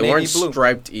 It was like they navy weren't blue.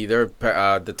 striped either.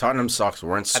 The Tottenham socks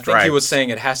weren't striped. I think he was saying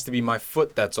it has to be my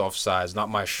foot that's offsides, not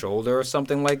my shoulder or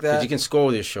something like that. But you can score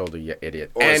with your shoulder, you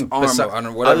idiot. Or his And arm, besi- or I don't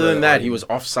know, whatever other than that, the- he was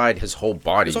offside his whole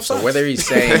body. He was So offside. whether he's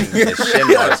saying his shin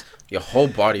was, your whole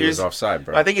body was offside,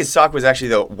 bro. I think his sock was actually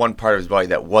the one part of his body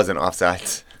that wasn't offside.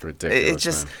 Ridiculous. It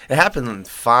just man. it happened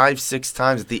 5-6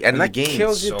 times at the end And of the that game.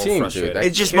 kills your So team, frustrating. dude. That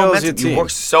It's just kills momentum. your team. You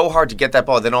work so hard to get that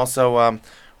ball. Then also,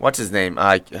 what's his name?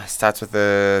 Starts with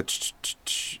a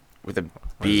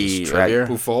B. this, Trivia?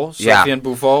 Buffon, Yeah. Sofiane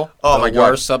Buffon. Oh, the my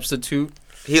God. worst substitute.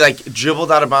 He like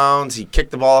dribbled out of bounds. He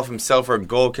kicked the ball off himself for a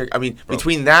goal kick. I mean,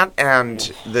 between that and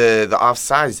the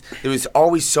offsides, there was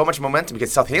always so much momentum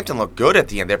because Southampton looked good at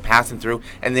the end. They're passing through,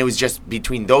 and it was just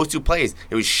between those 2 plays,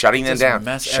 it was shutting them Just down.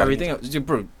 mess Shutting everything up. Dude,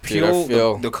 bro, Dude, I Peel,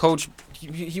 feel- the coach,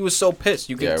 he was so pissed.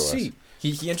 You Yeah, could he see.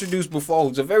 He introduced Buffon,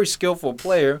 who's a very skillful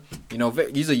player. You know,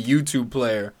 he's a YouTube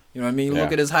player. You know what I mean? Yeah.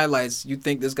 Look at his highlights. You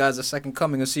think this guy's the second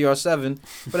coming of CR7.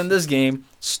 But in this game,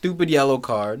 stupid yellow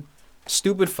card,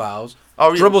 stupid fouls,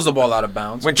 dribbles the ball out of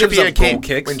bounds. When gives Trippier up goal came,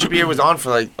 kicks. when Trippier was on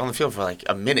the field for like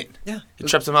a minute, he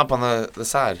trips him up on the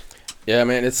side. Yeah,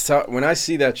 man, it's tough. When I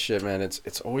see that shit, man,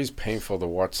 it's always painful to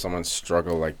watch someone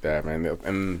struggle like that, man.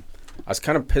 And I was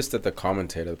kind of pissed at the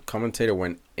commentator. The commentator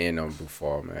went in on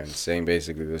Buffon, man, saying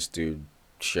basically this dude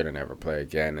shouldn't ever play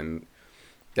again. And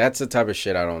that's the type of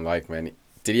shit I don't like, man.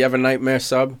 Did he have a nightmare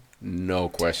sub? No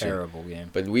question. Terrible game.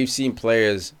 But we've seen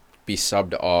players be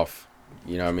subbed off,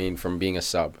 you know what I mean, from being a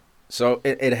sub. So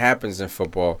it happens in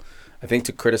football. I think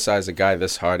to criticize a guy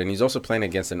this hard, and he's also playing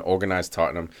against an organized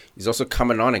Tottenham. He's also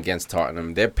coming on against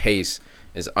Tottenham. Their pace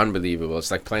is unbelievable. It's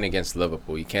like playing against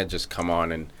Liverpool. You can't just come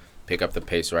on and pick up the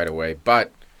pace right away.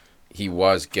 But he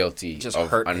was guilty Just of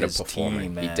hurt his underperforming.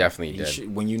 team, man. He definitely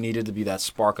did. When you needed to be that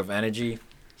spark of energy,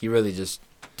 he really just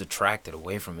detracted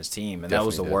away from his team, and that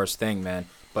was the Definitely did. worst thing, man.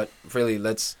 But really,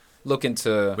 let's look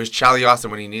into Where's Charlie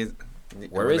Austin when he needs?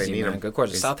 where when is they he, need man? him? Good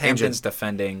question. He's Southampton's injured.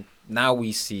 defending. Now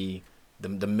we see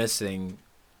the missing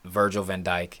Virgil van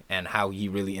Dijk and how he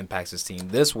really impacts his team.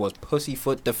 This was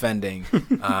pussyfoot defending.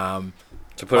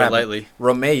 To put it lightly.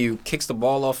 Romeu kicks the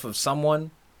ball off of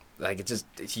someone. Like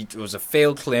it was a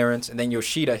failed clearance, and then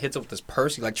Yoshida hits it with his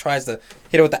purse. He like tries to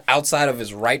hit it with the outside of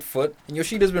his right foot. And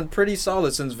Yoshida's been pretty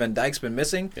solid since Van Dijk's been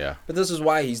missing. Yeah. But this is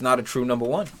why he's not a true number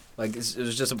one. Like it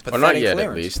was just a pathetic Or not yet,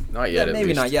 clearance. at least. Not Yeah, yet, at maybe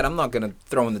least. not yet. I'm not gonna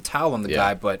throw in the towel on the Yeah.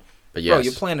 guy, but But bro, yes.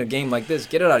 you're playing a game like this.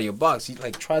 Get it out of your box. He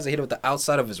like tries to hit it with the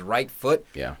outside of his right foot.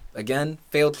 Yeah. Again,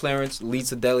 failed clearance leads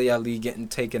to Dele Ali getting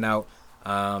taken out,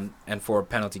 and for a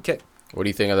penalty kick. What do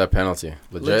you think of that penalty?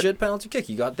 Legit penalty kick.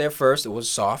 He got there first. It was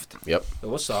soft. Yep. It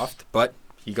was soft, but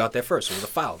he got there first. It was a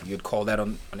foul. You'd call that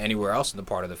on anywhere else in the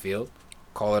part of the field.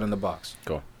 Call it in the box.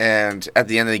 Go. And at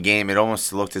the end of the game, it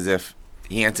almost looked as if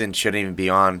Jansen shouldn't even be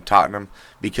on Tottenham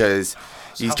because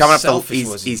he's How coming up selfish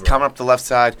was he, he's bro? coming up the left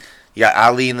side. You got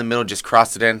Ali in the middle, just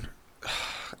crossed it in.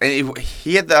 And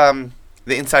he had the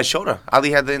inside shoulder.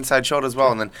 Ali had the inside shoulder as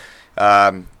well, and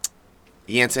then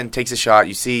Jansen takes a shot.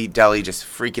 You see Dele just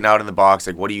freaking out in the box,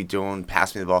 like, "What are you doing?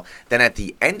 Pass me the ball." Then at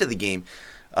the end of the game,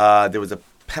 there was a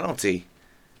penalty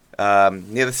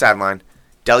near the sideline.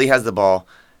 Dele has the ball.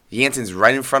 Jansen's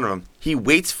right in front of him. He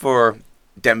waits for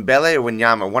Dembele or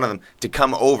Wanyama, one of them, to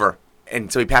come over,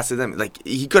 and so he passes them. Like,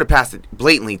 he could have passed it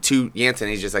blatantly to Jansen.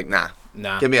 He's just like, "Nah,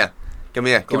 give me a." Go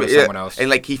Give to me someone else. And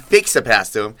like he fakes a pass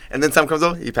to him, and then someone comes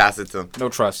over, he passes it to him. No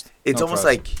trust. It's No almost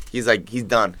trust. like he's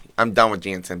done. I'm done with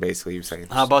Jansen. Basically, you're saying.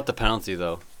 How about the penalty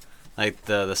though? Like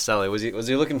the Stelly, was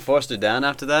he looking Forster down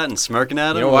after that and smirking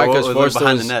at him? You know why? Or Because was Forster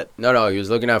behind was the net. No, he was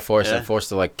looking at Forster. Yeah. And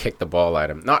Forster like kicked the ball at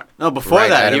him. Not No, before right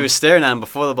that at he him. was staring at him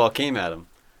before the ball came at him.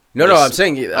 No, Yes. I'm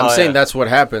saying yeah. that's what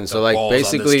happened. So like Balls on this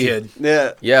basically, kid.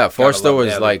 Yeah. yeah, Forster love was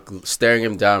Dele. like staring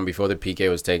him down before the PK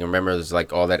was taken. Remember, there's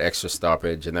like all that extra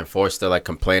stoppage, and then Forster like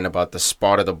complained about the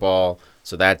spot of the ball,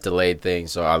 so that delayed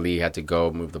things. So Ali had to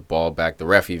go move the ball back. The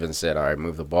ref even said, "All right,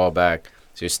 move the ball back."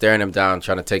 So you're staring him down,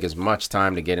 trying to take as much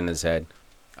time to get in his head.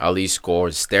 Ali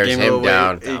scores, stares Gave him away.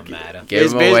 down, Don't matter.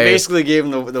 gave him away. Basically gave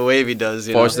him the wave he does.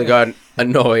 Forster got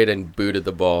annoyed and booted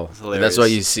the ball. And that's why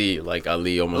hilarious. you see like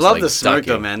Ali I almost love like the smirk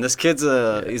though, ducking. man. This kid's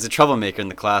he's a troublemaker in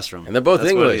the classroom. And they're both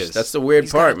That's what he English. is. That's the weird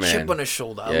He's part, got a man. chip on his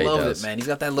shoulder. Yeah, I he love does. it, man. He's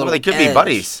got that little. Well, they could edge. be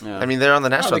buddies. Yeah. I mean, they're on the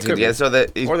national they team could be. together, so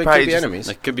that he's Or they probably could be just, enemies.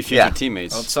 Like could be future Yeah.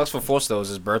 teammates. Well, it sucks for Forster. It was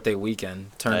his birthday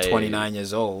weekend. Turned Hey. 29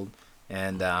 years old,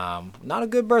 and not a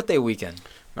good birthday weekend.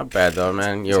 Not bad though,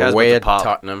 man. These You're guys away about at to pop.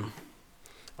 Tottenham.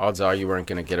 Odds are you weren't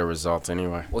going to get a result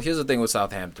anyway. Well, here's the thing with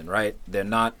Southampton, right? They're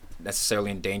not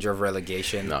necessarily in danger of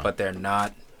relegation, No. but they're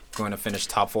not going to finish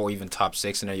top 4, even top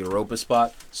 6 in a Europa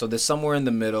spot. So they're somewhere in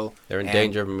the middle. They're in and-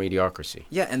 danger of mediocrity.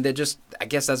 Yeah, and they're just, I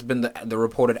guess that's been the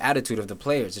reported attitude of the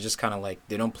players. They're just kind of like,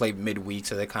 they don't play midweek,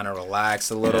 so they kind of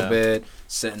relax a little Yeah. bit,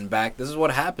 sitting back. This is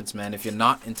what happens, man. If you're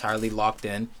not entirely locked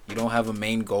in, you don't have a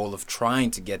main goal of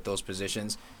trying to get those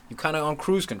positions, you're kind of on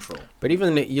cruise control. But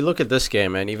even you look at this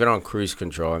game, man, even on cruise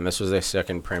control, and this was their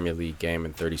second Premier League game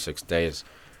in 36 days,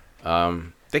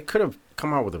 they could have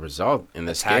come out with a result in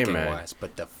this game, man. Attacking-wise,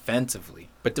 but defensively,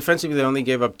 But defensively, they only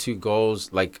gave up 2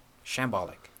 goals. Like,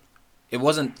 shambolic. It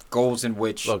wasn't goals in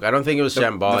which... look, I don't think it was The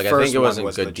shambolic. I first think it one wasn't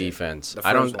was good legit. defense. The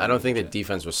I first don't. one I don't was think the legit.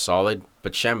 defense was solid,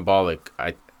 but shambolic.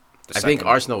 I The think second-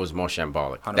 Arsenal was more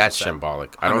shambolic. That's 100%.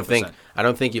 shambolic. I don't think. 100%. I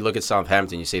don't think you look at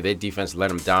Southampton. You say their defense let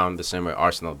them down the same way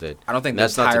Arsenal did. I don't think the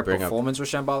That's not to entire bring up- performance was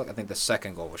shambolic. I think the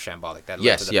second goal was shambolic. That led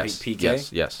Yes, to the yes, PK.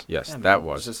 yes. Yeah, That man,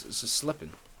 was. It's just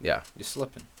slipping. Yeah, You're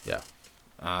slipping. yeah.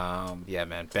 Yeah,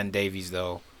 man. Ben Davies,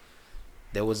 though.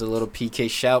 There was a little PK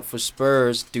shout for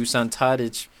Spurs. Dusan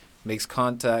Tadic makes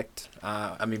contact.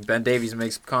 Ben Davies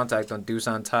makes contact on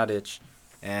Dusan Tadic.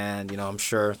 And, I'm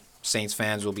sure Saints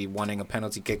fans will be wanting a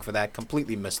penalty kick for that.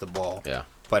 Completely missed the ball. Yeah.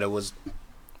 But it was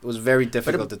very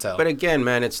difficult to tell. But again,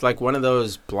 man, it's like one of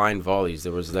those blind volleys.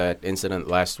 There was that incident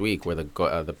last week where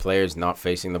the player's not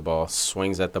facing the ball,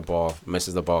 swings at the ball,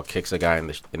 misses the ball, kicks a guy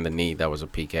in the knee. That was a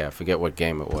PK. I forget what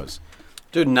game it was.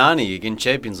 Dude, Nani in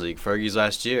Champions League, Fergie's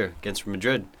last year against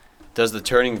Madrid, does the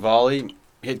turning volley,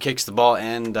 kicks the ball,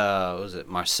 and what was it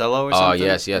Marcelo or something? Oh,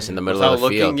 yes, in the middle Without of the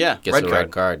looking, field. yeah, Gets red a card.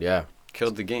 red card, yeah.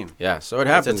 Killed the game. Yeah, so it It's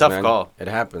a happens, tough man. call. It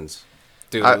happens.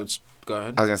 Dude, go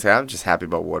ahead. I was gonna say I'm just happy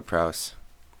about Ward-Prowse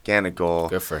getting a goal,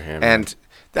 Good for him. and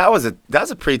that was a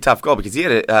pretty tough goal because he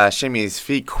had to shimmy his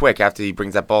feet quick after he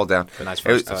brings that ball down. Nice It was,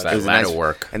 first touch. that it was a ladder nice-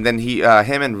 work. And then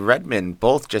him and Redmond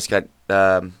both just got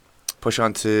pushed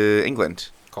on to England.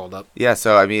 Called up. Yeah,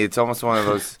 so I mean it's almost one of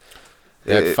those.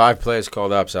 They had 5 players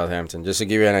called up, Southampton, just to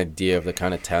give you an idea of the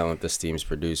kind of talent this team's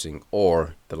producing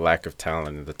or the lack of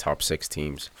talent in the top 6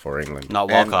 teams for England. Not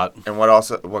and, Walcott. and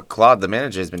what Claude the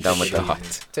manager has been done with them.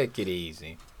 Take it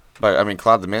easy. But I mean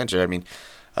Claude the manager,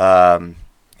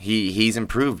 he's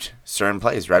improved certain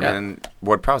plays. Redmond and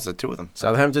Ward-Prowse are 2 of them.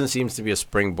 Southampton seems to be a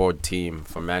springboard team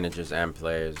for managers and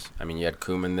players. I mean, you had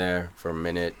Koeman there for a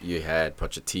minute. You had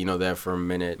Pochettino there for a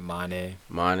minute. Mane.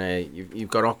 You've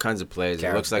got all kinds of players. It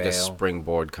Gareth looks like a Bale.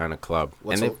 springboard kind of club.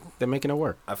 What's and a- they're making it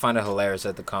work. I find it hilarious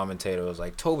that the commentator was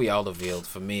like, Toby Alderweireld,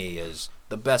 for me, is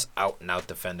the best out-and-out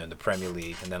defender in the Premier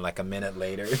League. And then, like, a minute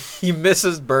later, he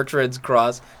misses Bertrand's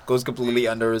cross, goes completely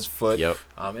under his foot. Yep.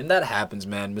 And that happens,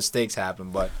 man. Mistakes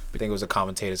happen, but I think it was a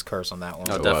commentator's curse on that one.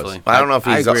 Oh, It definitely. I don't know if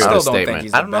I he's. agree with I the still don't statement. think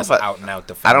he's I the don't know best if out-and-out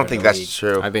defender I don't in think the that's league.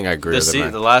 true. I think I agree with it,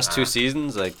 man. The last 2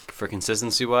 seasons, like for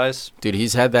consistency-wise, Dude,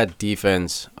 he's had that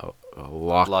defense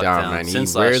locked Locked down, down man. He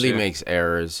since last rarely year. makes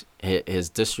errors. His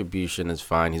distribution is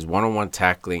fine. His one-on-one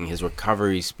tackling, his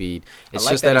recovery speed. It's I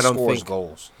like just that I he don't scores think.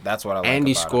 goals. That's what I like And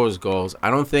he about scores goals.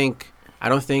 I don't think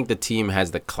the team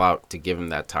has the clout to give him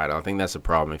that title. I think that's a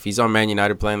problem. If he's on Man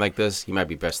United playing like this, he might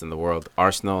be best in the world.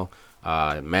 Arsenal,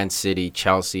 Man City,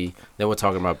 Chelsea, then we're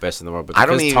talking about best in the world. But I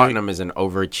don't because even- Tottenham is an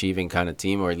overachieving kind of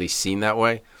team, or at least seen that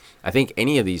way, I think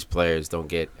any of these players don't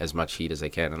get as much heat as they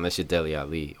can, unless you're Dele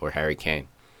Alli or Harry Kane.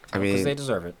 I Because they mean,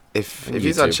 deserve it. if And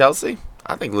he's you on too. Chelsea,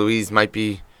 I think Louise might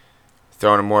be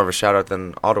throwing him more of a shout out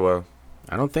than Ottawa.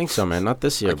 I don't think so, man. Not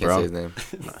this year, I can't say his bro. name.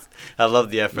 I love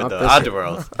the effort Not though. this-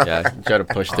 Underworld. Yeah, try to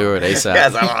push through it ASAP.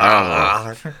 Yes,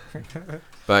 I don't know.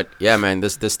 But yeah, man,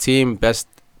 this team best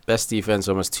defense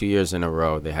almost 2 years in a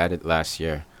row. They had it last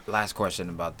year. Last question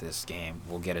about this game.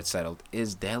 We'll get it settled.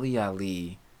 Is Dele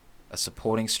Alli a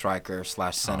supporting striker /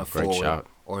 center great forward, shout.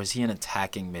 or is he an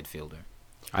attacking midfielder?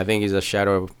 I think he's a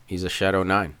shadow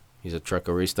 9. He's a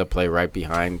truckerista, play right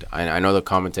behind. I know the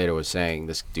commentator was saying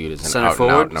this dude is an Center out and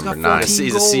forward? out He's number got 9. 14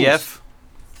 He's a CF.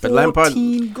 But Lampard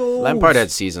 14 goals. Lampard had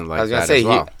seasons like I was gonna that say as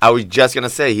well. I was just gonna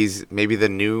say he's maybe the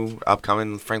new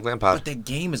upcoming Frank Lampard. But the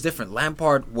game is different.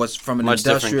 Lampard was from an Much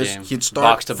different industrious. game. He'd start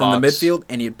Box to from the box. midfield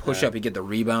and he'd push Yeah. up. He'd get the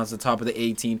rebounds at the top of the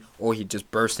 18, or he'd just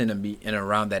burst in and be in and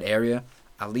around that area.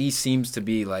 Ali seems to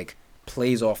be like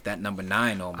plays off that number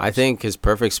 9 almost. I think his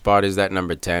perfect spot is that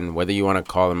number 10, whether you want to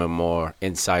call him a more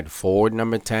inside forward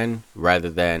number 10 rather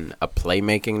than a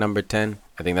playmaking number 10.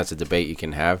 I think that's a debate you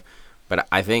can have. But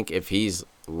I think if he's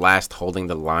last holding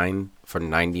the line for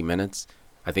 90 minutes,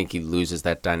 I think he loses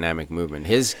that dynamic movement.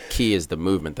 His key is the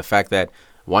movement. The fact that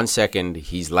 1 second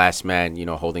he's last man,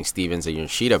 holding Stevens and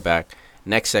Yoshida back.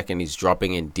 Next second he's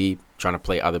dropping in deep, trying to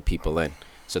play other people in.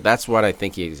 So that's what I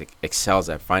think he excels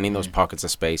at, finding those pockets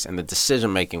of space and the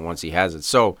decision-making once he has it.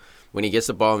 So when he gets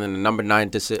the ball in the number 9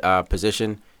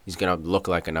 position, he's going to look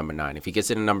like a number 9. If he gets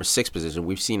in a number 6 position,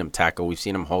 we've seen him tackle, we've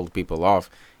seen him hold people off.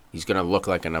 He's going to look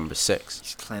like a number 6.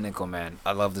 He's clinical, man.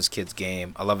 I love this kid's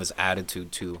game. I love his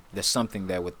attitude, too. There's something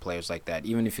there with players like that.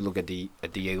 Even if you look at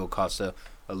Diego Costa,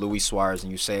 a Luis Suarez,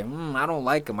 and you say, I don't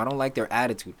like them. I don't like their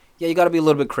attitude. Yeah, you got to be a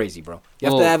little bit crazy, bro. You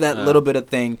have to have that little bit of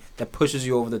thing that pushes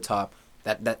you over the top.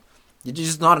 That you're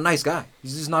just not a nice guy.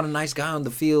 He's just not a nice guy on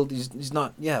the field. He's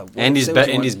not, And he's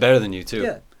better than you, too.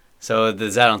 Yeah. So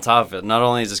there's that on top of it. Not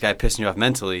only is this guy pissing you off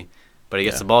mentally, but he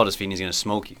gets the ball at his feet and he's going to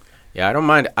smoke you. Yeah, I don't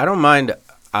mind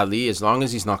Ali as long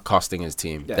as he's not costing his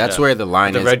team. Yeah. That's where the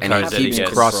line is, and he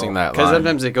keeps crossing that line. Because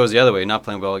sometimes it goes the other way. You're not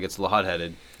playing well, it gets a little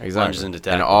hot-headed. Lunges into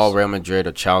tackles. And all Real Madrid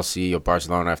or Chelsea or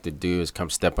Barcelona have to do is come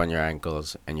step on your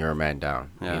ankles, and you're a man down.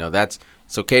 Yeah.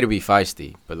 It's okay to be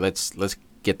feisty, but let's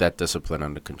get that discipline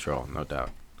under control, no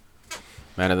doubt.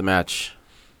 Man of the match.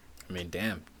 I mean,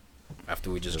 damn.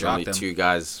 After we just There's dropped only them. 2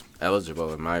 guys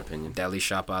eligible, in my opinion. Deli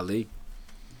Shop Ali.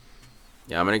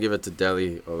 Yeah, I'm going to give it to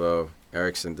Deli, although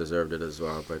Eriksson deserved it as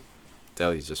well, but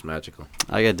Deli's just magical.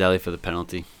 I got Deli for the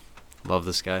penalty. Love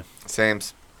this guy.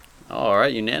 Sames. All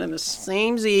right, unanimous.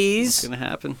 Samesies. What's going to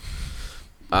happen?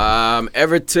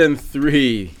 Everton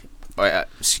 3.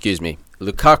 Excuse me.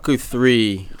 Lukaku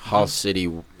 3. Hull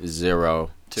City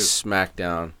 0. 2.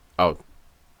 Smackdown.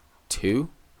 2?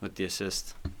 With the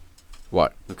assist.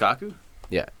 What? Lukaku?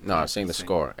 Yeah. No, I was saying the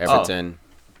score. Everton.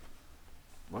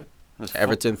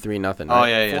 Everton 3-0. Oh, Right?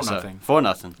 yeah. 4-0.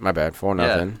 4-0. My bad.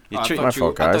 4-0. You I tricked my thought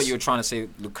fault, I thought guys. you were trying to say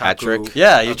Lukaku. Hat trick?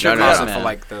 Yeah, you tricked no, us, no. man. for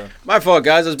like the My fault,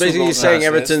 guys. I was basically goals saying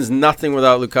and assists. Everton's nothing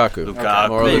without Lukaku. Lukaku.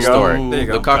 Moral of There the you go. story. There you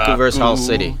go. Lukaku versus Hull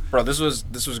City. Bro, this was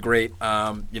great.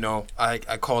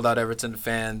 I called out Everton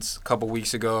fans a couple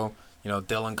weeks ago.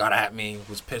 Dylan got at me,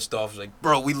 was pissed off, was like,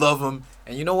 bro, we love him.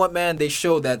 And you know what, man? They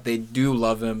showed that they do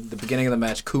love him. The beginning of the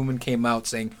match, Koeman came out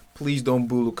saying, please don't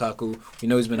boo Lukaku. We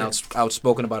know he's been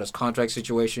outspoken about his contract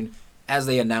situation. As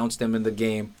they announced him in the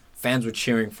game, fans were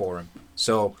cheering for him.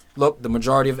 So, look, the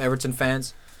majority of Everton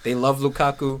fans, they love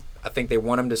Lukaku. I think they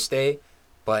want him to stay.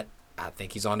 But I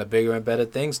think he's on to bigger and better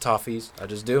things, Toffees. I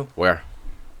just do. Where?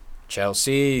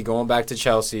 Chelsea, going back to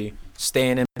Chelsea,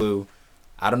 staying in blue.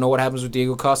 I don't know what happens with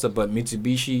Diego Costa, but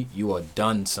Mitsubishi, you are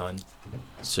done, son.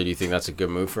 So do you think that's a good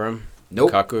move for him?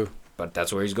 Nope. Lukaku? But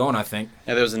that's where he's going, I think.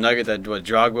 Yeah, there was a nugget that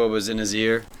Drogba was in his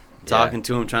ear, talking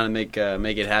to him, trying to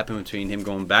make it happen between him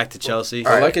going back to Chelsea.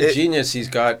 Well, like a genius, he's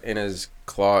got in his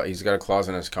clause. He's got a clause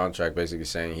in his contract, basically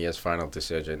saying he has final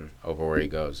decision over where he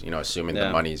goes. Assuming the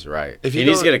money's right. If he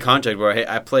needs to get a contract where hey,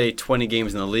 I play 20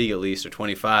 games in the league at least, or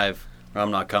 25, or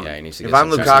I'm not coming. Yeah, he needs to If get I'm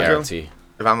some Lukaku- guarantee.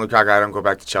 If I'm Lukaku, I don't go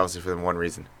back to Chelsea for one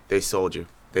reason. They sold you.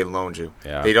 They loaned you.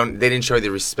 Yeah. They didn't show you the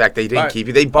respect. They didn't But- keep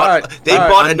you. They bought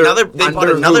under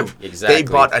another Exactly. They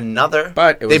bought another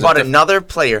But it was they bought a diff- another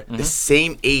player the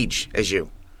same age as you.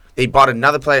 They bought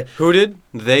another player. Who did?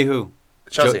 They who?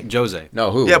 Chelsea. Jose. No,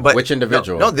 who? Yeah, but Which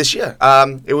individual? No, this year.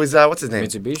 It was what's his name?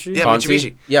 Mitsubishi? Yeah, Conte?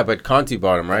 Mitsubishi. Yeah, but Conte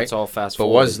bought him, right? It's all fast But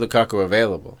forward. was Lukaku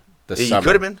available this He summer?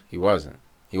 could have been. He wasn't.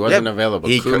 He wasn't available.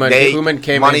 Koeman Koeman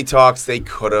came money in. talks. They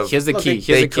could have. Here's the Look, key. they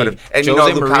Here's the key. could've. And Jose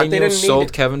Lukaku, they Mourinho didn't sold need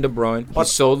it. Kevin De Bruyne. He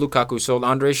sold Lukaku. Sold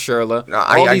Andre Schürrle. No,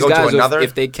 All I these go to guys, another-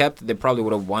 if they kept, they probably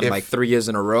would have won like 3 years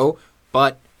in a row.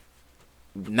 But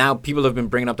now people have been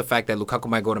bringing up the fact that Lukaku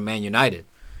might go to Man United.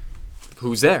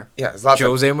 Who's there? Yeah, it's lots of-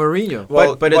 Jose Mourinho.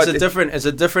 Well, But it's but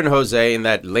a different Jose in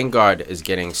that Lingard is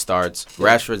getting starts.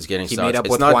 Rashford's getting He starts. made up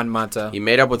It's with not- Juan Mata. He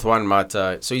made up with Juan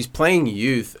Mata. So he's playing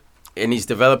youth and he's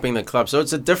developing the club. So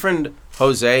it's a different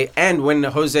Jose. And when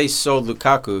Jose sold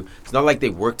Lukaku, it's not like they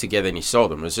worked together and he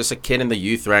sold him. It was just a kid in the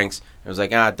youth ranks. It was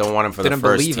like, don't want him for Didn't the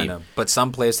first believe team. in him. But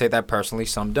some players take that personally,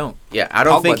 some don't. Yeah, I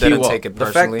don't Pogba think he didn't will. take it the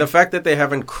personally. fact that they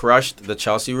haven't crushed the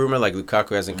Chelsea rumor, like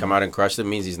Lukaku hasn't come out and crushed it,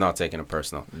 means he's not taking it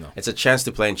personal. No. It's a chance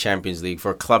to play in Champions League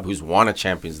for a club who's won a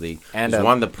Champions League, And who's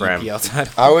won the Prem. EPL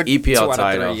title. I would. EPL 2 out of 3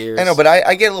 title. years. I know, but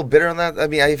I get a little bitter on that. I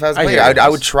mean, if I was a I player, hear you. I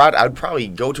would try. I would probably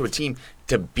go to a team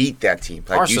to beat that team.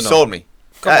 Like Arsenal. you sold me.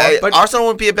 Come on, but- Arsenal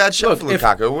wouldn't be a bad shot Look, for if-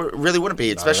 Lukaku. It really wouldn't be,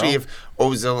 especially all. if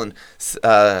Ozil and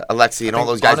Alexi and all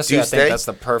those guys honestly, do I stay. think that's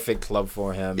the perfect club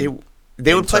for him. They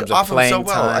in would play terms of off him so playing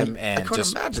well. I time and couldn't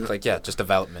just imagine. just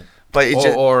development. But it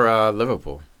just, or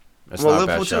Liverpool. That's not a bad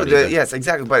Liverpool shot too. either. Yes,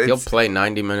 exactly. But He'll it's, play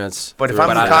 90 minutes. But if through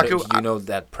I'm and But through. Lukaku, you know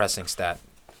that pressing stat.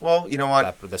 well, you know what?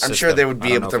 That- the I'm sure system. they would I be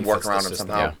don't able know to if he work fits the around him system.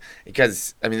 somehow. Yeah.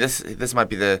 Because I mean, this might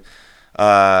be the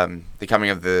coming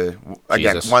of the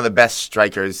again Jesus. one of the best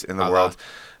strikers in the Allah. world.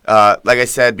 Like I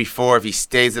said before, if he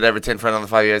stays at Everton for another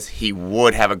 5 years, he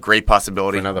would have a great For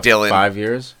possibility. another Dylan, 5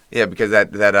 years. yeah, because that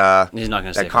He's not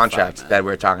going to stay that for 5, contract man. that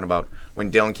we were talking about. When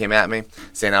Dylan came at me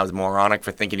saying I was moronic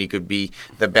for thinking he could be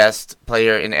the best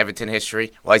player in Everton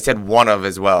history, well, I said one of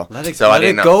as well. Let it- so let I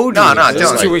didn't it know. go, No, dude. no, This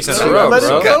Dylan. is 2 weeks in a Let row, it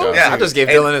bro. go. Yeah. I just gave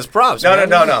And- Dylan his props. No, man.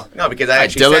 no, because I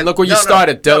actually Dylan, said, look where you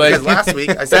started, no, Dylan. because last week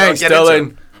I said Thanks, I would get Dylan.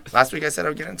 into it. Last week I said I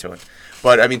would get into it.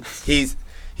 But I mean, he's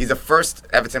the first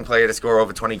Everton player to score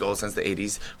over 20 goals since the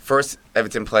 80s. First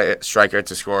Everton striker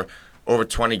to score over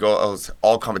 20 goals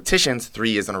all competitions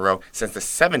 3 years in a row since the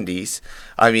 70s.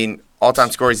 I mean,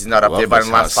 all-time scores he's not up Love there, but this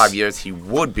in the last house. 5 years he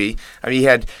would be. I mean, he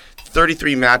had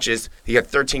 33 matches. He got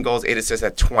 13 goals, 8 assists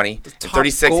at 20. At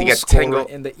 36, he gets 10 goals.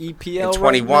 in the EPL in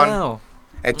 21. right now.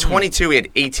 At 22, he had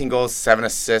 18 goals, 7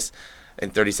 assists in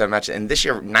 37 matches. And this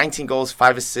year, 19 goals,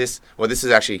 5 assists. Well, this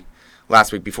is actually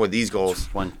last week before these goals.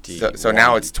 21. So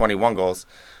now it's 21 goals.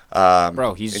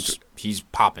 Bro, he's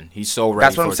popping. He's so ready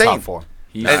That's what for I'm a saying. top 4.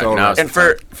 He's And, so now ready. it's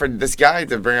and for this guy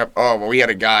to bring up, oh, well, we had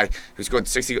a guy who scored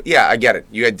 60 goals. Yeah, I get it.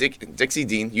 You had Dixie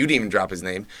Dean. You didn't even drop his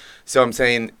name. So I'm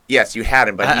saying, yes, you had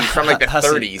him, but he's from like the Hussey,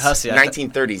 30s, Hussey,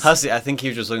 1930s. Hussey, I think he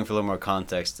was just looking for a little more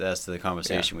context as to the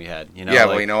conversation we had. You know, Yeah, like,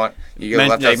 well, you know what? You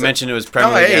mentioned it was Premier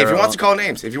No, League hey, if he era. wants to call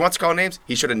names,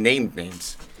 he should have named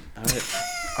names.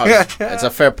 Oh, it's a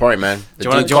fair point, man. Do you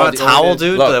want a towel,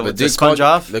 dude? Look, The the dude sponge called,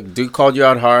 off? The dude called you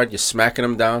out hard. You're smacking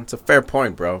him down. It's a fair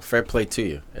point, bro. Fair play to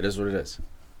you. It is what it is.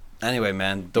 Anyway,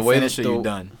 man, the You way finish that or you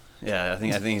done. Yeah, I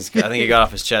think he got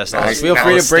off his chest. Nice. Feel Now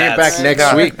free the to bring it back stats.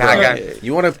 next No, week, no, bro. I got-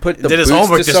 You want to put the Did his boots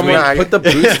homework to this someone? week. Put the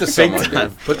boots to Big someone, time.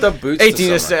 dude. Put the boots 18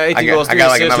 to assists, someone. 18 I got- goals, I 3 got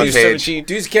like assists, another he's page. 17.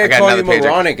 Dudes I can't got call you another page.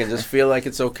 moronic and just feel like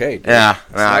it's okay. Dude. Yeah,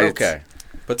 It's not okay.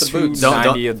 Put the boots. Don't-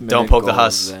 90th don't minute poke the goals,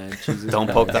 Huss. man. Jesus Don't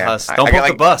Christ. poke the Yeah. Huss. I Don't got poke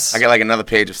like- the bus. I got like another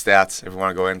page of stats if we want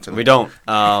to go into them. We don't.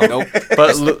 Nope.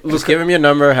 But Just give him your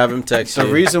number. Have him text the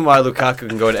you. reason why Lukaku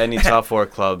can go to any top 4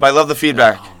 club. But I love the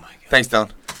feedback. Oh my god. Thanks, Dylan.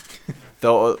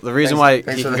 The reason Thanks- why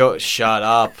thanks he for can the- go. Shut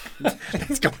up.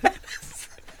 Let's go.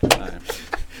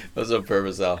 That's on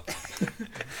purpose, Al.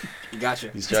 You got you.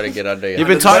 He's trying to get under you. You've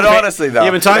been But talking. honestly, though.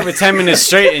 You've been talking for 10 minutes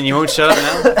straight, and you won't shut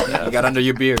up now. You got under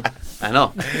your beard. I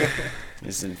know.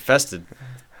 It's infested.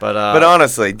 But But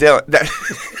honestly, Dylan.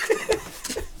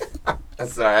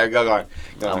 Sorry, go on.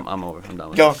 I'm over. I'm done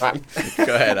with Go it. on.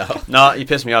 Go ahead, Al. No, you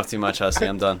pissed me off too much, Hussey.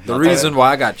 I'm done. The reason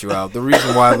why I got you out, the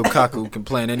reason why Lukaku can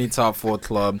play in any top 4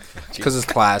 club, because his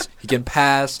class. He can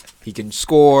pass, he can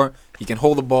score, he can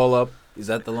hold the ball up. Is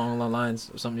that the long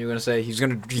lines or something you're gonna say? He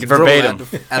can Verbatim.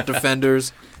 dribble at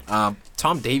defenders.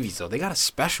 Tom Davies though, they got a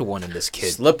special one in this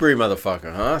kid. Slippery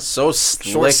motherfucker, huh? So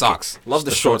slick. Short socks, love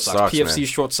the short socks. man. PFC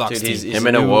short socks. Dude, he's team. Him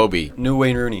and Iwobi. New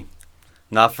Wayne Rooney.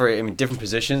 Not for different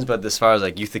positions, but as far as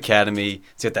like youth academy,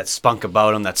 he's got that spunk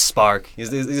about him, that spark.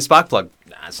 He's a spark plug.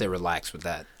 Nah, I say relax with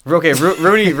that. Okay,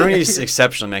 Rooney's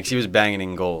exceptional, man. 'Cause he was banging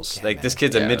in goals. Yeah, like man. this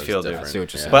kid's Yeah, a it was midfielder. different. I see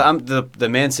what you're saying. But the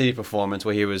Man City performance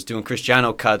where he was doing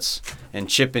Cristiano cuts and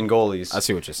chipping goalies. I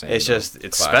see what you're saying. It's bro. just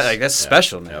that's Class.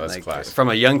 special, man. Yeah, that's like, class. from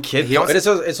a young kid. But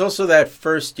it's also that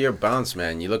first year bounce,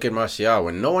 man. You look at Martial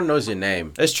when no one knows your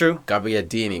name. It's true,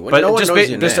 Gabbiadini when but no one just knows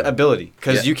your just name. ability,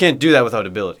 because Yeah. you can't do that without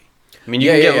ability. I mean, you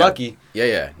Yeah, can yeah, get yeah. lucky.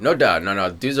 Yeah, no doubt.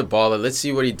 No. Dude's a baller. Let's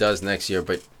see what he does next year.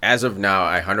 But as of now,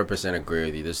 I 100% agree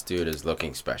with you. This dude is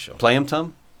looking special. Play him,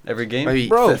 Tom, every game. Maybe-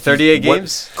 Bro, 38 what-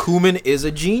 games. Koeman is a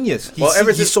genius. Well,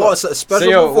 He saw a special So,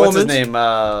 yo, what's performance. his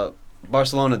name?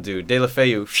 Barcelona dude, De La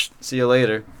Feu. See you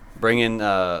later. Bring in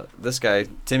this guy,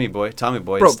 Tommy Boy,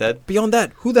 Bro, instead. beyond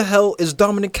that, who the hell is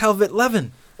Dominic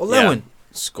Calvert-Lewin? Or Yeah. Lewin?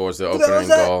 Scores the Who the hell opening is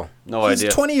that? goal. No He's idea.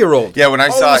 a 20-year-old. Yeah, when I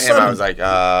All saw of a him, I sudden. was like,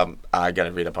 I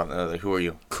gotta read up on the. Who are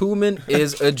you? Koeman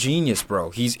is a genius, bro.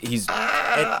 He's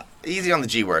Easy on the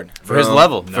G word. For his Bro,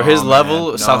 level,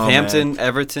 no, Southampton, man.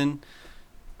 Everton.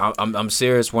 I'm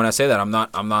serious when I say that. I'm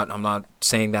not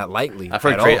saying that lightly. I've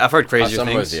heard at all. I've heard crazier I'm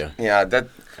things. with you. Yeah, that.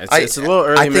 It's a little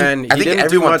early, I think- man. I He think didn't do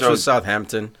everyone much with throws-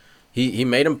 Southampton. He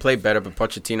made him play better, but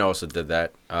Pochettino also did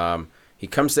that. He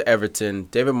comes to Everton.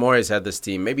 David Moyes had this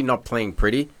team, maybe not playing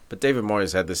pretty, but David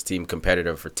Moyes had this team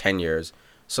competitive for 10 years.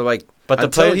 So, like, But the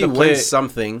until play- he the play- wins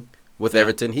something with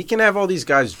Everton, he can have all these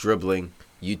guys dribbling,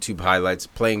 YouTube highlights,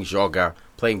 playing joga,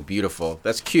 playing beautiful.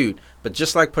 That's cute. But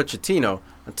just like Pochettino,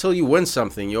 until you win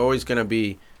something, you're always going to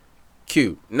be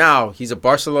cute. Now, he's a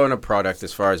Barcelona product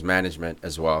as far as management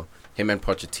as well. him and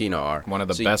Pochettino are. One of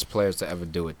the best players to ever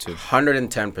do it, too.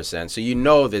 110%. So you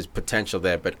know there's potential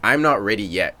there, but I'm not ready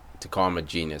yet to call him a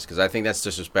genius because I think that's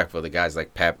disrespectful to guys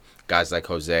like Pep, guys like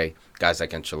Jose, guys like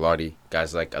Ancelotti,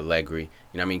 guys like Allegri. You know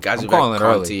what I mean? Guys I'm who calling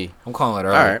got it Conte. early. I'm calling it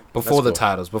early. All right, before the cool.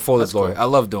 titles, before the That's glory. cool. I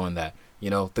love doing that. You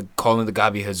know, calling the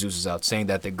Gabi Jesus out, saying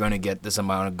that they're going to get this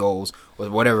amount of goals or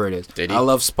whatever it is. Did he? I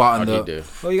love spotting How'd he do?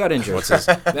 Well, you got injured. What's his?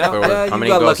 Yeah, how you many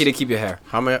got goals? lucky to keep your hair.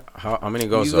 How many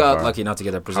goals You so got far? lucky not to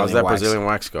get that Brazilian How's that wax. Brazilian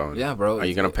wax going? Yeah, bro. Are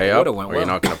you going to pay It up would've or went you're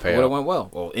not going to pay Would have up? went well.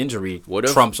 Well, injury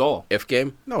Would've? trumps all. If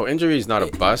game? No, injury is not a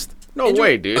bust. No Injury-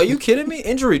 way, dude. Are you kidding me?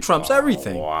 Injury trumps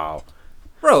everything. Wow.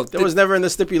 Bro, That was never in the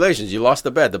stipulations. You lost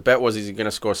the bet. The bet was he's going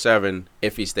to score 7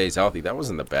 if he stays healthy. That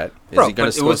wasn't the bet. Is bro, he going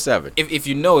but to it score was- 7? If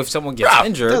you know if someone gets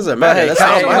injured, doesn't But matter. hey, That's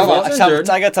hey, not my hold fault. on. Injured.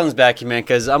 I got Tom's back, man,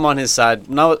 because I'm on his side.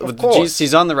 No, with the course. Jesus,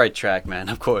 he's on the right track, man.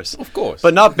 Of course. Of course.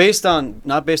 But not based on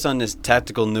this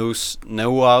tactical nous.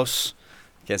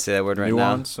 Can't say that word right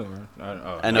nuance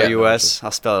now. or NOUS.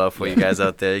 I'll spell it out for you guys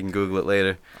out there. You can Google it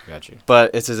later. Got you.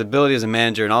 But it's his ability as a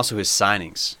manager and also his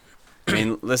signings. I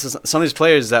mean, this is some of these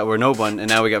players that were no one, and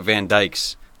now we got Van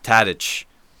Dijks, Tadic,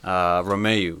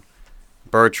 Romeu,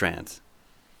 Bertrand,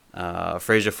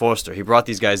 Fraser Forster. He brought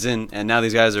these guys in, and now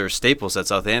these guys are staples at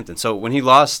Southampton. So when he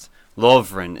lost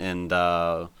Lovren and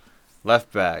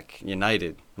left back,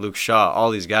 United, Luke Shaw,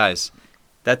 all these guys,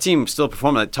 that team still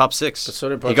performed like top 6. But so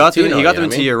did He got them Pochettino, into you know what I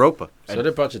mean? Europa. So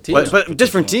did Pochettino. But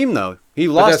different team, though. He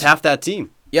lost that's- half that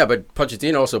team. Yeah, but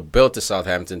Pochettino also built the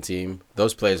Southampton team.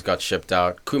 Those players got shipped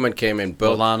out. Koeman came in,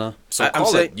 built. Lallana. So I'm call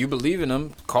saying- it. You believe in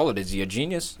him? Call it. Is he a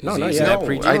genius? No, is no, he, yeah. is that No,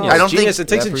 pre-genius? I don't genius. think-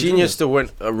 It takes Yeah, a genius pre-genius. to win.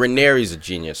 Ranieri's a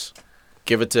genius.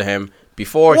 Give it to him.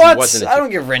 Before What? he wasn't. I don't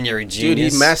give Ranieri Dude,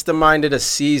 genius. he masterminded a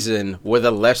season with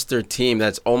a Leicester team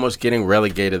that's almost getting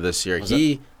relegated this year.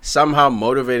 He somehow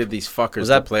motivated these fuckers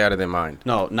to play out of their mind.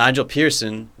 No, Nigel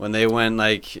Pearson, when they won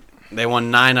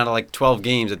 9 out of 12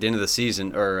 games at the end of the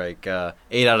season, or 8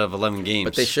 out of 11 games.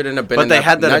 But they shouldn't have been. But in they that.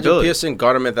 had that Nigel ability. Pearson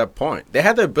got him at that point. They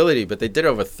had the ability, but they did it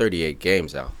over 38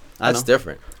 games, Al. I That's know.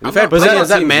 different. We've not- had was plenty that- of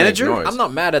that teams make manager? noise. I'm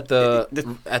not mad at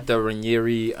the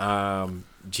Ranieri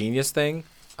genius thing.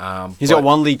 He's but- got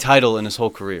 1 league title in his whole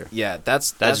career. Yeah,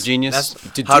 that's genius.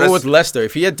 To How do it does- with Leicester,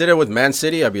 if he had did it with Man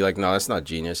City, I'd be like, no, that's not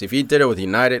genius. If he did it with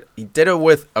United, he did it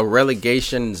with a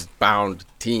relegations-bound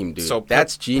team, dude. So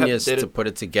That's Pep genius did to it- put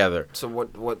it together. So what?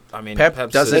 I mean, Pep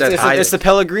Pep's does it at It's, high- it's the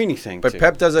Pellegrini thing. But too.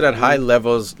 Pep does it at high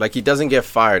levels. Like, he doesn't get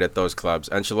fired at those clubs.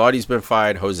 Ancelotti's been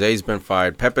fired. Jose's been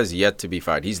fired. Pep has yet to be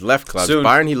fired. He's left clubs. Soon.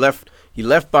 Bayern, he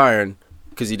left Bayern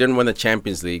because he didn't win the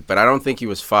Champions League, but I don't think he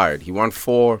was fired. He won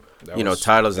 4,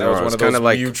 titles in That a was row. one It's of kind those of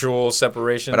like, mutual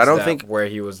separations. But I don't that- think- where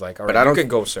he was like, "All but right, I don't you can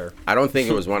think- go, sir." I don't think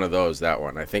it was one of those, that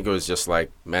one. I think it was just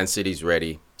like, Man City's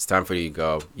ready. It's time for you to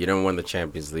go. You didn't win the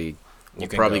Champions League. We're You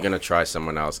can probably go. going to try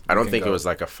someone else. I don't can think it go. was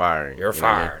like a firing. You're you know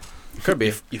what I mean? fired. Could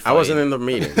be. You I wasn't fired. in the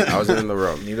meeting. I wasn't in the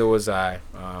room. Neither was I,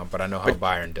 but I know how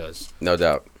Bayern does. No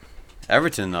doubt.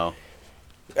 Everton, though.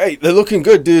 Hey, they're looking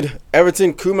good, dude.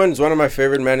 Everton, Koeman's one of my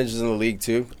favorite managers in the league,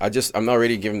 too. I'm not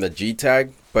ready to give him the G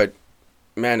tag, but,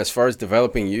 man, as far as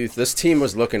developing youth, this team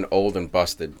was looking old and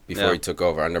busted before Yeah. he took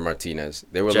over under Martinez.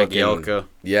 They were looking... Jagielka.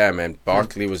 Yeah, man.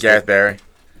 Barkley was... Gareth Barry.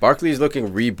 Barkley's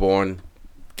looking reborn.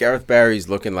 Gareth Barry's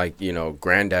looking like,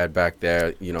 granddad back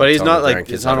there. But he's telling not the like grandkids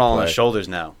it's how not to all on play. his shoulders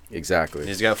now. Exactly.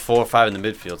 He's got 4 or 5 in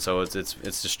the midfield, so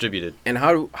it's distributed. And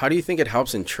how do you think it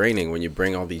helps in training when you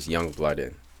bring all these young blood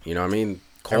in? You know what I mean?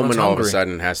 Everyone's Coleman all of a hungry.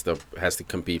 sudden has to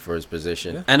compete for his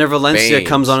position. Yeah. And Valencia Baines.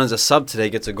 comes on as a sub today,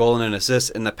 gets a goal and an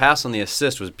assist, and the pass on the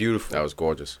assist was beautiful. That was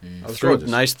gorgeous. That was Through, gorgeous.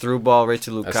 nice through ball right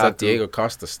to Lukaku. That's that Diego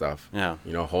Costa stuff. Yeah.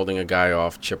 Holding a guy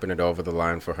off, chipping it over the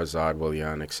line for Hazard,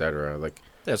 Willian, etc. Like,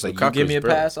 That's like, you Lukaku's give me a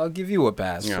brilliant. pass, I'll give you a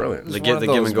pass. Yeah. brilliant. It's The, one give, of the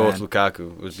give those, and go with man.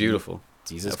 Lukaku. It was beautiful.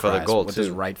 Jesus for the Christ, goal, with too. his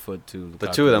right foot to The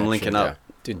Lukaku, two of them that linking shit. up.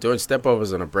 Yeah. Dude, doing step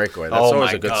overs on a breakaway. That's Oh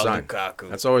always my a good God, sign. Lukaku.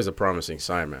 That's always a promising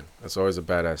sign, man. That's always a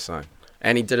badass sign.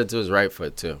 And he did it to his right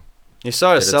foot, too. You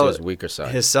saw Did his it to his weaker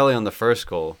side. Selly on the first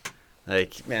goal.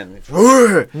 Like, man.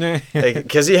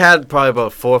 Because he had probably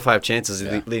about 4 or 5 chances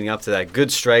Yeah. leading up to that.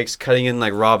 Good strikes, cutting in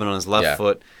like Robin on his left Yeah.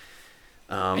 foot.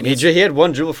 And He had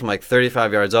one dribble from like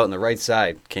 35 yards out on the right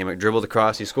side. Dribbled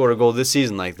across. He scored a goal this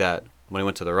season like that when he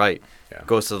went to the right. Yeah.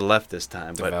 Goes to the left this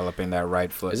time. But Developing that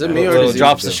right foot. Is it man. me or little does he-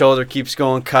 drops the shoulder, keeps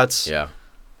going, cuts. Yeah.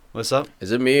 What's up?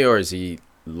 Is it me or is he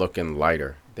looking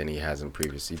lighter than he has in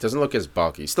previously? He doesn't look as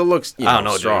bulky. He still looks I don't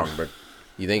know, strong, dude. but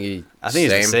you think he I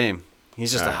think he's the same.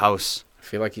 He's just a Alright. house. I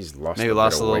feel like he's lost. Maybe a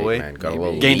lost bit a of little weight. man. Got Maybe. a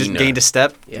little Gained leaner. a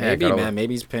step. Yeah, maybe, got a man.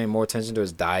 Maybe he's paying more attention to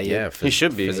his diet. Yeah, He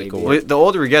should be. physical Maybe. work. The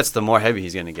older he gets, the more heavy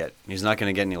he's gonna get. He's not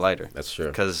gonna get any lighter That's true.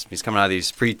 because he's coming out of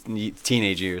these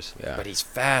pre-teenage years. Yeah. But he's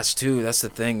fast too. That's the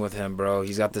thing with him, bro.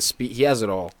 He's got the speed. He has it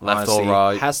all. Left honestly. or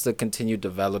right. Has to continue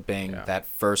developing that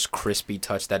first crispy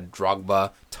touch, that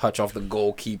Drogba touch off the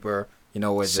goalkeeper. You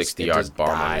know, where it just, 60-yard bomb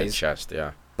on your dies. chest.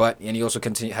 Yeah. And he also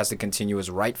has to continue his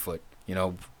right foot. You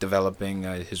know, developing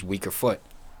his weaker foot.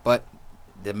 But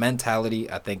the mentality,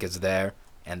 I think, is there,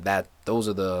 and those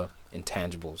are the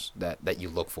intangibles that you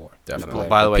look for. Definitely.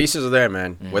 By the way, pieces are there,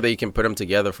 man. Whether you can put them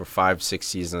together for 5-6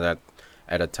 seasons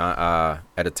at a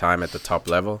time at the top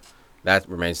level, that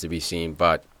remains to be seen.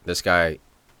 But this guy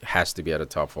has to be at a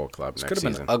top 4 club This next could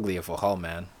have season. been uglier for Hull,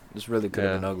 man. This really could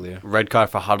have been uglier. red card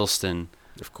for Huddleston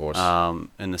Of course.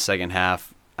 in the second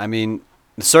half. I mean,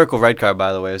 the circle red card,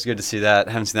 by the way. It was good to see that.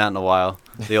 Haven't seen that in a while.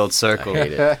 The old circle. I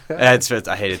hate it.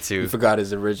 I hate it too. You forgot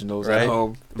his originals Right? at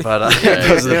home. But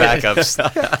those are the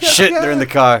backups. Shit, they're in the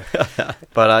car.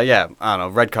 But yeah, I don't know.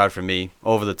 Red card for me.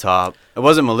 Over the top. It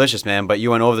wasn't malicious, man, but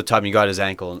you went over the top and you got his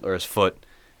ankle or his foot.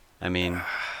 I mean,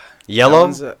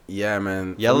 yellow? Yeah,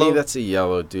 man. Yellow? For me, that's a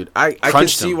yellow, dude. I can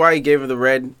Crunched see him. why he gave him the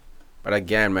red. But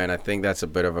again, man, I think that's a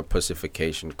bit of a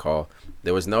pussification call.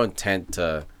 There was no intent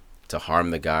to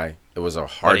harm the guy. It was a But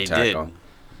hard he tackle. did.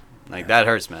 Like, that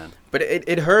hurts, man. But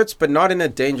it hurts, but not in a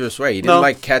dangerous way. He didn't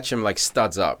No. catch him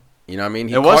studs up. You know what I mean?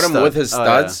 He It was caught him stud. with his Oh,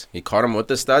 studs. He caught him with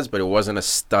the studs, but it wasn't a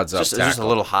studs up Just, tackle. just a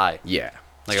little high. Yeah.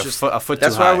 Like It's a just- foot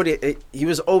That's too why high. he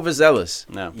was overzealous.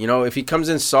 No. You know, if he comes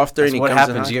in softer That's and he what comes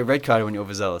in happens. high, You get red carded when you're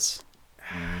overzealous.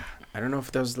 I don't know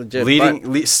if that was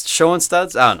legit. Showing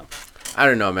studs? I don't know. but I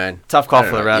don't know, man. Tough call I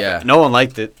don't for the know, ref. yeah. No one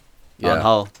liked it Yeah. on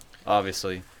Hull,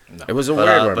 obviously. It was a But,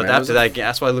 weird one, but man. It was after a- that,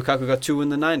 that's why Lukaku got 2 in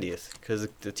the 90th because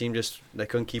the team they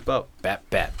couldn't keep up.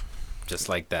 Bet. Just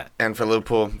like that. And for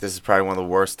Liverpool, this is probably one of the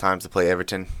worst times to play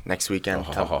Everton next weekend.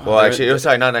 Oh. Well, actually,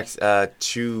 sorry, not next.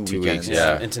 2 2 weekends. weeks,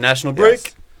 yeah. International Yes.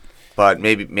 break. But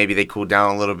maybe they cool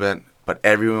down a little bit. But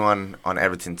everyone on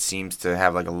Everton seems to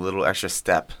have a little extra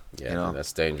step. Yeah, you know?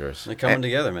 that's dangerous. They're coming And-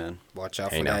 together, man. Watch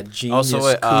out Hey, for now. that genius.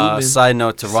 Also, Koeman. side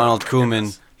note to Ronald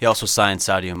Koeman, he also signed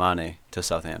Sadio Mane to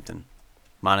Southampton.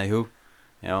 Mane who?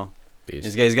 You know,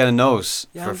 Beast. he's got a nose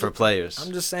Yeah, for players.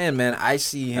 I'm just saying, man. I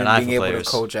see him An eye being for able players.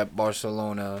 to coach at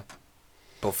Barcelona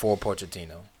before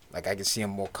Pochettino. Like I can see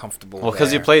him more comfortable. Well,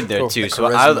 because he there. played there The too, so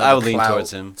charisma, I would the lean clout.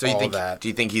 towards him. So you all think? that. Do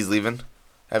you think he's leaving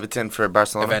Everton for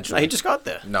Barcelona? Eventually. He just got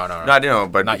there. No. No, I don't know,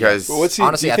 but Not yet. because Well, what's he?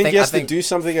 Honestly, do you I think think- he has I think- to do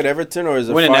something at Everton, or is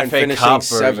it Win an fine FA finishing Cup or-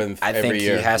 7th I think every he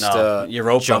year? has No, to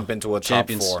Europa, jump into a top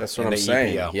Champions. 4. That's what in I'm the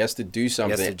saying. EPL. He has to do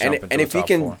something. to and jump and into if the he top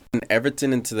can 4. bring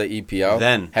Everton into the EPL,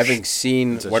 Then- having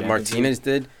seen Into what Champions Martinez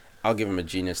did, I'll give him a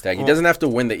genius tag. He Well- doesn't have to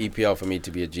win the EPL for me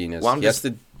to be a genius. Well, I'm he has just- to,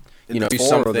 do The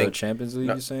something. Champions League.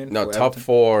 No, You saying? no For top Everton?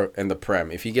 4 in the Prem.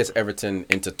 If he gets Everton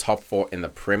into top 4 in the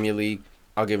Premier League,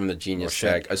 I'll give him the genius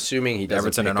Well, shit. tag, assuming he doesn't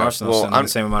Everton pick and up- Arsenal Well, sitting on the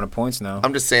same amount of points now.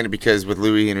 I'm just saying it because with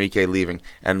Luis Enrique leaving,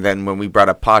 and then when we brought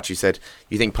up Poch, you said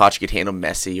you think Poch could handle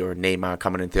Messi or Neymar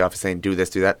coming into the office saying do this,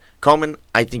 do that. Coleman,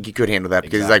 I think he could handle that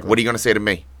because he's like, Exactly. what are you going to say to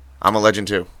me? I'm a legend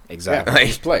too. Exactly. Yeah,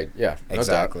 he's played. Yeah, no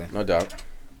Exactly. doubt. No doubt.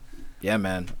 Yeah,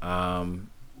 man.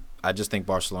 I just think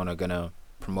Barcelona are gonna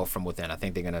promote from within. I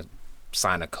think they're gonna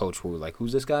sign a coach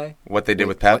who's this guy? What they did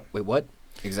with Pep. Wait, what?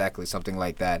 Exactly, something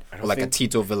like that. I Or don't like a think-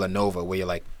 Tito Villanova, where you're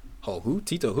like, oh, who?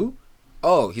 Tito who?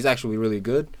 Oh, he's actually really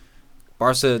good.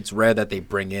 Barca, it's rare that they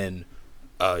bring in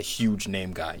a huge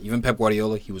name guy. Even Pep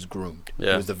Guardiola, he was groomed.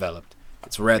 Yeah. He was developed.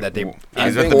 It's rare that they He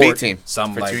was with the import B team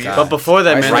some for like 2 years. But before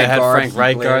that, man, they had Rijkaard, Frank he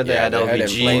played- Rijkaard, they yeah, had they had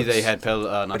LVG, imports. they had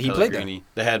not But he played there. Pellegrini,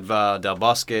 they had Del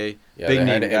Bosque, Yeah, big they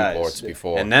name had guys. imports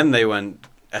before. And then they went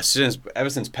ever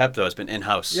since Pep though, it's been in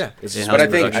house. Yeah, it's just in-house But I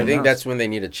production. think that's when they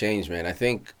need a change, man. I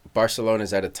think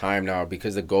Barcelona's at a time now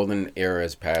because the golden era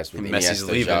has passed with Messi's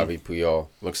Iniesta, leaving. Xavi, Puyol.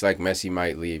 Looks like Messi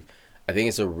might leave. I think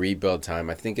it's a rebuild time.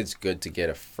 I think it's good to get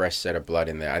a fresh set of blood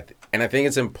in there. And I think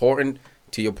it's important,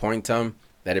 to your point, Tom,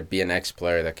 that it be an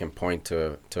ex-player that can point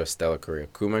to a stellar career.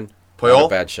 Koeman, Puyol? not a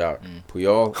bad shot.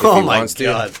 Puyol, if Oh he my wants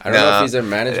God. to. I don't know if he's in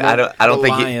management. I don't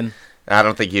think Lion. I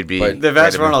don't think he'd be. But They've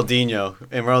asked right, I mean, Ronaldinho,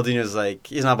 and Ronaldinho's like,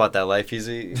 he's not about that life. He's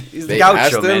the They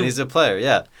asked gaucho, man. him? He's a player,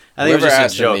 yeah. I think it was Whoever just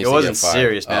asked a him joke. needs It to wasn't get fired.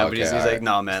 serious, man. Oh, but he's okay, like, alright.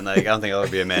 no, man, like, I don't think I'll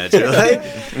ever be a manager. like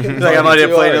I'm out here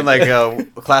playing in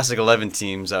like classic 11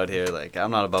 teams out here. Like,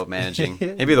 I'm not about managing.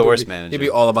 He'd be the worst manager. He'd be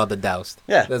all about the doused.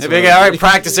 yeah. That's He'd what be it like, all would right,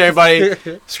 practice,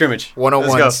 everybody. Scrimmage.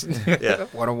 One-on-ones. Let's go. Yeah.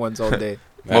 One-on-ones all day.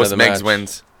 Man of most the Megs match.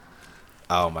 wins.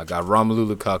 Oh my God,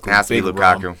 Romelu Lukaku. Has to be Big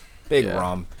Lukaku. Rom. Big Yeah.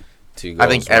 Rom. 2 I goals,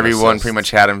 think 1 everyone assist. pretty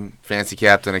much had him fancy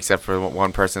captain except for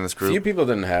one person in this Few group. people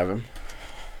didn't have him.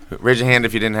 Raise your hand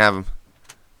if you didn't have him.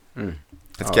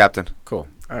 It's Oh. captain. Cool.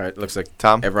 All right. Looks like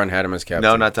Tom? everyone had him as captain.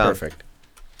 No, not Tom. Perfect.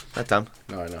 Not Tom.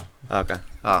 No, I know. Okay.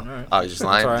 Oh, right. oh, you're just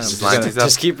lying. It's all right. Just I'm just lying to gonna- yourself.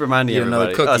 Just keep reminding Eat another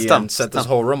everybody. cookie It's Tom. and set this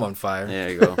whole room on fire. There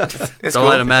you go. It's Don't cool.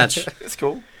 let it match. It's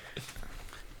cool.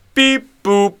 Beep,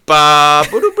 boop, ba,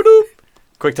 boop, boop.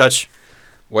 Quick touch.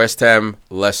 West Ham,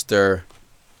 Leicester,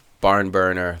 barn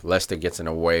burner. Leicester gets an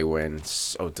away win.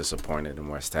 So disappointed in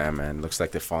West Ham, man. Looks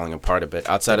like they're falling apart a bit.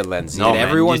 Outside of Lanzini. No, Did man,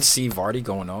 everyone you- see Vardy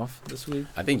going off this week?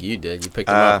 I think you did. You picked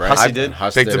him up, right? Hussey did. And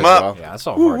Huss Picked did him as up. well. Yeah, I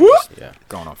saw Vardy Yeah.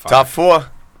 going on fire. Top 4.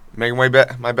 Making way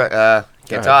bet. My bet. Go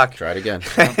Can't ahead. talk. Try it again.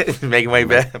 Making way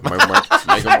bet.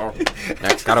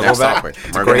 Next, Gotta next go back. topic.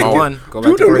 Grade 1. Go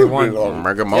back to grade 1.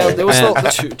 Mergamo. They were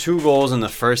Man, slow. two goals in the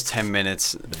first 10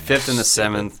 minutes, the fifth and the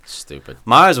seventh. Stupid.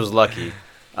 Myers was lucky.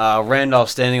 Randolph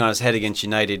standing on his head against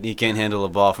United. He can't handle a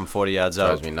ball from 40 yards out.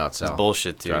 Drives me nuts, That's Al.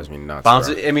 bullshit, dude. Drives me nuts.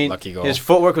 Bounces, bro. I mean, Lucky goal. his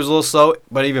footwork was a little slow,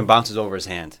 but it even bounces over his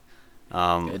hand.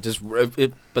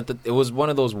 It was one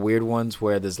of those weird ones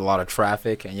where there's a lot of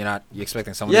traffic and you're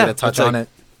expecting someone Yeah, to get a touch it's like- on it.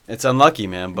 It's unlucky,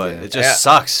 man, but Yeah. it just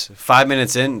sucks. 5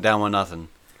 minutes in, down 1-0.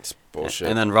 It's bullshit.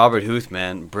 And then Robert Huth,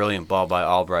 man, brilliant ball by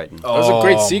Albrighton. That was a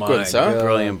great Oh, sequence, my huh? God.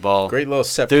 Brilliant ball. Great little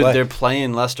set Dude, play. they're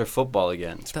playing Leicester football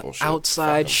again. It's The bullshit.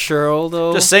 outside Fuck 'em. Shirl,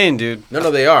 though. Just saying, dude. No,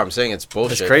 they are. I'm saying it's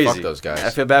bullshit. It's crazy. Fuck those guys.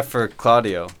 I feel bad for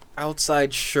Claudio.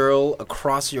 outside Shirl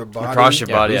across your body. Across your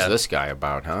Yeah, body, who's yeah. this guy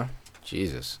about, huh?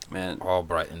 Jesus. Man, All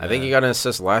Brighton. I think he got an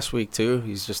assist last week, too.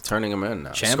 He's just turning him in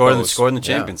now. Champ- scored in the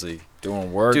Yeah. Champions League.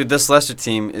 doing work. Dude, this Leicester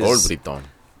team Old is... Briton.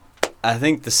 I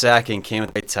think the sacking came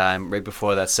at the right time, right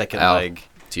before that second Al, leg.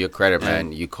 To your credit, man,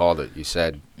 And- you called it. You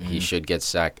said he Mhm. should get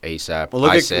sacked ASAP. Well,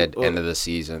 look I at- said well- end of the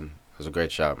season. It was a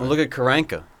great shot, man. Well, look at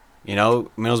Karanka. You know,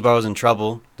 Middlesbrough's in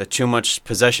trouble. They're too much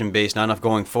possession based, not enough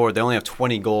going forward. They only have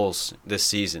 20 goals this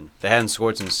season. They hadn't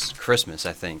scored since Christmas,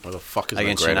 I think. Where the fuck is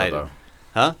Against Negredo, United. though?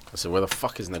 Huh? I said, where the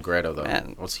fuck is Negredo, though?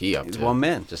 Man, What's he up He's to? one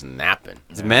man. Just napping.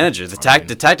 The manager, the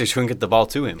tactics couldn't get the ball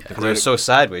to him because they were so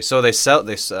sideways. So they sell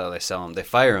him, they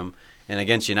fire him. And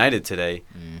against United today,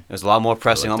 there's a lot more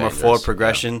pressing, a lot more dangerous, forward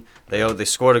progression. They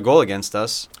scored a goal against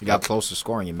us. He got close to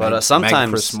scoring. You But, Meg sometimes-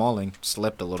 Chris Smalling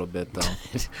slipped a little bit though.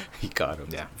 He got him.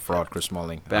 Yeah, fraud Chris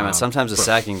Smalling. But man, sometimes the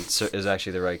sacking is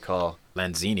actually the right call.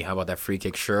 Lanzini, how about that free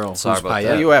kick? Shirl. Sorry Who's about Payet?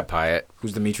 Where you at, Pyatt?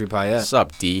 Who's Dimitri Payet? What's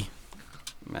up, D?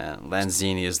 Man,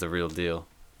 Lanzini is the real deal.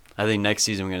 I think next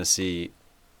season we're gonna see.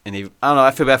 And I don't know.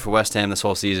 I feel bad for West Ham this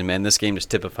whole season, man. This game just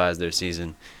typifies their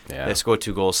season. Yeah. They score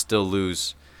 2 goals, still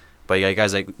lose. But you got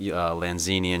guys like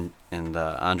Lanzini and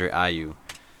Andre Ayew.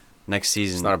 Next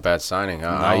season, It's not a bad signing,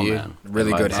 huh? No, Are you? man.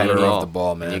 Really Like, good not header at off all. the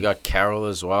ball, And man. you got Carroll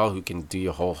as well, who can do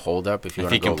your whole hold up if you If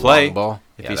want he to go can play, long ball.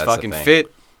 if Yeah, he's that's the fucking thing.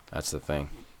 fit. That's the thing.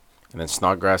 And then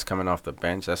Snodgrass coming off the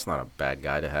bench, that's not a bad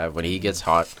guy to have. When he gets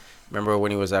hot, remember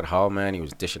when he was at Hull, man, he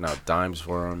was dishing out dimes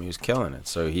for him. He was killing it.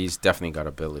 So he's definitely got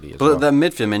ability as But well. that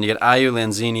midfield, man, you got Ayew,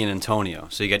 Lanzini, and Antonio.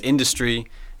 So you got Industry,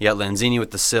 you got Lanzini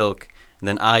with the silk, and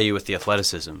then Ayew with the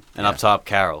athleticism, and up top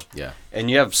Carroll. Yeah. And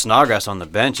you have Snodgrass on the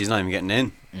bench. He's not even getting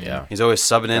in. Yeah. He's always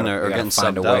subbing in Gotta- or we gotta getting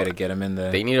find subbed a way out. to get him in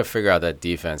there. They need to figure out that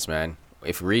defense, man.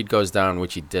 If Reed goes down,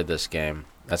 which he did this game,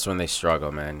 that's when they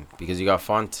struggle, man. Because you got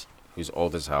Font, who's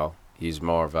old as hell. He's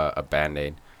more of a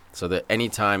Band-Aid. So that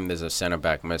anytime there's a center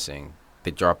back missing,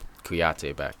 they drop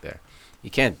Kouyaté back there. You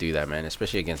can't do that, man,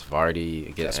 especially against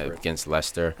Vardy, Desperate. against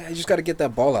Leicester. Yeah, you just got to get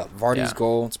that ball out. Vardy's Yeah.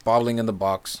 goal, it's bobbling in the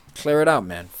box. Clear it out,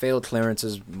 man. Failed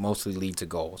clearances mostly lead to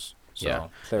goals. So, Yeah.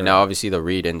 clear And it now, out. obviously, the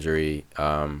Reed injury,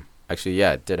 actually,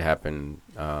 yeah, it did happen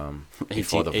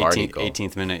before the Vardy goal.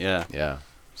 18th minute, yeah. Yeah.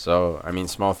 So, I mean,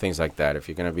 small things like that. If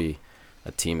you're going to be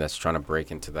a team that's trying to break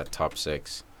into that top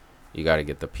 6, you got to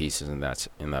get the pieces in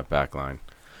that back line.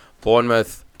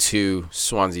 Bournemouth 2,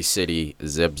 Swansea City,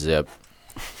 zip.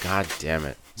 God damn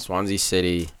it. Swansea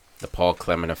City, the Paul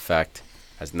Clement effect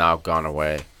has now gone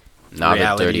away. Now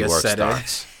Reality the dirty has work set in.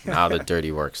 starts. Now the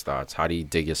dirty work starts. How do you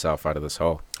dig yourself out of this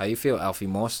hole? How you feel, Alfie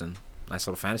Mawson? Nice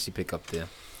little fantasy pick up there.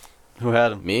 Who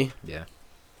had him? Me? Yeah.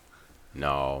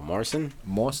 No. Morrison?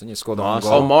 Mawson, you scored the own Mawson.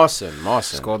 goal. Oh, Mawson.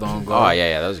 Scored the own goal. Oh,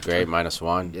 yeah, that was great.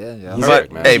 -1. Yeah, yeah. He's Perfect,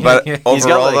 got- man. Hey, but He's overall He's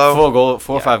got like though,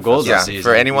 4 or 5 goals yeah, this season.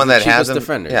 for anyone He's that the cheapest has him,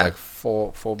 defender. He's yeah, like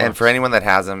four and bucks. for anyone that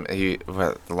has him,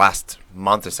 the last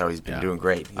month or so he's been Yeah. doing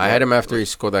great. I had him after he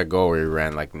scored that goal where he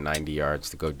ran like 90 yards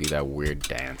to go do that weird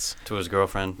dance. To his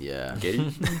girlfriend. Yeah.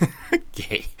 Gay?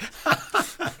 Gay.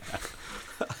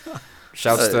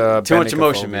 Shouts to too much Benik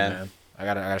emotion, Afobe, man. I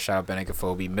gotta shout out Benik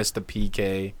Afobe. Missed the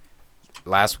PK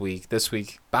last week. This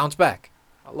week, bounce back.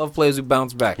 I love players who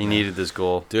bounce back. He needed this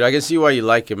goal. Dude, I can see why you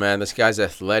like him, man. This guy's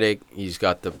athletic. He's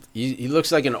got he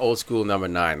looks like an old school number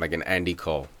 9, like an Andy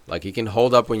Cole. Like, he can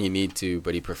hold up when you need to,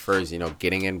 but he prefers,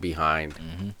 getting in behind.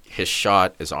 Mm-hmm. His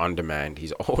shot is on demand.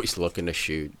 He's always looking to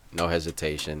shoot. No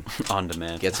hesitation. On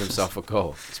demand. Gets himself a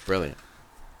goal. It's brilliant.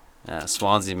 Yeah,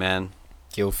 Swansea, man.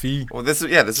 Gylfi. Well, this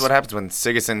is what happens when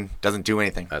Sigurdsson doesn't do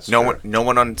anything. That's no true. no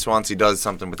one on Swansea does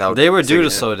something without. They were due to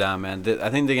Sigurdsson. slow down, man. I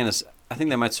think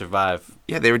they might survive.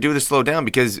 Yeah, they were due to slow down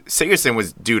because Sigurdsson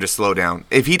was due to slow down.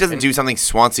 If he doesn't do something,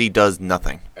 Swansea does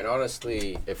nothing. And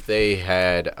honestly, if they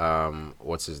had,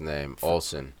 what's his name,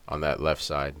 Olsen on that left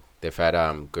side, they've had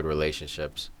good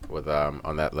relationships with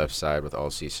on that left side with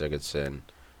Olsen, Sigurdsson,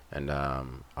 and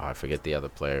I forget the other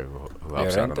player who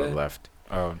helps out on the Llorente? left.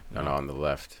 Oh, No, on the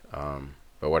left.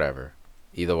 But whatever.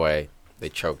 Either way, they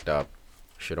choked up.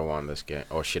 Should have won this game,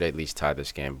 or should at least tie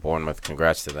this game. Bournemouth,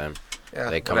 congrats to them. Yeah,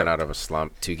 They coming out of a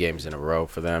slump, 2 games in a row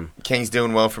for them. King's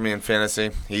doing well for me in fantasy.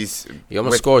 He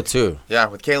almost scored 2. Yeah,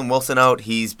 with Kalen Wilson out,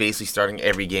 he's basically starting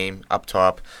every game up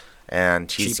top,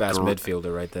 and he's cheap ass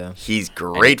midfielder right there. He's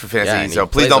great for fantasy. and he So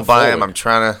please plays don't a buy him. forward. I'm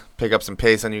trying to pick up some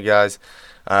pace on you guys.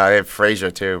 I have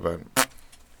Frazier too, but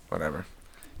whatever.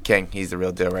 King, he's the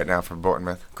real deal right now for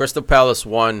Bournemouth. Crystal Palace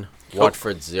 1,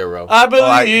 Watford 0. I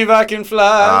believe I can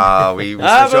fly. We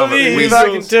I switched over. believe I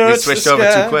can touch We the switched over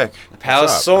sky. too quick.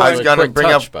 Palace What's up? soaring. I was gonna quick bring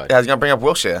touch, up. bud. I was gonna bring up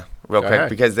Wilshere real Go quick ahead.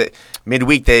 because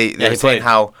midweek they're he saying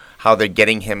played. how they're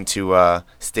getting him to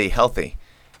stay healthy,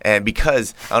 and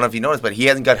because I don't know if you noticed, but he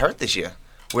hasn't got hurt this year.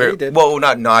 he did. Well,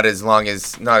 not as much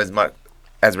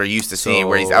as we're used to seeing,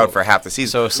 where he's out for half the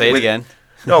season. So say it With- again.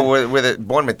 No, with at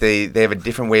Bournemouth, they have a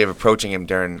different way of approaching him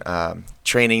during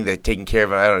training. They're taking care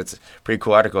of him. I don't know. It's a pretty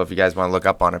cool article if you guys want to look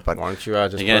up on it. But Why don't you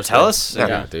just You gonna post tell that? us? Yeah,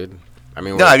 Yeah. dude. I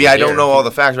mean, no, I mean I don't here. know all the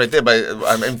facts right there, but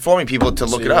I'm informing people to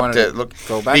look So it you up. wanna To look,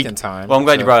 Go back we- in time. Well, I'm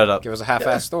glad you to brought it up. Give us a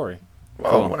half-assed story.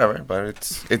 Well, Cool. whatever,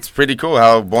 but it's pretty cool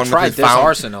how Bournemouth Tried has this found.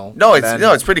 Arsenal. No, then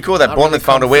it's pretty cool that not Bournemouth really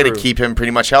found a come way to through. keep him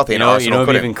pretty much healthy. You and know Arsenal what'd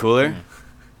be couldn't. even cooler?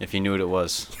 If you knew what it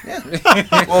was.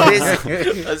 Well,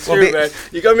 basically, That's Well, true, ba- man.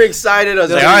 You got me excited. I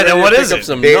was Like, like, all right, ready then to what pick is up it?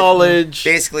 some Ba- knowledge.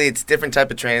 basically, it's different type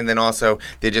of training. Then also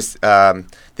they just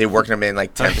they're working him in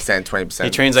like 10%, 20%. He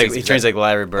trains like 60%.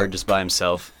 Larry Bird just by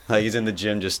himself. Like he's in the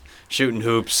gym just shooting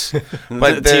hoops.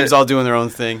 But the team's all doing their own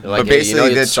thing. Like, But hey,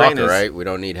 basically, the it's soccer, trainers- right? We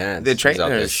don't need hands. the He's out there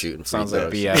trainers- shooting Sounds free like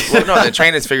throws. BS. Well, no, the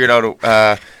trainers figured out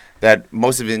that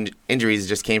most of injuries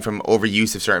just came from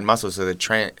overuse of certain muscles. So they're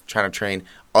trying to train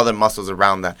other muscles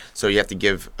around that. So you have to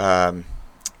give the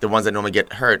ones that normally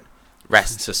get hurt It's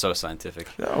rest. just so scientific.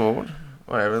 No,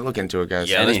 whatever. Look into it, guys.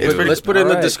 Yeah, It's anywho. pretty- Let's put it in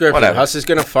the Alright. description. Whatever. Huss is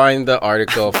going to find the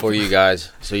article for you guys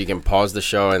so you can pause the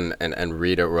show and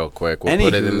read it real quick. We'll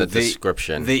put it in Anywho, the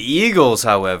description. The Eagles,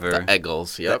 however, The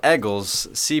Eagles, yep. the Eagles,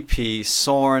 CP,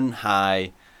 soaring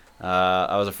high.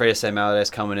 I was afraid of Sam Allardyce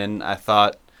coming in. I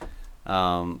thought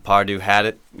Pardew had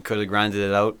it, could have grinded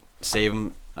it out, save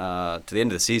him to the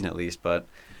end of the season at least. But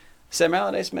Sam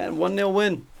Allardyce, man, 1-0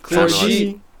 win. Clean Troy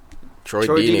sheet. Troy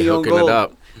Troy Deeney Deeney on hooking goal. it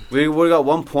up. We would have got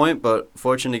 1 point, but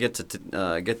fortunate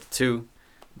to get to 2.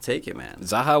 Take it, man.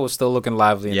 Zaha was still looking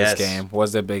lively in Yes. this game.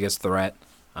 Was their biggest threat.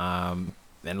 And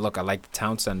look, I like the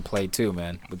Townsend play too,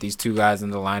 man. With these 2 guys in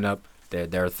the lineup,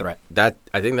 they're a threat. I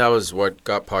think that was what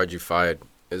got Pardew fired,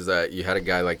 is that you had a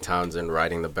guy like Townsend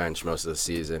riding the bench most of the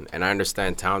season. And I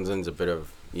understand Townsend's a bit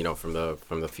of, from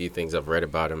the few things I've read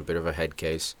about him, a bit of a head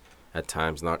case at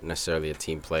times, not necessarily a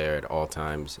team player at all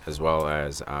times, as well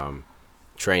as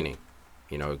training.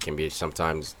 It can be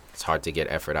sometimes it's hard to get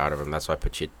effort out of him. That's why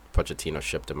Pochettino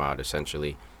shipped him out,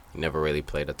 essentially. He never really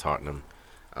played at Tottenham.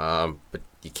 But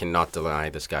you cannot deny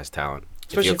this guy's talent.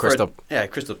 Especially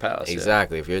Crystal Palace. yeah.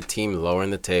 Exactly. If you're a team lower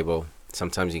in the table,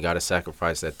 sometimes you got to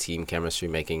sacrifice that team chemistry,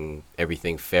 making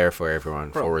everything fair for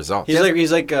everyone for results.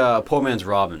 He's like a poor man's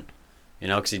Robin,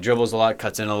 because he dribbles a lot,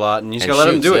 cuts in a lot, and you just And gotta let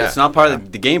him shoots, do it. yeah. It's not part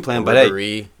of the game plan, but hey,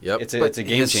 Referee, yep. it's But a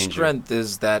game his changer. strength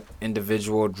is that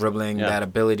individual dribbling, Yeah. that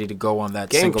ability to go on that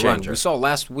Game single run. changer. We saw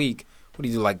last week. What do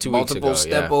you do? Like 2 weeks multiple ago,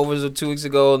 step yeah. overs or 2 weeks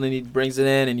ago, and then he brings it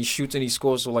in and he shoots and he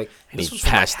scores. So like, and this he was from,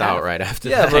 like, passed out half. right after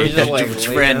Yeah, that. bro. He's just like Which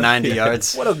lay ran down. 90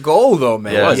 yards. What a goal, though,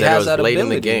 man. Yeah. He It has was that late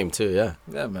ability. in the game, too, yeah.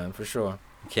 Yeah, man, for sure.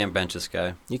 Can't bench this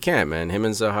guy. You can't, man. Him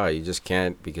and Zaha, you just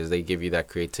can't because they give you that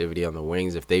creativity on the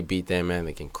wings. If they beat them, man,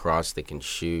 they can cross, they can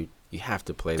shoot. You have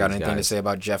to play Got these anything to guys. say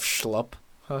about Jeff Schlupp,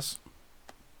 Huss?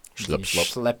 Schlupp.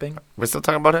 Schlepping? We're still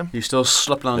talking about him. You still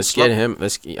slipping on Let's get him.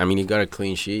 He got a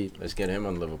clean sheet. Let's get him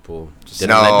on Liverpool. No, didn't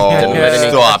let any-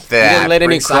 stop He that. didn't let any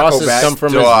Bring Sacco crosses back. come from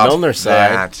Stop his Milner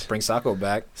side. that. Bring Sacco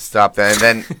back. Stop that.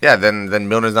 And then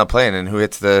Milner's not playing, and who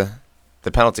hits the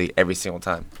penalty every single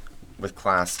time with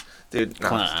class, dude? No,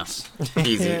 Class.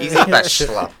 easy. He's not that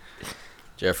schlub.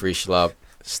 Jeffrey Schlupp,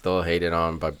 still hated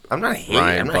on by I'm not hating.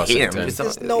 Ryan I'm not hating him. Bussington.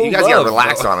 Just, no you guys gotta love,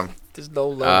 relax bro. on him. There's no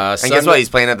love. And guess what? He's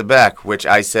playing at the back, which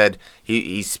I said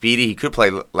he's speedy. He could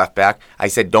play left back. I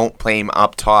said don't play him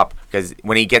up top because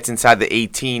when he gets inside the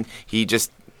 18, he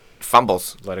just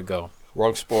fumbles. Let it go.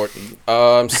 Wrong sport.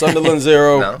 Sunderland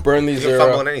 0, No. Burnley You can 0.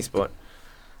 fumble in any sport.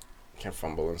 Can't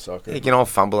fumble in soccer. You can all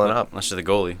fumble it up. Unless you're the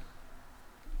goalie.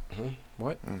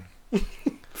 What?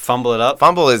 Fumble it up.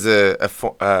 Fumble is a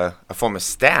form of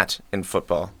stat in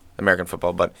football, American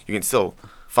football, but you can still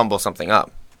fumble something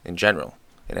up in general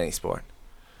in any sport.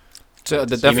 So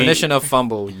the So you definition of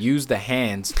fumble: use the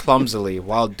hands clumsily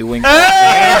while doing.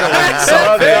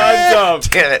 Damn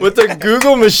it. With the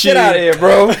Google machine. Get out of here,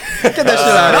 bro. Get that shit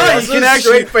out of here. You can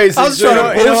actually face. I was trying to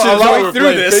bullshit a my lot way of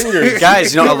through this.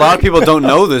 Guys, a lot of people don't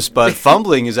know this, but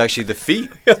fumbling is actually the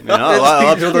feet. A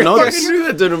lot of people don't know this.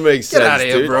 That didn't make sense, outta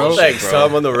here, dude. bro. Thanks,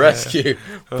 Tom, on the rescue.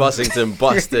 Bussington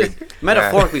busted.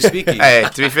 Metaphorically speaking. Hey,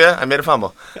 to be fair, I made a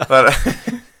fumble, but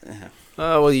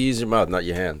Oh, well, you use your mouth, not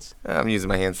your hands. I'm using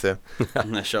my hands too.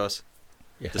 Show us.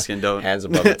 Yeah. The skin don't. Hands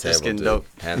above the table, Skin dude.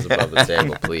 dope. Hands above the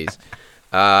table, please.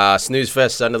 Snooze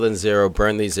Fest, Sunderland 0,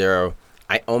 Burnley 0.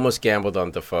 I almost gambled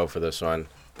on Defoe for this one.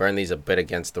 Burnley's a bit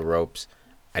against the ropes.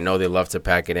 I know they love to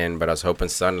pack it in, but I was hoping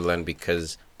Sunderland,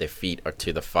 because their feet are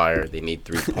to the fire, they need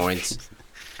 3 points.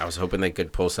 I was hoping they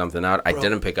could pull something out. I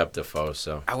didn't pick up Defoe,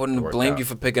 so I it wouldn't worked blame out. you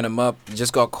for picking him up. He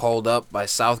just got called up by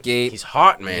Southgate. He's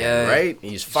hot, man, Yeah. right?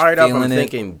 He's fired up. I'm feeling it.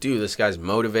 thinking, dude, this guy's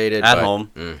motivated. At but,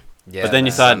 home. Yeah, But then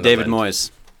you man. thought David Sunderland.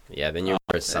 Moyes. Yeah, then you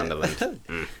were Sunderland.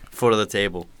 Foot of the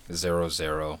table.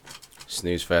 0-0.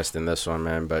 Snooze fest in this one,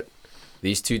 man. But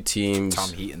these two teams...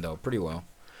 Tom Heaton though, pretty well.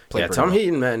 Yeah, pretty Tom well.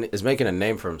 Heaton, man, is making a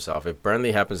name for himself. If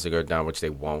Burnley happens to go down, which they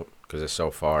won't because they're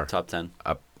so far, Top 10.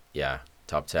 yeah,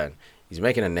 top 10. He's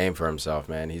making a name for himself,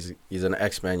 man. He's an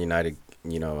ex-Man United,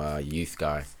 youth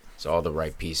guy. So all the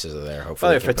right pieces are there.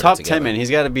 Hopefully, By the way, he for can put it top 10, together. man, he's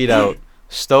got to beat out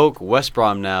Stoke, West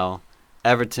Brom now,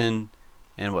 Everton,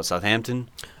 and Southampton?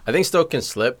 I think Stoke can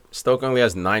slip. Stoke only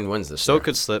has 9 wins this Stoke year.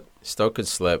 could slip. Stoke could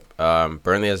slip.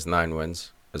 Burnley has 9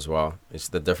 wins as well. It's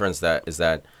the difference that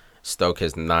Stoke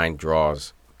has 9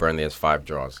 draws. Burnley has 5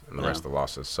 draws, and the rest are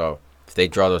losses. So if they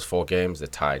draw those 4 games, they're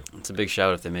tied. It's a big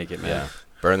shout if they make it, man. Yeah,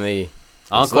 Burnley.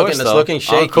 On It's course, though. looking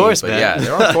shaky. On course, but man. yeah,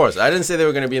 they're on course. I didn't say they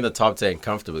were going to be in the top 10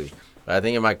 comfortably, but I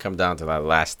think it might come down to that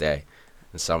last day,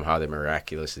 and somehow they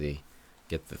miraculously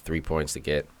get the 3 points to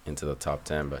get into the top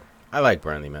 10. But I like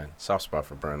Burnley, man. Soft spot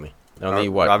for Burnley. They're only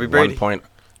Robbie Brady? 1 point.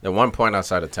 They're 1 point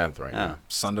outside of 10th right Yeah. now.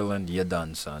 Sunderland, you're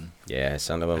done, son. Yeah,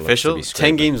 Sunderland Official? looks to be 10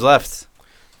 scraping. games left.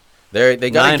 They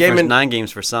got a game in 9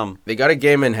 games for some. They got a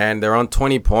game in hand. They're on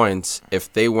 20 points.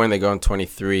 If they win, they go on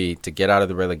 23. To get out of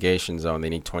the relegation zone, they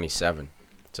need 27.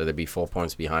 So they'd be 4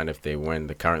 points behind if they win.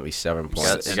 They're currently 7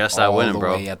 points. You gotta start all winning, the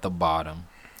bro. way at the bottom.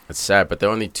 It's sad, but they're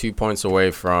only 2 points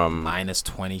away from... Minus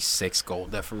 26 goal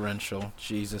differential.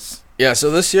 Jesus. Yeah, so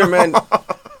this year, man...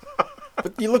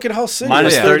 But you look at how City...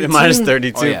 Minus is 30, 32. minus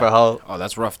 32 Oh, yeah. for Hull. Oh,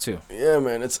 that's rough too. Yeah,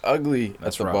 man, it's ugly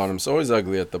That's at the rough. bottom. It's always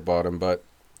ugly at the bottom, but...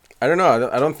 I don't know.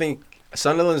 I don't think...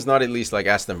 Sunderland's not at least like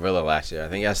Aston Villa last year. I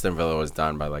think Aston Villa was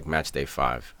done by like match day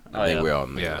 5. I think we all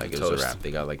knew. Yeah, like, it was a toast. wrap.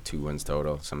 They got like 2 wins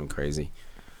total, something crazy.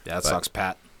 Yeah, that But- sucks,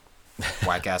 Pat.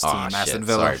 Whack ass team, Aw, Aston shit.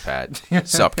 Villa. Sorry, Pat.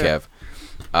 Sup, Kev.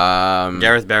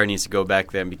 Gareth Barry needs to go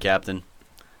back there and be captain.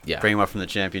 Yeah. Bring him up from the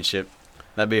championship.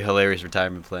 That'd be a hilarious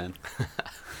retirement plan.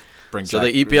 Bring So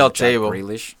the EPL table-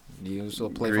 Grealish. Do you still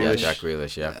play for Yeah, that? Jack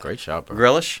Grealish. Yeah, great shot, bro.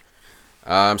 Grealish?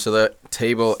 So the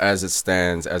table as it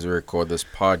stands, as we record this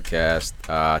podcast,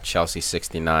 Chelsea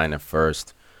 69 at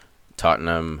first,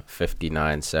 Tottenham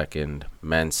 59 second,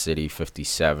 Man City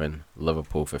 57,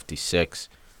 Liverpool 56,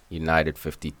 United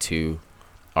 52,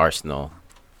 Arsenal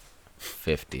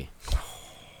 50.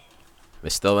 They're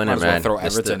still in Might it, as well man. throw They're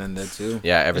Everton still- in there too.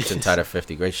 Yeah, Everton tied at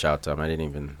 50. Great shot, Tom. I didn't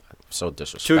even... So 2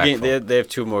 disrespectful. games. They have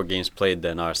 2 more games played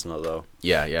than Arsenal, though.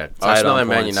 Yeah. Tied Arsenal on and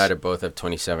Man points. United both have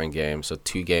 27 games, so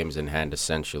 2 games in hand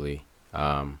essentially,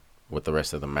 with the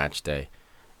rest of the match day.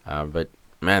 But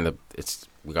man,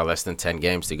 we got less than 10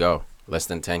 games to go. Less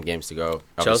than 10 games to go.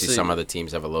 Obviously, Chelsea- some other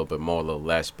teams have a little bit more, a little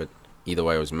less, but either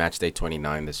way, it was match day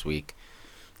 29 this week.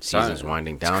 Season's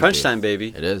winding down. It's crunch dude. time,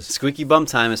 baby. It is. Squeaky bum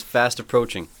time is fast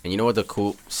approaching. And you know what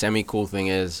the semi-cool thing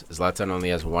is? Zlatan only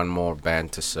has 1 more ban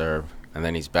to serve, and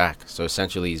then he's back. So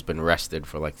essentially, he's been rested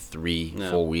for like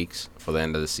 3-4 weeks for the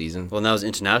end of the season. Well, now it's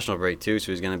international break, too,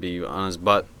 so he's going to be on his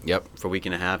butt Yep. for a week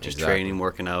and a half, just Exactly. training,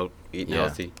 working out, eating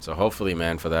healthy. So hopefully,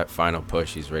 man, for that final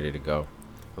push, he's ready to go.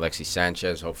 Alexis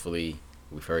Sanchez, hopefully,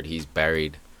 we've heard he's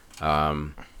buried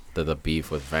the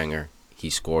beef with Wenger. He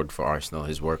scored for Arsenal.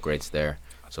 His work rate's there.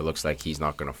 So it looks like he's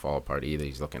not going to fall apart either.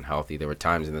 He's looking healthy. There were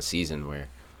times in the season where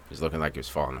He's looking like he was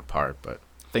falling apart, but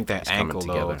I think that It's coming ankle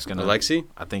though. together. It's gonna. Alexi?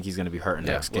 I think he's gonna be hurting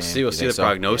Yeah, next game. We'll see. We'll You see think the so?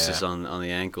 prognosis Yeah. on the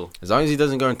ankle. as long as he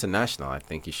doesn't go international, I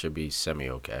think he should be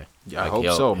semi-okay. Yeah, I hope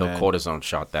he'll, so, He'll man. cortisone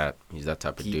shot that. He's that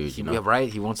type of dude, you know. Yeah,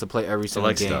 right. He wants to play every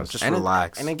single Alexi game. does. Just and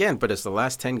relax. And again, but it's the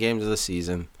last 10 games of the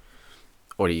season.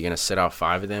 Or are you going to sit out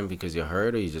 5 of them because you're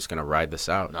hurt, or are you just going to ride this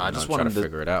out? No, I just try want to him to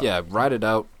figure it out. Yeah, ride it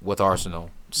out with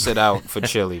Arsenal. Sit out for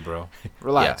Chile, bro.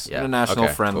 Relax. Yeah, yeah. International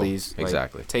Okay, friendlies. cool.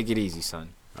 Exactly. Take it easy, son.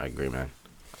 I agree, man.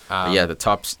 Yeah, the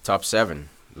top 7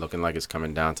 looking like it's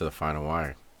coming down to the final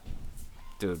wire.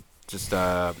 Dude, just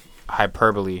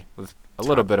hyperbole with a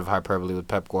little bit of hyperbole with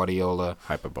Pep Guardiola.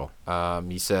 Hyperbole.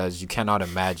 He says, "You cannot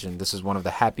imagine. This is one of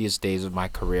the happiest days of my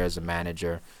career as a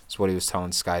manager." That's what he was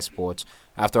telling Sky Sports.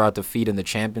 After our defeat in the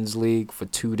Champions League, for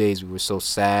 2 days we were so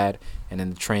sad, and in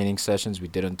the training sessions we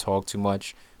didn't talk too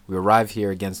much. We arrived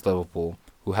here against Liverpool,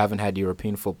 who haven't had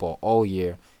European football all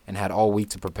year and had all week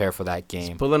to prepare for that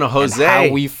game. Pulling a Jose. And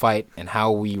how we fight and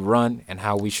how we run and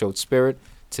how we showed spirit.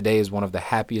 Today is one of the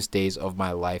happiest days of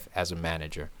my life as a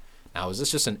manager. Now, is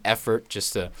this just an effort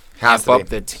just to Has amp to up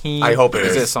be. the team? I hope it Is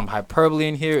is. there some hyperbole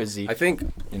in here? Is he? I think,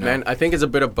 You know? man, I think it's a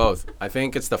bit of both. I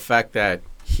think it's the fact that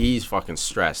he's fucking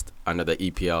stressed under the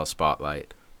EPL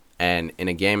spotlight. And in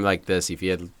a game like this, if he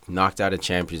had knocked out of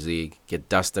Champions League, get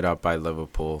dusted up by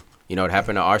Liverpool, you know, it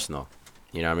happened to Arsenal.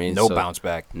 You know what I mean? No So- bounce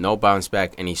back. No bounce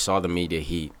back, and he saw the media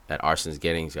heat that Arsenal's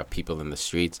getting. He's got people in the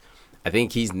streets. I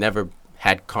think he's never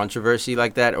had controversy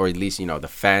like that, or at least, you know, the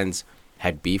fans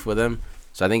had beef with him.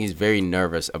 So I think he's very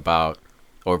nervous about,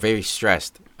 or very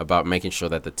stressed about making sure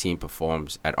that the team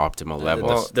performs at optimal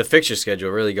levels. The fixture schedule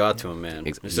really got to him, man.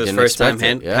 Ex- This is he his didn't first time.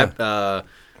 expect it, yeah.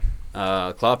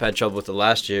 Klopp had trouble with it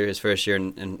last year, his first year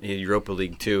in Europa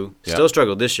League 2. Yeah. Still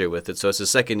struggled this year with it, so it's his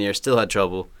second year, still had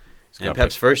trouble. And got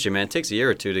Pep's first year, man, it takes a year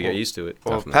or two to get used to it.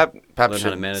 Well, Definitely. Pep Learn how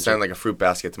to should manage sound it. like a fruit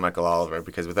basket to Michael Oliver,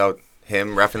 because without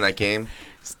him reffing that game,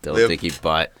 Still Liv- think he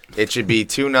butt. it should be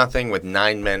 2-0 with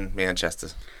 9 men Manchester.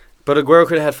 But Aguero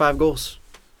could have had 5 goals.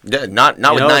 Yeah, not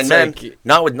You with know, 9 it's men. like-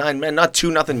 Not with 9 men. Not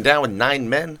 2-0 down with 9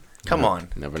 men. Come on.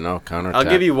 Never know. Counter. I'll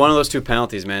give you one of those 2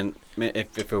 penalties, man.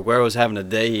 If Aguero's having a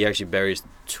day, he actually buries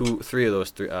 3 of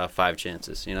those 5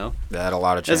 chances, you know? They had a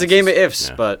lot of It's chances. a game of ifs,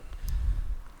 Yeah. but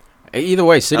Either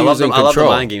way, City I love was in the control.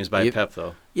 mind games by You- Pep,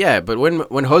 though. Yeah, but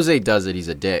when Jose does it, he's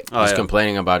a dick. Oh, He's yeah.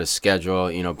 complaining about his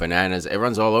schedule, you know, bananas.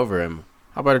 Everyone's all over him.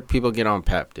 How about people get on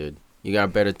Pep, dude? You got a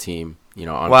better team, you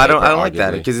know. On Well, I paper, don't like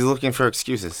that arguably. because he's looking for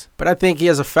excuses. But I think he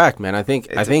has a fact, man. I think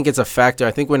It's it's a factor.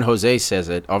 I think when Jose says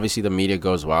it, obviously the media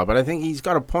goes wild, but I think he's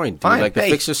got a point. Dude. Fine, Like the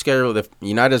hey. fixture schedule, the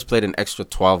United has played an extra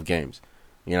 12 games.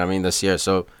 You know what I mean, this year.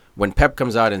 So when Pep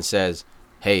comes out and says,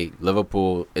 "Hey,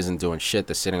 Liverpool isn't doing shit;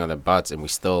 they're sitting on their butts, and we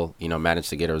still, you know, managed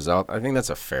to get a result," I think that's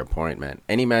a fair point, man.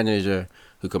 Any manager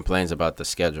who complains about the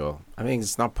schedule, I think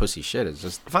it's not pussy shit. It's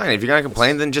just, Fine, if you're going to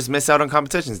complain, then just miss out on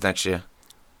competitions next year.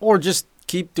 or just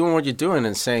keep doing what you're doing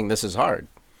and saying this is hard.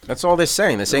 That's all they're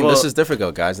saying. They're saying this Well, is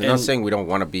difficult, guys. They're not and- saying we don't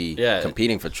want to be Yeah.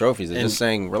 competing for trophies. They're And- just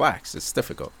saying relax. It's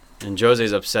difficult. And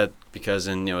Jose's upset because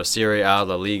in Serie A,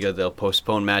 La Liga, they'll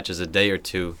postpone matches a day or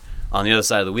two on the other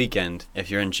side of the weekend if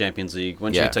you're in Champions League.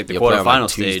 Once you take the you'll play on, like, quarterfinal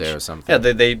Tuesday stage, or something. yeah,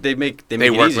 they make They it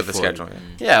work easy with the for schedule. you.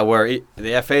 Yeah. Yeah, where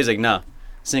the FA is like, nah,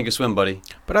 sink or swim, buddy.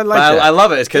 But I But like that. I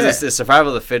love it. It's because Yeah. it's the survival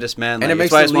of the fittest, man. And Like, it makes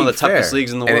it's why the it's one of the league toughest fair.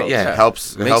 leagues in the And world. it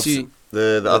helps. It Makes helps you-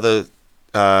 the other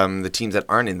the teams that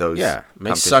aren't in those. Yeah, makes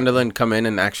competitions. Sunderland come in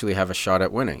and actually have a shot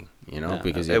at winning. You know, Yeah,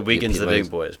 because it weakens the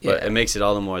big boys, but Yeah. it makes it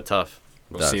all the more tough.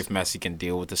 We'll does. see if Messi can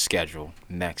deal with the schedule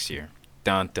next year.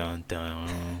 Dun dun dun.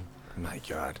 My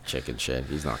God. Chicken shit.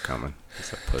 He's not coming.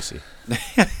 He's a pussy.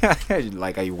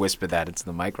 Like how you whispered that into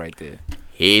the mic right there.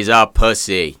 He's a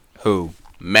pussy. Who?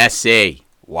 Messi.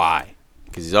 Why?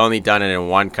 Because he's only done it in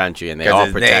one country, and they all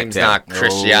Because his protect name's him. not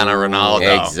Cristiano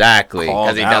Ronaldo. Exactly. Call-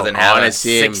 Because he Out. doesn't I have wanna a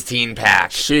see him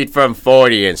 16-pack. Shoot from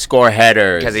 40 and score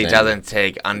headers. Because he and doesn't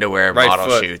take underwear Right model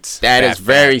foot. shoots. That Fat, is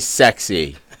very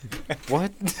sexy.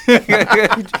 What?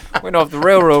 Went off the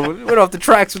railroad. Went off the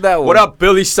tracks with that one. What up,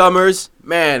 Billy Summers?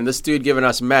 Man, this dude giving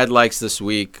us mad likes this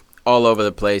week, all over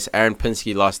the place. Aaron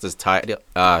Pinsky lost his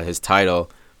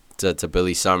title to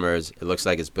Billy Summers. It looks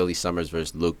like it's Billy Summers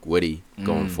versus Luke Whitty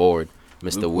going forward.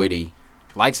 Mr. Luke Whitty,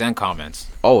 Likes and comments.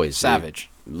 always dude. Savage.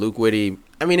 Luke Whitty.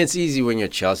 I mean, it's easy when you're a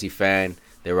Chelsea fan.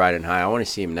 They're riding high. I want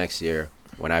to see him next year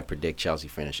when I predict Chelsea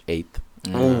finish 8th.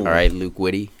 All right, Luke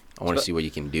Whitty. I want to see what you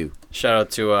can do. Shout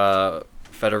out to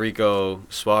Federico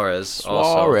Suarez.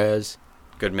 Also, Suarez.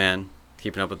 good man,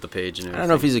 keeping up with the page and I everything. don't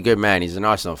know if he's a good man. He's an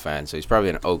Arsenal fan, so he's probably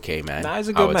an okay man. Nah, he's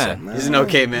a I good would man. say. He's an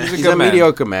okay man. He's a He's good a man.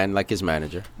 mediocre man, like his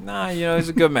manager. Nah, he's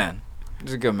a good man.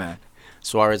 He's a good man.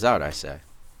 Suarez out, I say.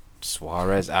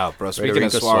 Suarez out, bro. Speaking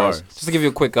Federico of Suarez, Suarez. just to give you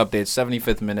a quick update,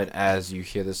 75th minute as you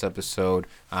hear this episode.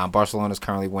 Barcelona is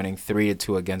currently winning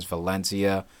 3-2 against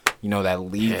Valencia. You know that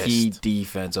leaky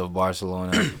defense of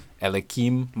Barcelona.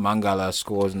 Eliakim Mangala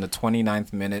scores in the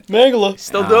 29th minute. Mangala.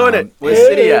 Still doing it. Where's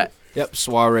City at? Yep,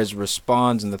 Suarez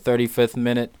responds in the 35th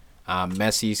minute.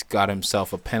 Messi's got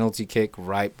himself a penalty kick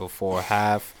right before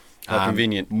half. How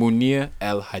convenient. Munir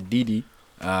El Hadidi,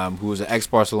 who is an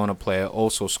ex-Barcelona player,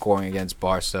 also scoring against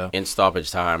Barca. In stoppage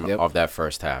time Yep. of that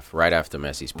first half, right after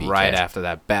Messi's PK. Right after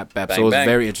that, bap. Bang, So it was bang.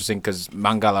 very interesting because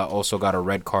Mangala also got a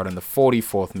red card in the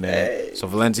 44th minute. So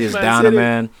Valencia's Man down City. a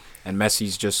man, and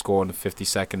Messi's just scored in the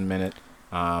 52nd minute.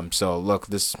 So look,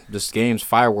 this game's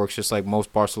fireworks, just like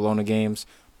most Barcelona games.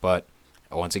 But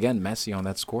once again, Messi on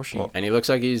that score sheet. And he looks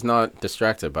like he's not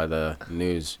distracted by the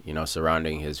news,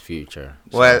 surrounding his future.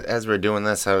 Well, as we're doing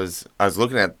this, I was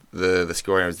looking at the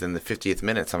score, and it was in the 50th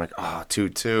minute. So I'm like,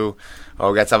 2-2.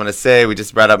 Oh, we got something to say. We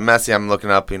just brought up Messi. I'm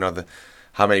looking up,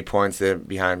 how many points they're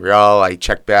behind Real. I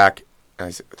checked back. And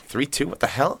I said, 3-2? What the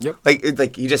hell? Yep.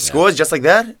 Like he just scores just like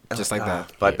that? Just like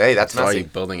that. But, hey, that's why you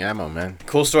Messi. building ammo, man.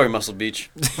 Cool story, Muscle Beach.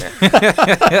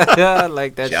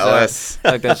 Like that Jealous.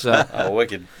 shot. Like that shot. Oh,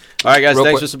 wicked. All right, guys, Real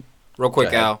thanks quick- for some. Real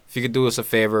quick, Go ahead. Al, if you could do us a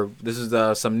favor, this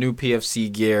is some new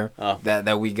PFC gear Oh.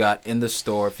 that we got in the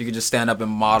store. If you could just stand up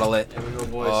and model it. There we go,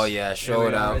 boys. Oh, yeah, show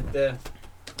it out. Right there.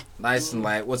 Nice and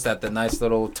light. What's that, the nice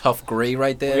little tough gray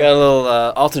right there? We got a little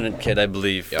alternate kit, I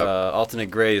believe. Yep. Alternate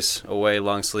grays, away,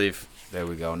 long sleeve. There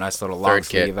we go. Nice little Third long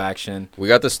kit. sleeve action. We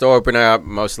got the store opening up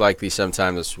most likely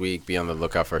sometime this week. Be on the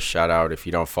lookout for a shout out. If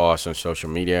you don't follow us on social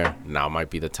media, now might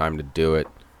be the time to do it.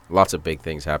 Lots of big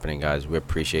things happening, guys. We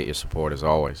appreciate your support as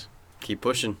always. Keep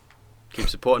pushing. Keep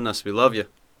supporting us. We love you.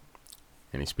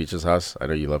 Any speeches, Huss? I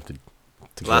know you love to go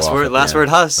Last off word, at last the word,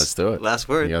 end. Huss. Let's do it. Last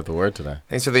word. You got the word today.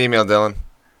 Thanks for the email, Dylan.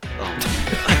 Oh.